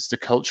discussions was the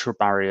cultural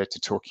barrier to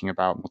talking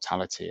about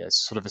mortality as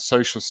sort of a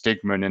social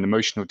stigma and an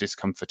emotional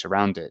discomfort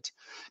around it.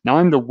 Now,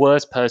 I'm the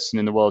worst person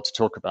in the world to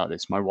talk about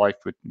this. My wife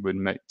would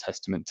make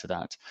testament to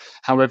that.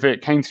 However,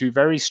 it came through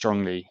very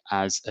strongly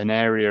as an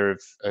area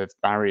of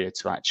barrier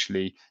to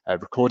actually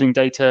recording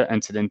data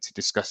and to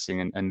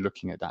discussing and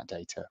looking at that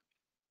data.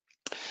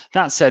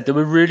 That said, there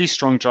were really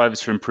strong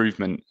drivers for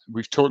improvement.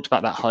 We've talked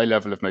about that high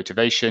level of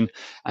motivation,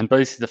 and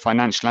both the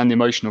financial and the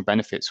emotional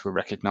benefits were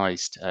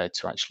recognised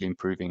to actually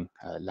improving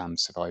lamb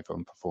survival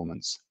and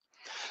performance.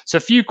 So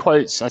a few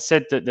quotes. I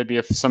said that there'd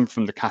be some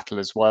from the cattle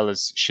as well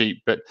as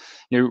sheep, but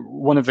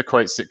one of the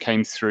quotes that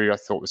came through I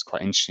thought was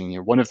quite interesting.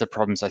 One of the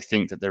problems I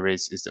think that there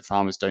is that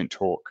farmers don't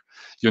talk.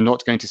 You're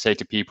not going to say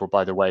to people,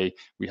 by the way,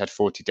 we had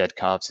 40 dead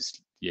calves this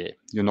year.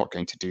 You're not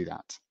going to do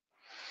that.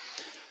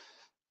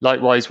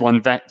 Likewise,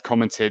 one vet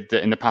commented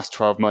that in the past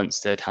 12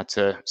 months, they'd had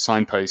to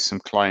signpost some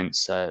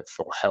clients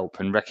for help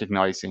and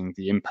recognizing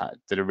the impact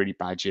that a really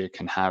bad year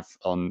can have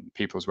on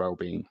people's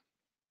well-being.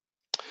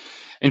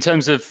 In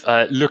terms of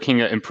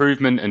looking at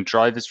improvement and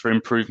drivers for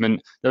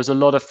improvement, there was a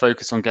lot of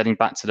focus on getting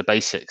back to the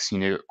basics.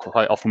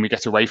 Quite often we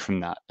get away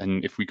from that.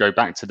 And if we go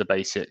back to the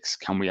basics,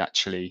 can we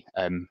actually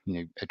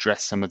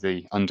address some of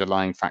the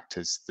underlying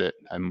factors that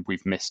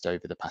we've missed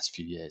over the past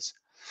few years?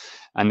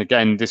 And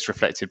again, this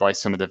reflected by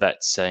some of the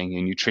vets saying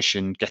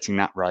nutrition, getting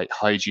that right,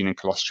 hygiene and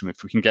colostrum,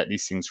 if we can get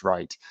these things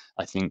right,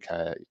 I think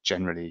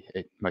generally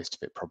most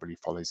of it probably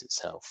follows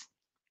itself.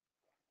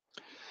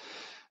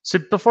 So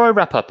before I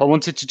wrap up, I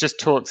wanted to just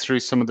talk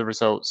through some of the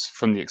results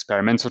from the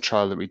experimental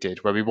trial that we did,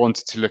 where we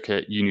wanted to look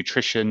at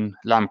nutrition,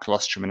 lamb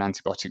colostrum and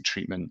antibiotic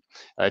treatment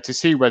to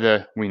see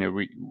whether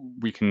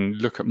we can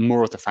look at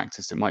more of the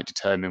factors that might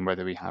determine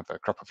whether we have a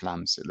crop of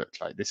lambs that look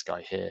like this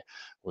guy here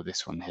or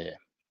this one here.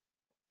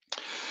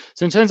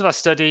 So in terms of our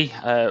study,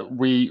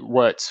 we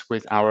worked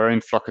with our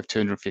own flock of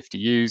 250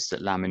 ewes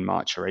that lamb in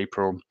March or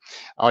April.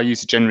 Our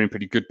ewes are generally in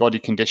pretty good body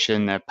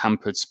condition. They're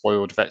pampered,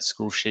 spoiled vet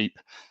school sheep.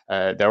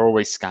 They're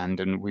always scanned,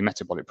 and we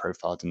metabolic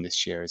profiled them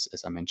this year, as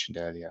I mentioned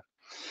earlier.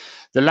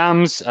 The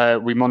lambs,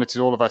 we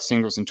monitored all of our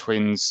singles and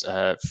twins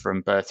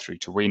from birth through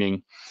to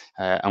weaning,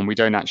 and we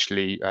don't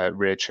actually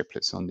rear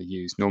triplets on the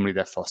ewes. Normally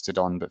they're fostered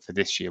on, but for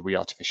this year we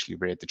artificially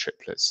reared the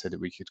triplets so that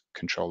we could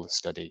control the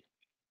study.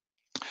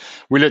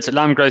 We looked at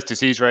lamb growth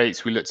disease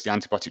rates, we looked at the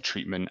antibiotic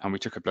treatment, and we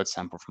took a blood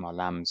sample from our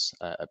lambs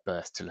at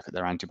birth to look at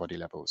their antibody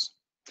levels.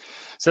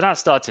 So that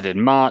started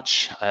in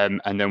March, and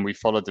then we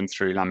followed them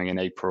through lambing in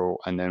April,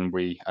 and then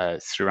we,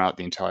 throughout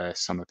the entire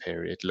summer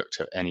period,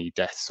 looked at any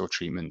deaths or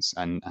treatments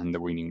and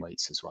the weaning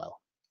weights as well.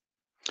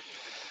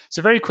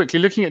 So very quickly,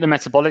 looking at the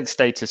metabolic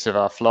status of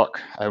our flock,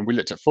 we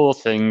looked at 4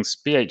 things: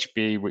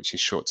 BHB, which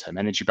is short-term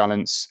energy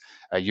balance,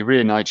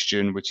 urea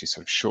nitrogen, which is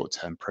sort of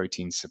short-term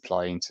protein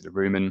supply into the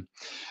rumen,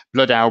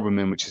 blood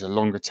albumin, which is a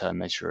longer-term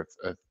measure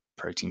of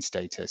protein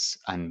status,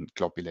 and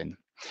globulin.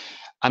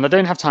 And I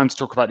don't have time to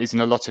talk about these in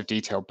a lot of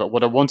detail, but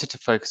what I wanted to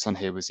focus on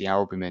here was the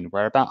albumin,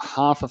 where about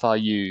half of our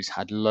ewes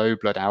had low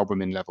blood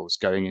albumin levels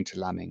going into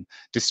lambing,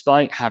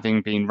 despite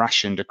having been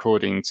rationed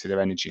according to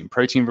their energy and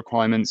protein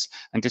requirements,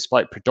 and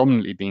despite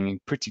predominantly being in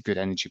pretty good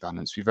energy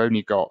balance. We've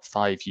only got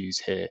 5 ewes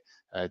here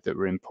that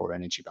were in poor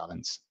energy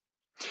balance.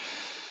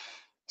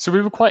 So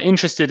we were quite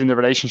interested in the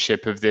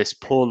relationship of this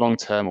poor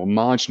long-term or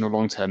marginal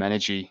long-term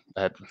energy,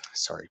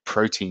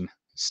 protein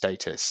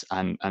status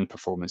and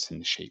performance in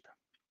the sheep.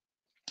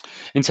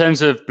 In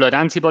terms of blood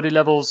antibody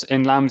levels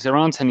in lambs, there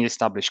aren't any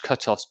established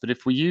cutoffs, but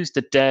if we use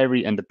the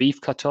dairy and the beef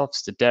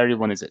cutoffs, the dairy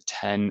one is at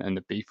 10 and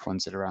the beef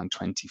one's at around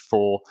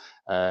 24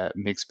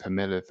 mg per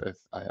mil of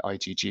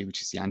IgG,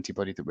 which is the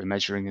antibody that we're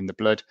measuring in the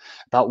blood.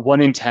 About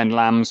 1 in 10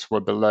 lambs were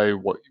below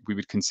what we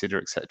would consider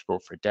acceptable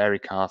for a dairy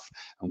calf,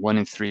 and 1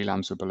 in 3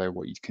 lambs were below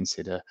what you'd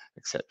consider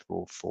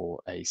acceptable for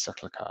a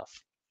suckler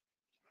calf.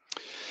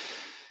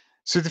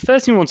 So the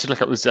first thing we wanted to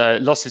look at was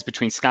losses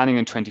between scanning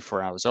and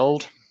 24 hours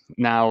old.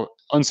 Now,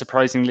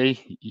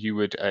 unsurprisingly, you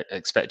would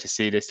expect to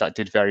see this. That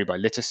did vary by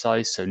litter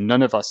size. So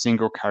none of our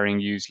single carrying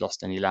ewes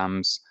lost any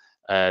lambs.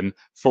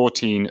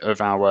 14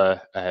 of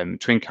our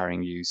twin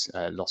carrying ewes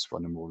lost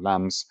 1 or more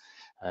lambs.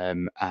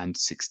 And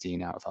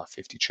 16 out of our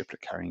 50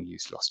 triplet carrying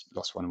ewes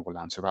lost 1 or more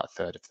lambs, so about a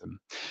third of them.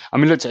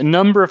 And we looked at a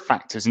number of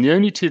factors, and the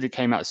only 2 that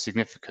came out as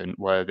significant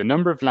were the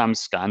number of lambs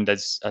scanned,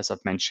 as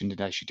I've mentioned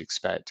and as you'd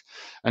expect,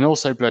 and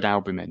also blood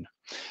albumin.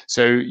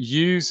 So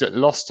ewes that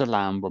lost a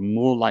lamb were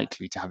more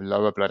likely to have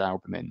lower blood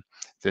albumin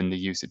than the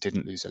ewes that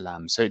didn't lose a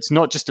lamb. So it's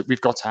not just that we've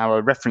got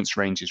our reference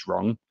ranges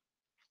wrong,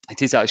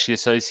 it is actually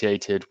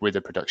associated with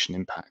a production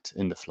impact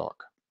in the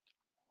flock.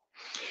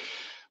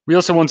 We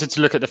also wanted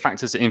to look at the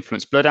factors that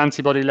influence blood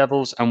antibody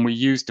levels, and we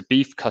used the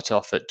beef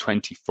cutoff at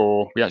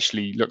 24. We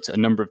actually looked at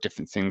a number of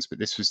different things, but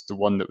this was the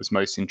one that was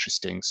most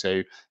interesting.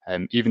 So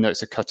even though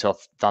it's a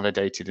cutoff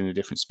validated in a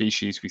different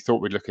species, we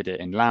thought we'd look at it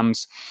in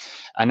lambs.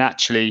 And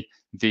actually,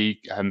 the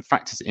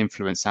factors that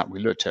influence that, we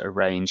looked at a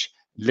range.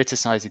 Litter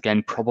size,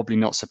 again, probably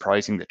not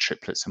surprising that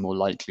triplets are more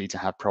likely to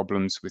have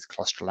problems with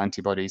cholesterol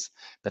antibodies,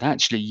 but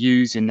actually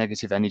ewes in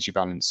negative energy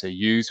balance, so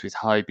ewes with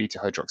high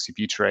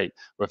beta-hydroxybutyrate,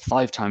 were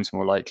 5 times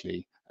more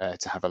likely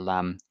to have a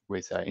lamb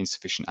with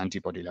insufficient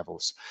antibody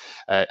levels.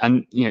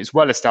 And it's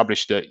well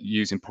established that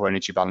ewes in poor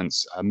energy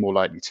balance are more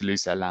likely to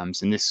lose their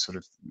lambs, and this sort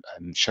of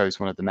shows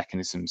one of the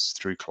mechanisms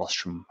through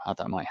colostrum, how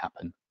that might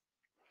happen.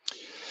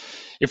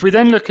 If we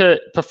then look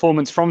at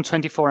performance from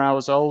 24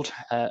 hours old,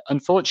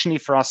 unfortunately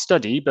for our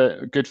study,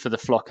 but good for the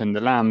flock and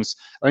the lambs,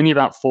 only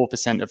about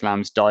 4% of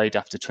lambs died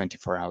after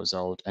 24 hours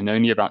old, and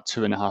only about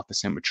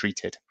 2.5% were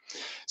treated.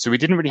 So we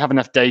didn't really have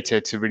enough data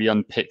to really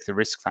unpick the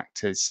risk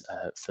factors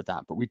for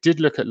that, but we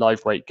did look at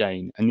live weight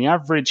gain, and the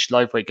average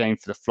live weight gain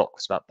for the flock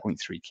was about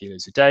 0.3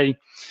 kilos a day.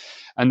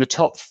 And the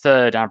top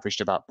third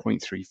averaged about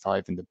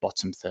 0.35 and the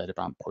bottom third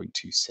about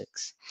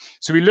 0.26.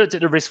 So we looked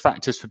at the risk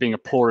factors for being a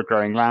poorer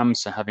growing lamb,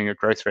 so having a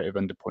growth rate of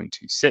under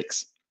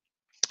 0.26.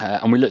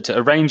 And we looked at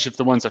a range of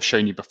the ones I've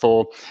shown you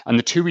before, and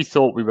the 2 we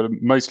thought we were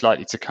most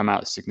likely to come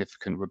out as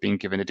significant were being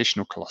given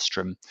additional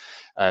colostrum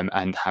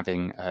and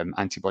having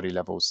antibody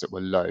levels that were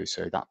low,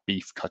 so that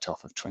beef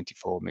cutoff of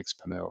 24 mg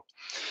per mil.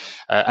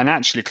 And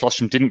actually,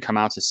 colostrum didn't come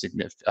out as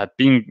significant.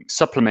 Being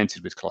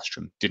supplemented with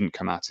colostrum didn't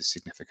come out as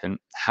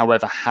significant.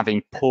 However,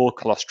 having poor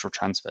cholesterol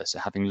transfer, so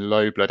having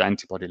low blood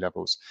antibody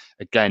levels,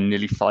 again,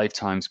 nearly 5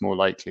 times more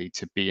likely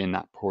to be in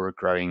that poorer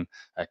growing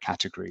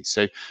category.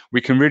 So we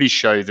can really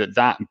show that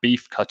that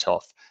beef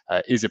cutoff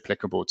is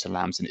applicable to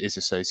lambs and is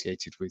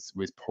associated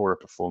with poorer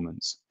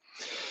performance.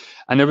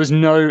 And there was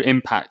no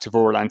impact of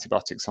oral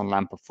antibiotics on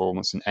lamb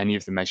performance in any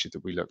of the measures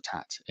that we looked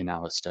at in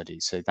our study.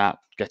 So that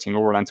getting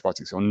oral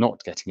antibiotics or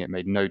not getting it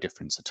made no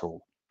difference at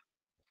all.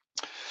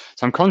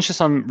 So I'm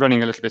conscious I'm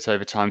running a little bit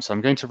over time, so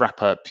I'm going to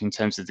wrap up in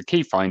terms of the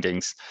key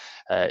findings.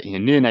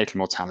 Neonatal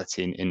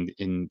mortality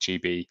in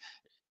GB,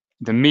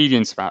 the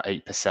median's about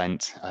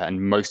 8%,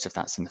 and most of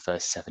that's in the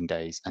first 7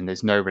 days, and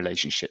there's no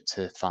relationship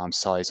to farm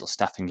size or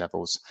staffing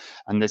levels.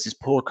 And there's this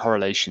poor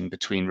correlation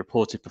between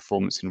reported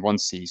performance in one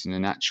season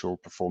and actual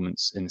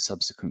performance in the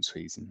subsequent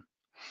season.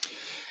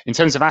 In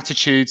terms of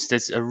attitudes,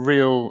 there's a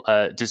real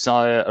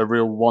desire, a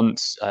real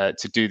want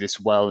to do this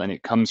well, and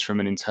it comes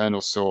from an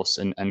internal source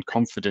and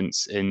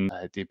confidence in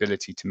the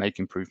ability to make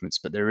improvements.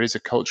 But there is a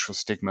cultural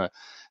stigma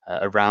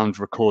around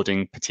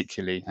recording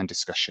particularly and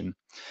discussion.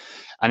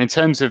 And in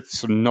terms of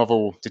sort of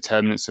novel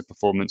determinants of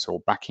performance or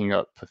backing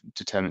up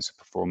determinants of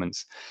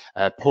performance,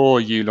 poor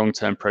ewe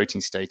long-term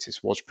protein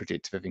status was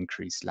predictive of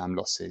increased lamb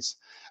losses.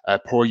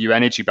 Poor ewe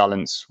energy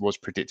balance was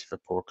predictive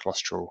of poor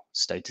cholesterol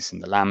status in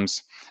the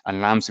lambs,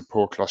 and lambs with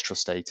poor cholesterol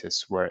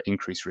status were at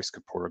increased risk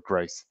of poorer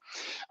growth.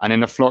 And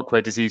in a flock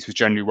where disease was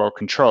generally well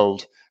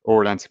controlled,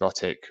 oral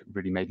antibiotic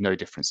really made no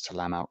difference to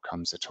lamb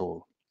outcomes at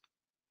all.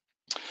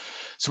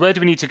 So where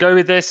do we need to go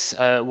with this?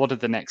 What are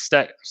the next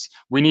steps?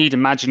 We need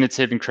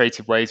imaginative and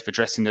creative ways of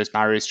addressing those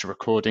barriers to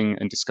recording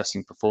and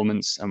discussing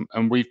performance.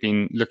 And we've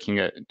been looking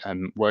at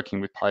working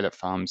with pilot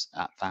farms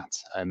at that.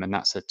 And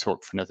that's a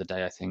talk for another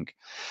day, I think.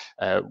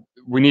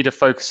 We need a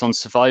focus on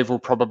survival,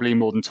 probably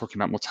more than talking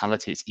about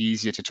mortality. It's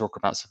easier to talk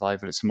about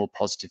survival. It's a more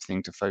positive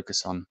thing to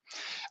focus on.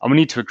 And we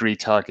need to agree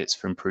targets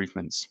for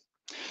improvements.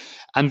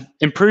 And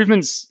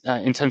improvements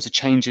in terms of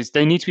changes,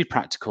 they need to be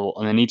practical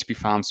and they need to be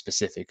farm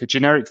specific. A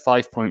generic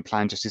 5-point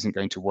plan just isn't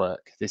going to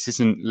work. This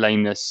isn't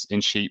lameness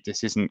in sheep.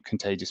 This isn't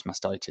contagious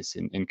mastitis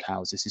in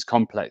cows. This is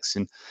complex,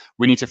 and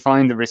we need to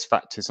find the risk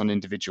factors on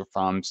individual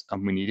farms,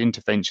 and we need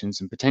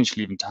interventions and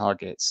potentially even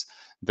targets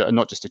that are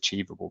not just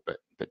achievable,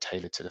 but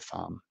tailored to the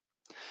farm.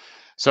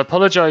 So I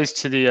apologise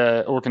to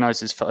the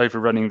organisers for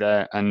overrunning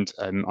there, and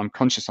I'm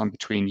conscious I'm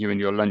between you and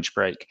your lunch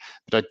break,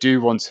 but I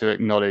do want to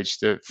acknowledge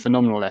the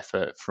phenomenal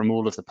effort from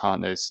all of the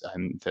partners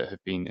that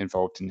have been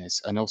involved in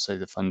this, and also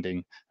the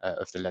funding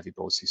of the levy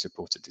boards who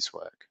supported this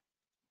work.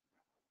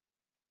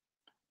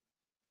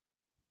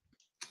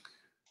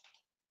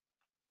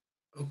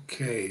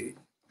 Okay.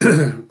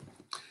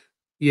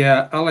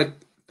 Yeah, Alec,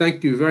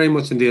 thank you very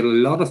much indeed. A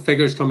lot of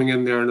figures coming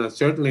in there, and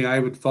certainly I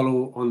would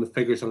follow on the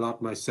figures a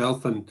lot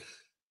myself. And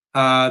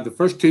the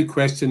first two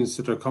questions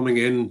that are coming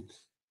in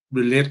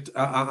relate.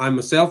 I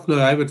myself now,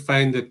 I would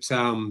find that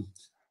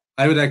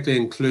I would actually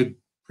include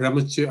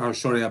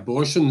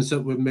abortions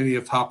that would maybe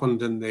have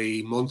happened in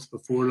the month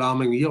before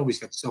lambing. You always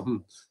get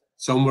something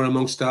somewhere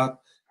amongst that.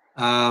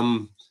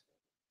 I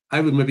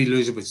would maybe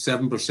lose about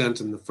 7%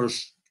 in the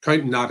first,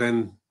 counting that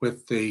in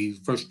with the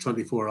first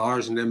 24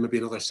 hours, and then maybe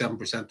another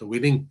 7% of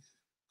weaning,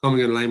 coming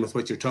in line with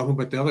what you're talking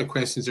about. The other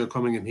questions that are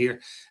coming in here: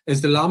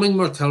 is the lambing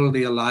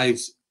mortality alive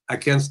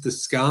against the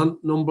scan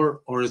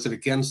number, or is it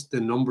against the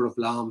number of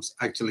lambs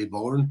actually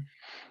born?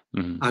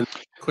 Mm-hmm. And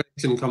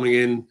question coming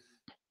in: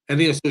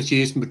 any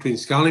association between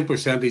scanning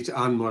percentage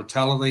and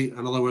mortality?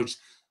 In other words,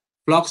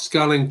 flock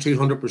scanning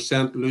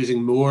 200%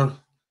 losing more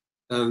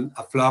than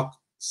a flock,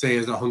 say,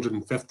 is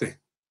 150.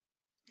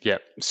 Yeah,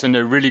 so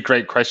no, really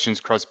great questions,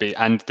 Crosby,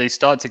 and they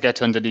start to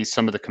get underneath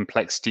some of the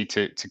complexity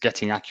to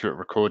getting accurate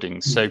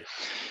recordings. So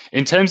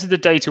in terms of the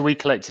data we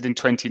collected in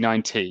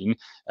 2019,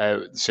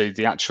 so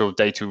the actual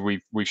data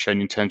we've shown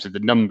in terms of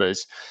the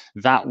numbers,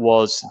 that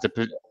was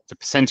the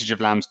percentage of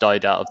lambs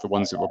died out of the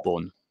ones that were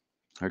born.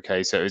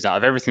 Okay, so it was out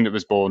of everything that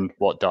was born,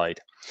 what died.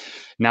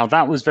 Now,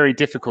 that was very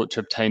difficult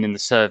to obtain in the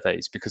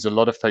surveys because a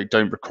lot of folk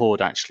don't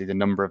record actually the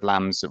number of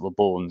lambs that were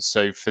born.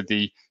 So for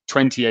the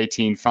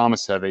 2018 farmer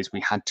surveys, we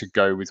had to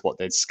go with what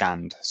they'd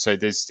scanned. So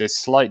there's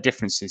slight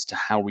differences to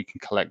how we can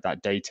collect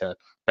that data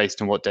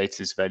based on what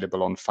data is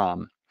available on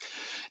farm.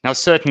 Now,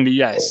 certainly,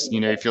 yes, you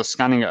know, if you're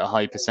scanning at a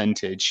high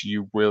percentage,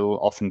 you will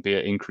often be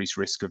at increased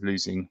risk of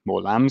losing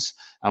more lambs.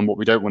 And what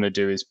we don't want to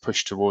do is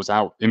push towards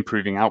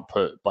improving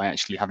output by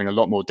actually having a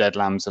lot more dead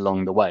lambs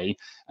along the way.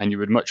 And you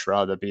would much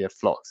rather be a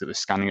flock that was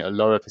scanning at a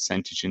lower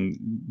percentage and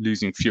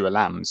losing fewer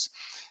lambs.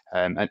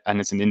 And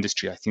as an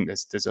industry, I think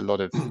there's a lot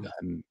of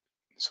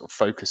sort of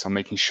focus on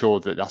making sure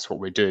that that's what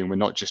we're doing. We're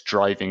not just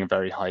driving a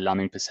very high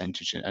lambing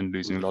percentage and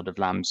losing a lot of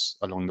lambs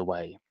along the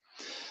way.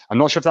 I'm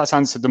not sure if that's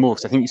answered them all,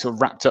 because I think you sort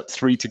of wrapped up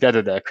three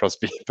together there,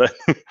 Crosby. But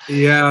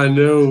yeah, I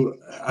know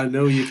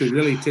you could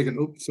really take it.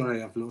 Oops,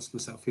 sorry, I've lost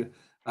myself here.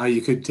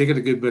 You could take it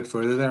a good bit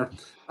further there.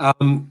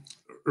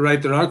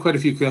 Right, there are quite a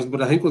few questions,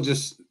 but I think we'll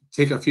just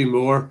take a few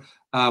more.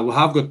 We'll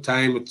have got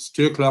time. It's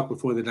 2 o'clock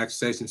before the next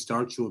session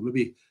starts, so we'll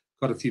maybe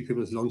cut a few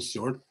people's lunch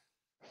short.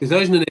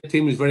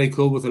 2018 was very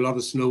cold with a lot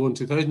of snow, and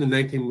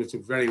 2019 was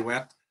very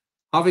wet.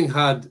 Having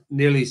had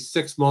nearly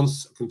 6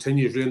 months of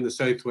continuous rain in the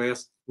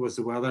southwest, was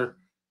the weather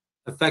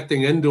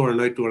affecting indoor and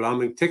outdoor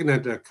lambing taken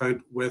into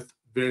account with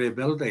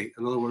variability?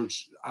 In other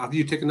words, have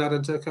you taken that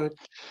into account?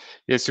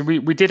 Yeah, so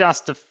we did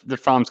ask the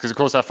farms, because of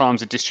course our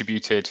farms are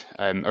distributed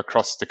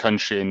across the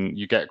country, and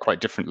you get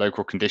quite different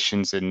local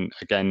conditions. And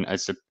again,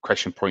 as the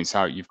question points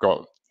out, you've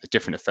got a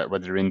different effect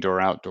whether you're indoor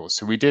or outdoor.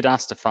 So we did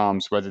ask the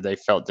farms whether they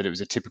felt that it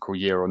was a typical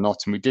year or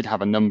not, and we did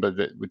have a number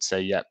that would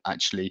say, yeah,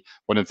 actually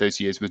one of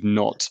those years was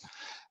not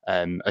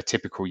a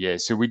typical year.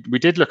 So we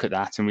did look at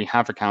that, and we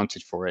have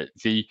accounted for it.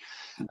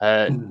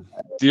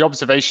 The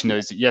observation though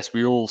is that yes,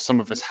 some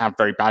of us have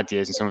very bad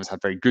years and some of us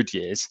have very good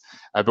years,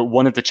 but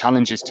one of the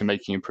challenges to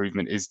making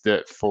improvement is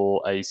that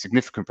for a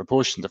significant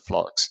proportion of the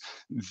flocks,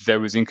 there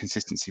was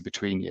inconsistency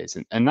between years,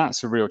 and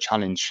that's a real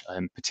challenge,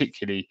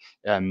 particularly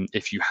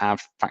if you have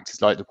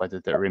factors like the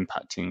weather that are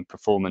impacting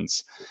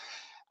performance.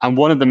 And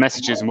one of the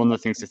messages and one of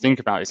the things to think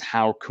about is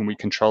how can we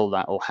control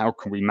that, or how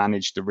can we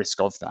manage the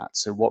risk of that?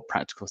 So what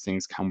practical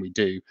things can we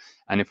do?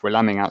 And if we're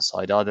lambing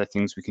outside, are there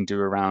things we can do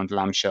around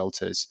lamb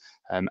shelters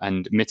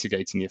and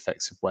mitigating the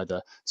effects of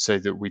weather so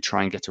that we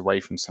try and get away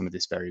from some of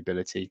this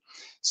variability?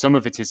 Some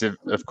of it is,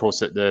 of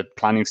course, at the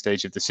planning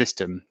stage of the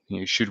system. You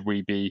know, should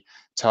we be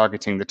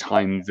targeting the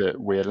time that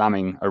we're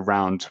lambing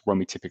around when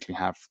we typically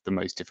have the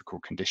most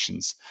difficult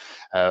conditions,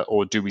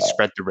 or do we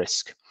spread the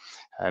risk?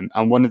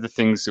 And one of the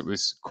things that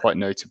was quite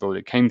notable,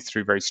 it came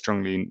through very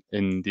strongly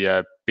in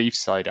the beef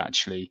side,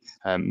 actually,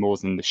 more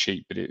than the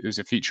sheep, but it was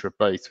a feature of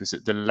both, was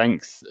that the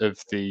length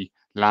of the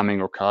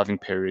lambing or calving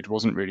period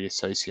wasn't really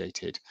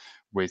associated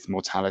with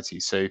mortality.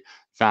 So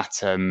that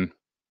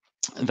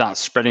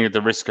spreading of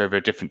the risk over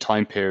a different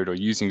time period or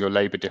using your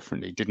labour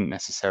differently didn't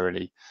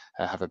necessarily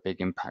have a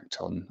big impact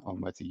on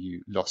whether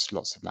you lost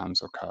lots of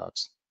lambs or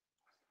calves.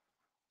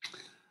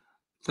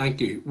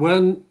 Thank you.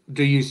 When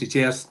do you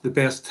suggest the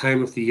best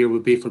time of the year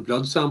would be for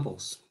blood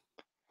samples?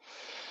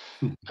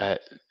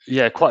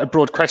 Yeah, quite a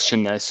broad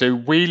question there. So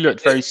we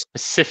looked very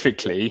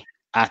specifically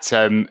at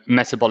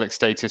metabolic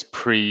status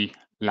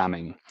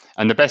pre-lambing.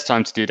 And the best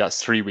time to do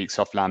that's 3 weeks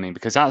off lambing,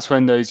 because that's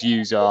when those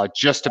ewes are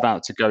just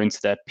about to go into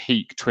their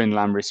peak twin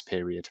lamb risk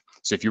period.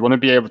 So if you want to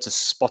be able to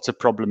spot a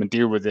problem and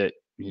deal with it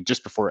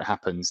just before it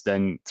happens,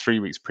 then 3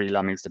 weeks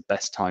pre-lambing is the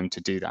best time to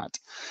do that.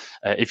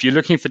 If you're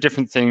looking for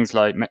different things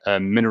like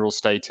mineral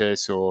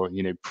status or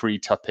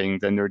pre-tupping,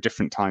 then there are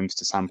different times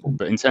to sample.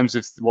 But in terms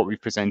of what we've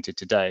presented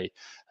today,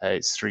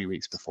 it's 3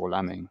 weeks before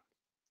lambing.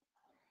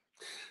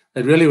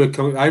 It really would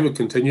I would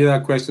continue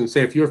that question and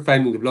say, if you're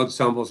finding the blood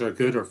samples are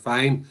good or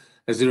fine,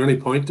 is there any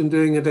point in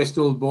doing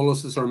additional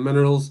boluses or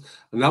minerals?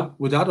 And that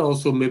would that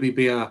also maybe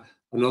be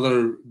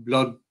another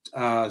blood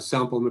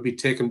sample maybe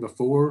taken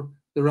before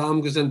the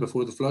ram goes in,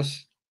 before the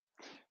flush?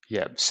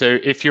 Yeah, so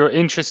if you're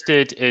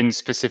interested in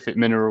specific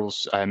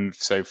minerals,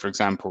 so for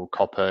example,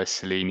 copper,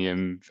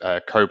 selenium,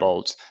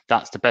 cobalt,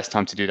 that's the best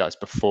time to do that is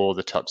before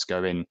the tups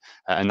go in.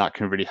 And that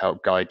can really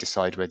help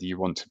decide whether you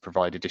want to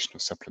provide additional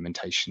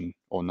supplementation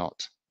or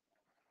not.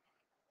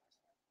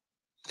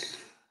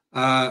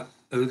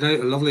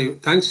 Lovely.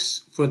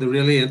 Thanks for the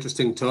really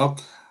interesting talk.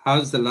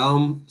 Has the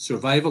lamb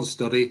survival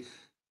study,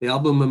 the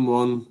albumin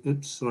one,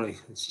 oops, sorry,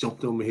 it's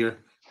jumped on me here,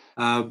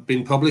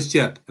 been published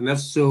yet? And if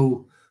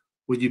so,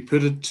 would you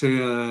put it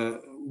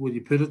to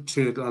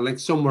a link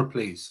somewhere,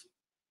 please?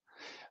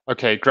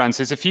 Okay, Grant,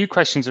 so there's a few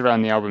questions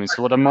around the albumin.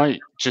 So what I might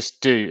just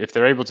do, if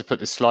they're able to put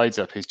the slides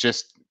up, is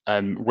just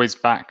whiz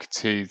back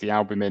to the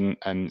albumin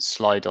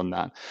slide on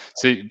that.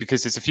 So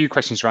because there's a few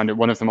questions around it,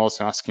 one of them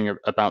also asking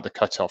about the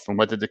cutoff and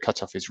whether the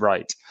cutoff is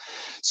right.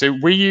 So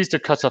we used a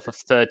cutoff of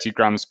 30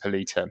 grams per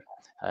litre.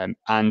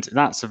 And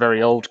that's a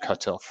very old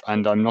cutoff,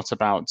 and I'm not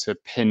about to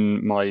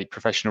pin my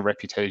professional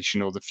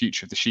reputation or the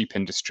future of the sheep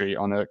industry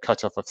on a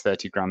cutoff of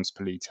 30 grams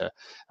per litre.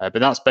 But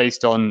that's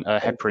based on a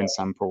heparin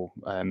sample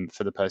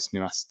for the person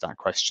who asked that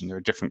question. There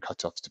are different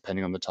cutoffs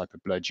depending on the type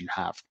of blood you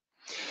have.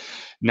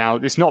 Now,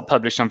 it's not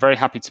published. I'm very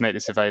happy to make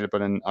this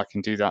available, and I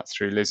can do that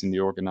through Liz and the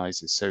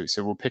organisers.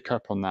 So we'll pick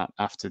up on that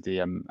after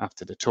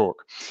the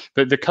talk.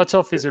 But the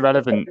cutoff is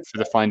irrelevant for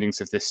the findings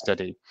of this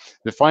study.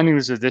 The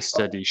findings of this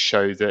study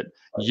show that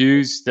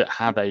ewes that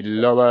have a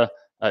lower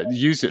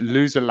ewes that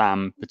lose a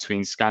lamb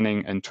between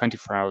scanning and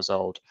 24 hours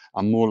old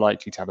are more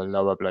likely to have a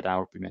lower blood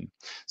albumin.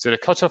 So the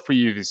cutoff we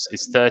use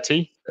is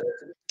 30.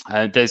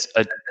 There's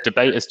a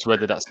debate as to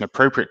whether that's an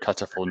appropriate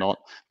cutoff or not,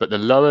 but the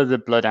lower the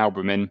blood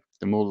albumin,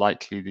 the more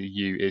likely the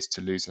ewe is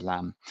to lose a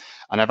lamb.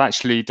 And I've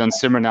actually done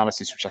similar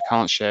analysis, which I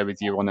can't share with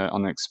you, on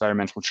an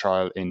experimental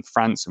trial in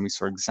France, and we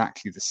saw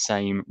exactly the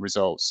same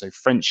results. So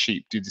French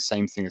sheep do the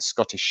same thing as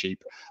Scottish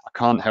sheep. I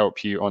can't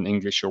help you on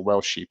English or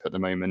Welsh sheep at the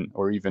moment,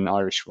 or even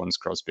Irish ones,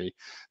 Crosby,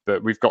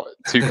 but we've got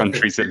 2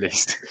 countries at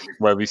least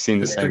where we've seen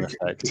the same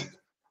effect.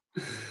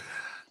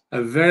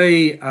 A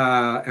very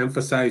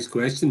emphasized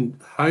question.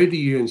 How do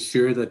you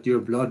ensure that your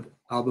blood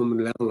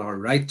albumin level are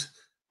right?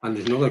 And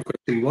there's another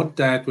question. What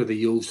diet were the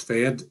ewes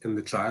fed in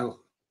the trial?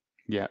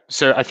 Yeah,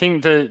 so I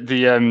think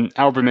the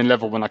albumin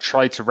level, when I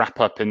tried to wrap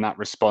up in that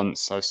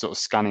response, I was sort of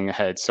scanning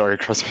ahead. Sorry,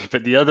 Crosby.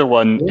 But the other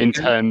one, in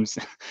terms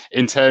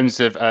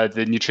of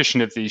the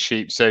nutrition of these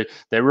sheep, so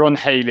they were on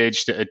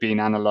haylage that had been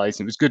analysed.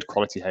 It was good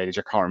quality haylage.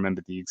 I can't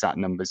remember the exact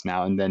numbers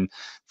now. And then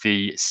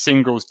the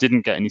singles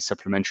didn't get any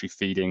supplementary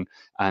feeding,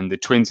 and the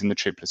twins and the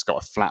triplets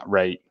got a flat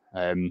rate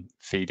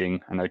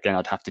feeding. And again,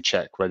 I'd have to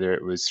check whether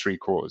it was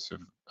 3/4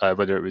 of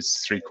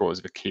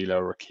a kilo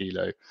or a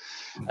kilo.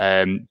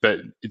 But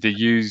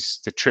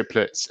the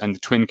triplets and the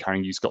twin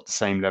carrying ewes got the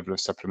same level of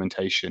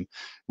supplementation,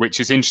 which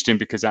is interesting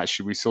because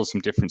actually we saw some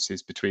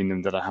differences between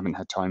them that I haven't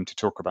had time to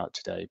talk about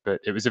today.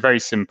 But it was a very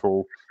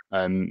simple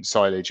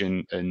silage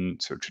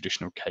and sort of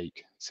traditional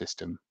cake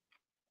system,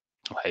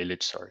 or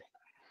haylage, sorry.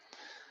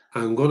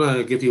 I'm going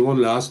to give you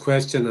one last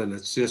question, and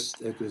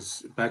it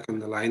was back on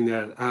the line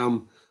there.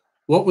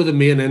 What were the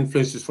main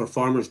influences for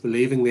farmers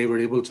believing they were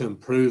able to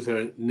improve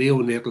their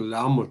neonatal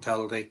lamb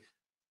mortality?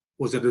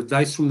 Was it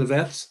advice from the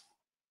vets?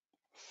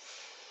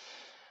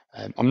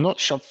 I'm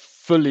not sure I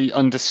fully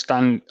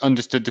understood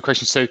the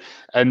question. So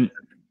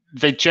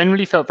they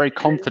generally felt very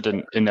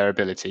confident in their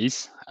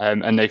abilities,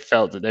 and they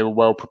felt that they were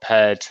well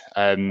prepared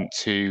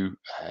to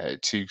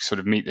sort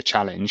of meet the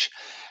challenge.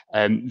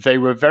 They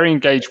were very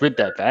engaged with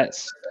their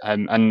vets,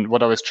 and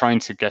what I was trying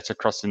to get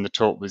across in the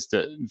talk was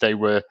that they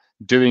were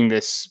doing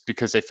this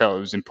because they felt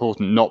it was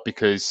important, not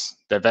because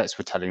their vets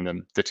were telling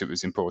them that it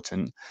was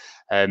important.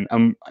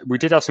 And we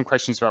did have some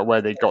questions about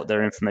where they got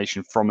their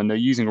information from, and they're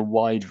using a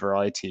wide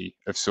variety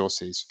of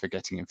sources for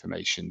getting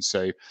information.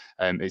 So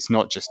it's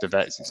not just the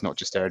vets, it's not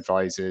just their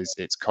advisors,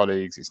 it's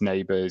colleagues, it's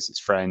neighbours, it's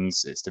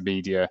friends, it's the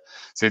media.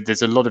 So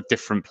there's a lot of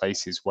different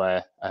places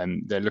where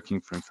they're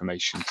looking for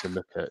information to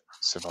look at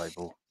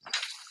survival.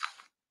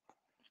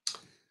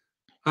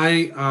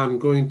 I am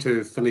going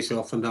to finish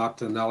off on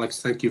that, and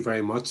Alex, thank you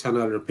very much. And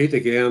I'll repeat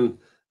again,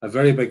 a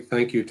very big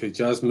thank you to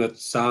Jasmeet,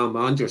 Sam,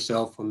 and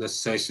yourself on this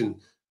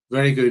session.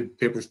 Very good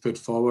papers put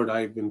forward.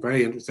 I've been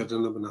very interested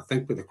in them, and I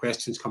think with the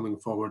questions coming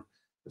forward,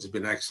 it has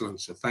been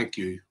excellent. So thank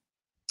you.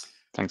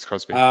 Thanks,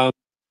 Crosby.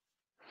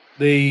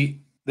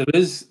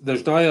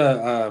 There's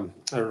now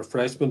a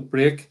refreshment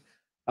break.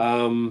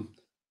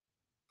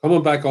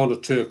 Coming back on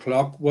at 2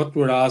 o'clock, what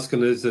we're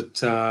asking is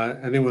that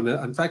anyone,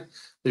 in fact,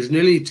 there's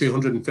nearly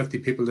 250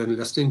 people then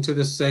listening to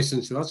this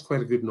session, so that's quite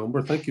a good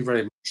number. Thank you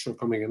very much for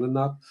coming in on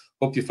that.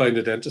 Hope you find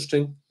it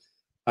interesting.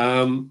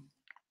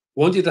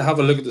 Want you to have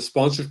a look at the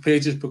sponsors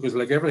pages, because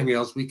like everything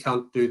else, we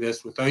can't do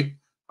this without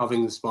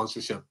having the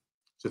sponsorship.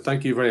 So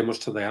thank you very much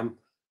to them.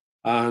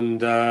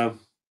 And I'm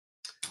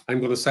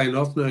going to sign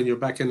off now, and you're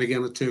back in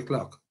again at 2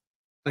 o'clock.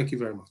 Thank you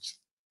very much.